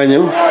mulo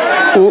kanyo.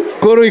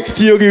 Koro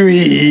ikitiyo gi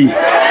wi.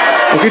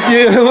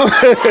 Okitiyo.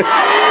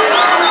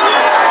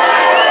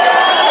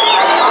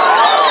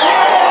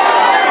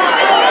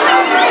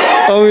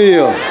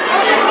 Amiyo.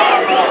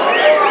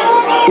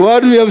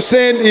 What we have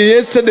said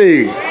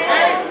yesterday,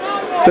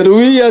 that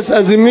we as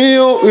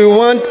Azimio, we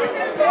want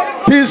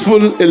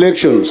peaceful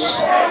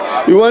elections.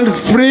 We want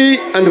free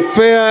and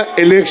fair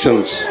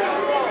elections.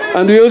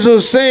 And we also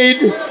said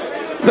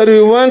that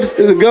we want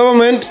the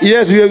government,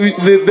 yes,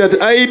 that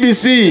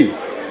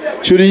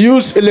IEBC should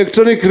use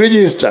electronic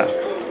register.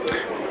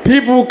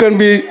 People can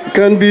be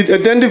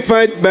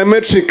identified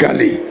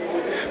biometrically,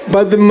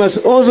 but there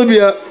must also be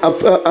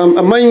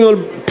a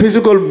manual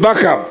physical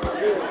backup,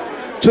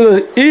 so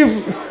that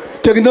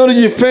if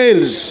technology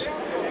fails,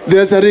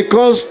 there's a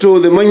recourse to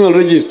the manual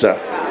register.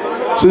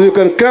 So you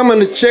can come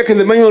and check in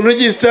the manual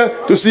register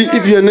to see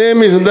if your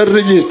name is in that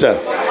register.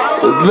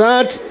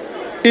 That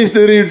is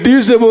the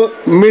reducible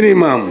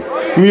minimum.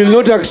 We will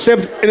not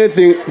accept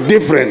anything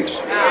different.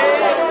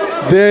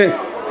 The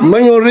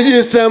manual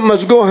register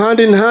must go hand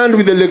in hand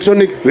with the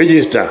electronic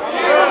register.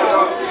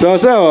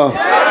 Sawa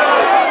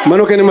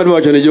mano kene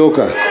madwacho ni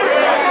joka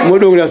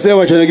modong na sewa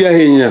wacho ni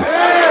ahinya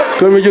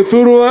to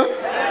mijothurwa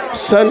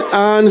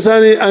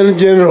sani an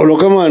general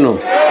kamano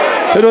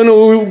tado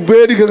no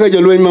bedi kaka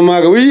jalweny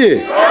mamaga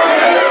wiye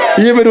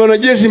bedo na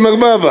jeshi mag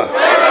baba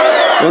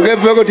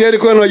wangapi wako tayari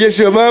kuwa na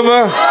jeshi wa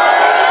baba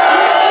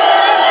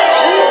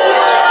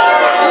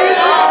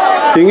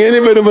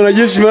ingeni bedo na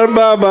jeshi mar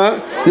baba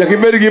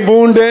nyakibedi gi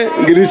bunde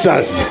gi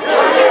risasi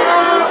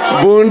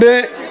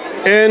bunde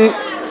en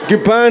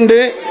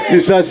kipande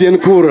risasi en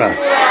kura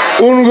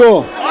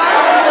ungo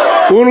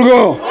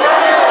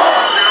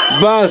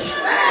bas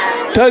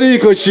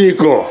tariko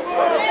chiko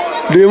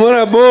dwe mar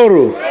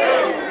aboro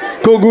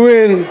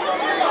kogwen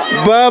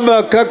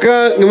baba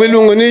kaka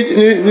ngilungo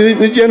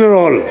ni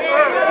general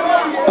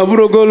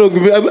abro go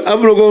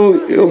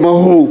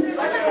mahu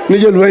ni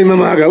jolweny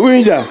mamaga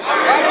winja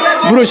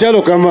bro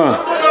chalo kama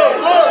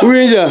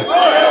winja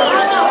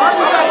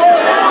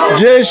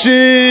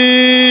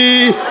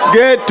jeshi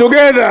get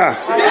together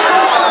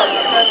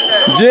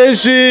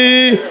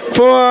jeshi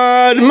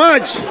forward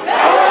march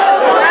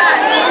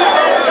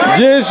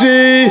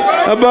jeshi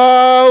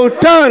about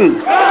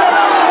turn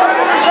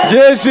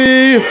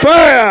Jeshi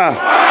fire!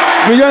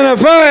 Vijana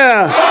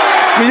fire!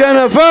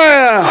 Vijana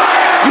fire!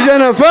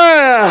 Vijana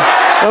fire!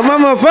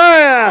 Wamama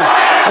fire!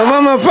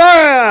 Wamama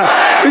fire!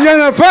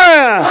 Vijana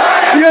fire!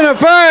 Vijana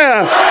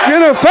fire!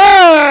 Vijana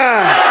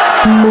fire!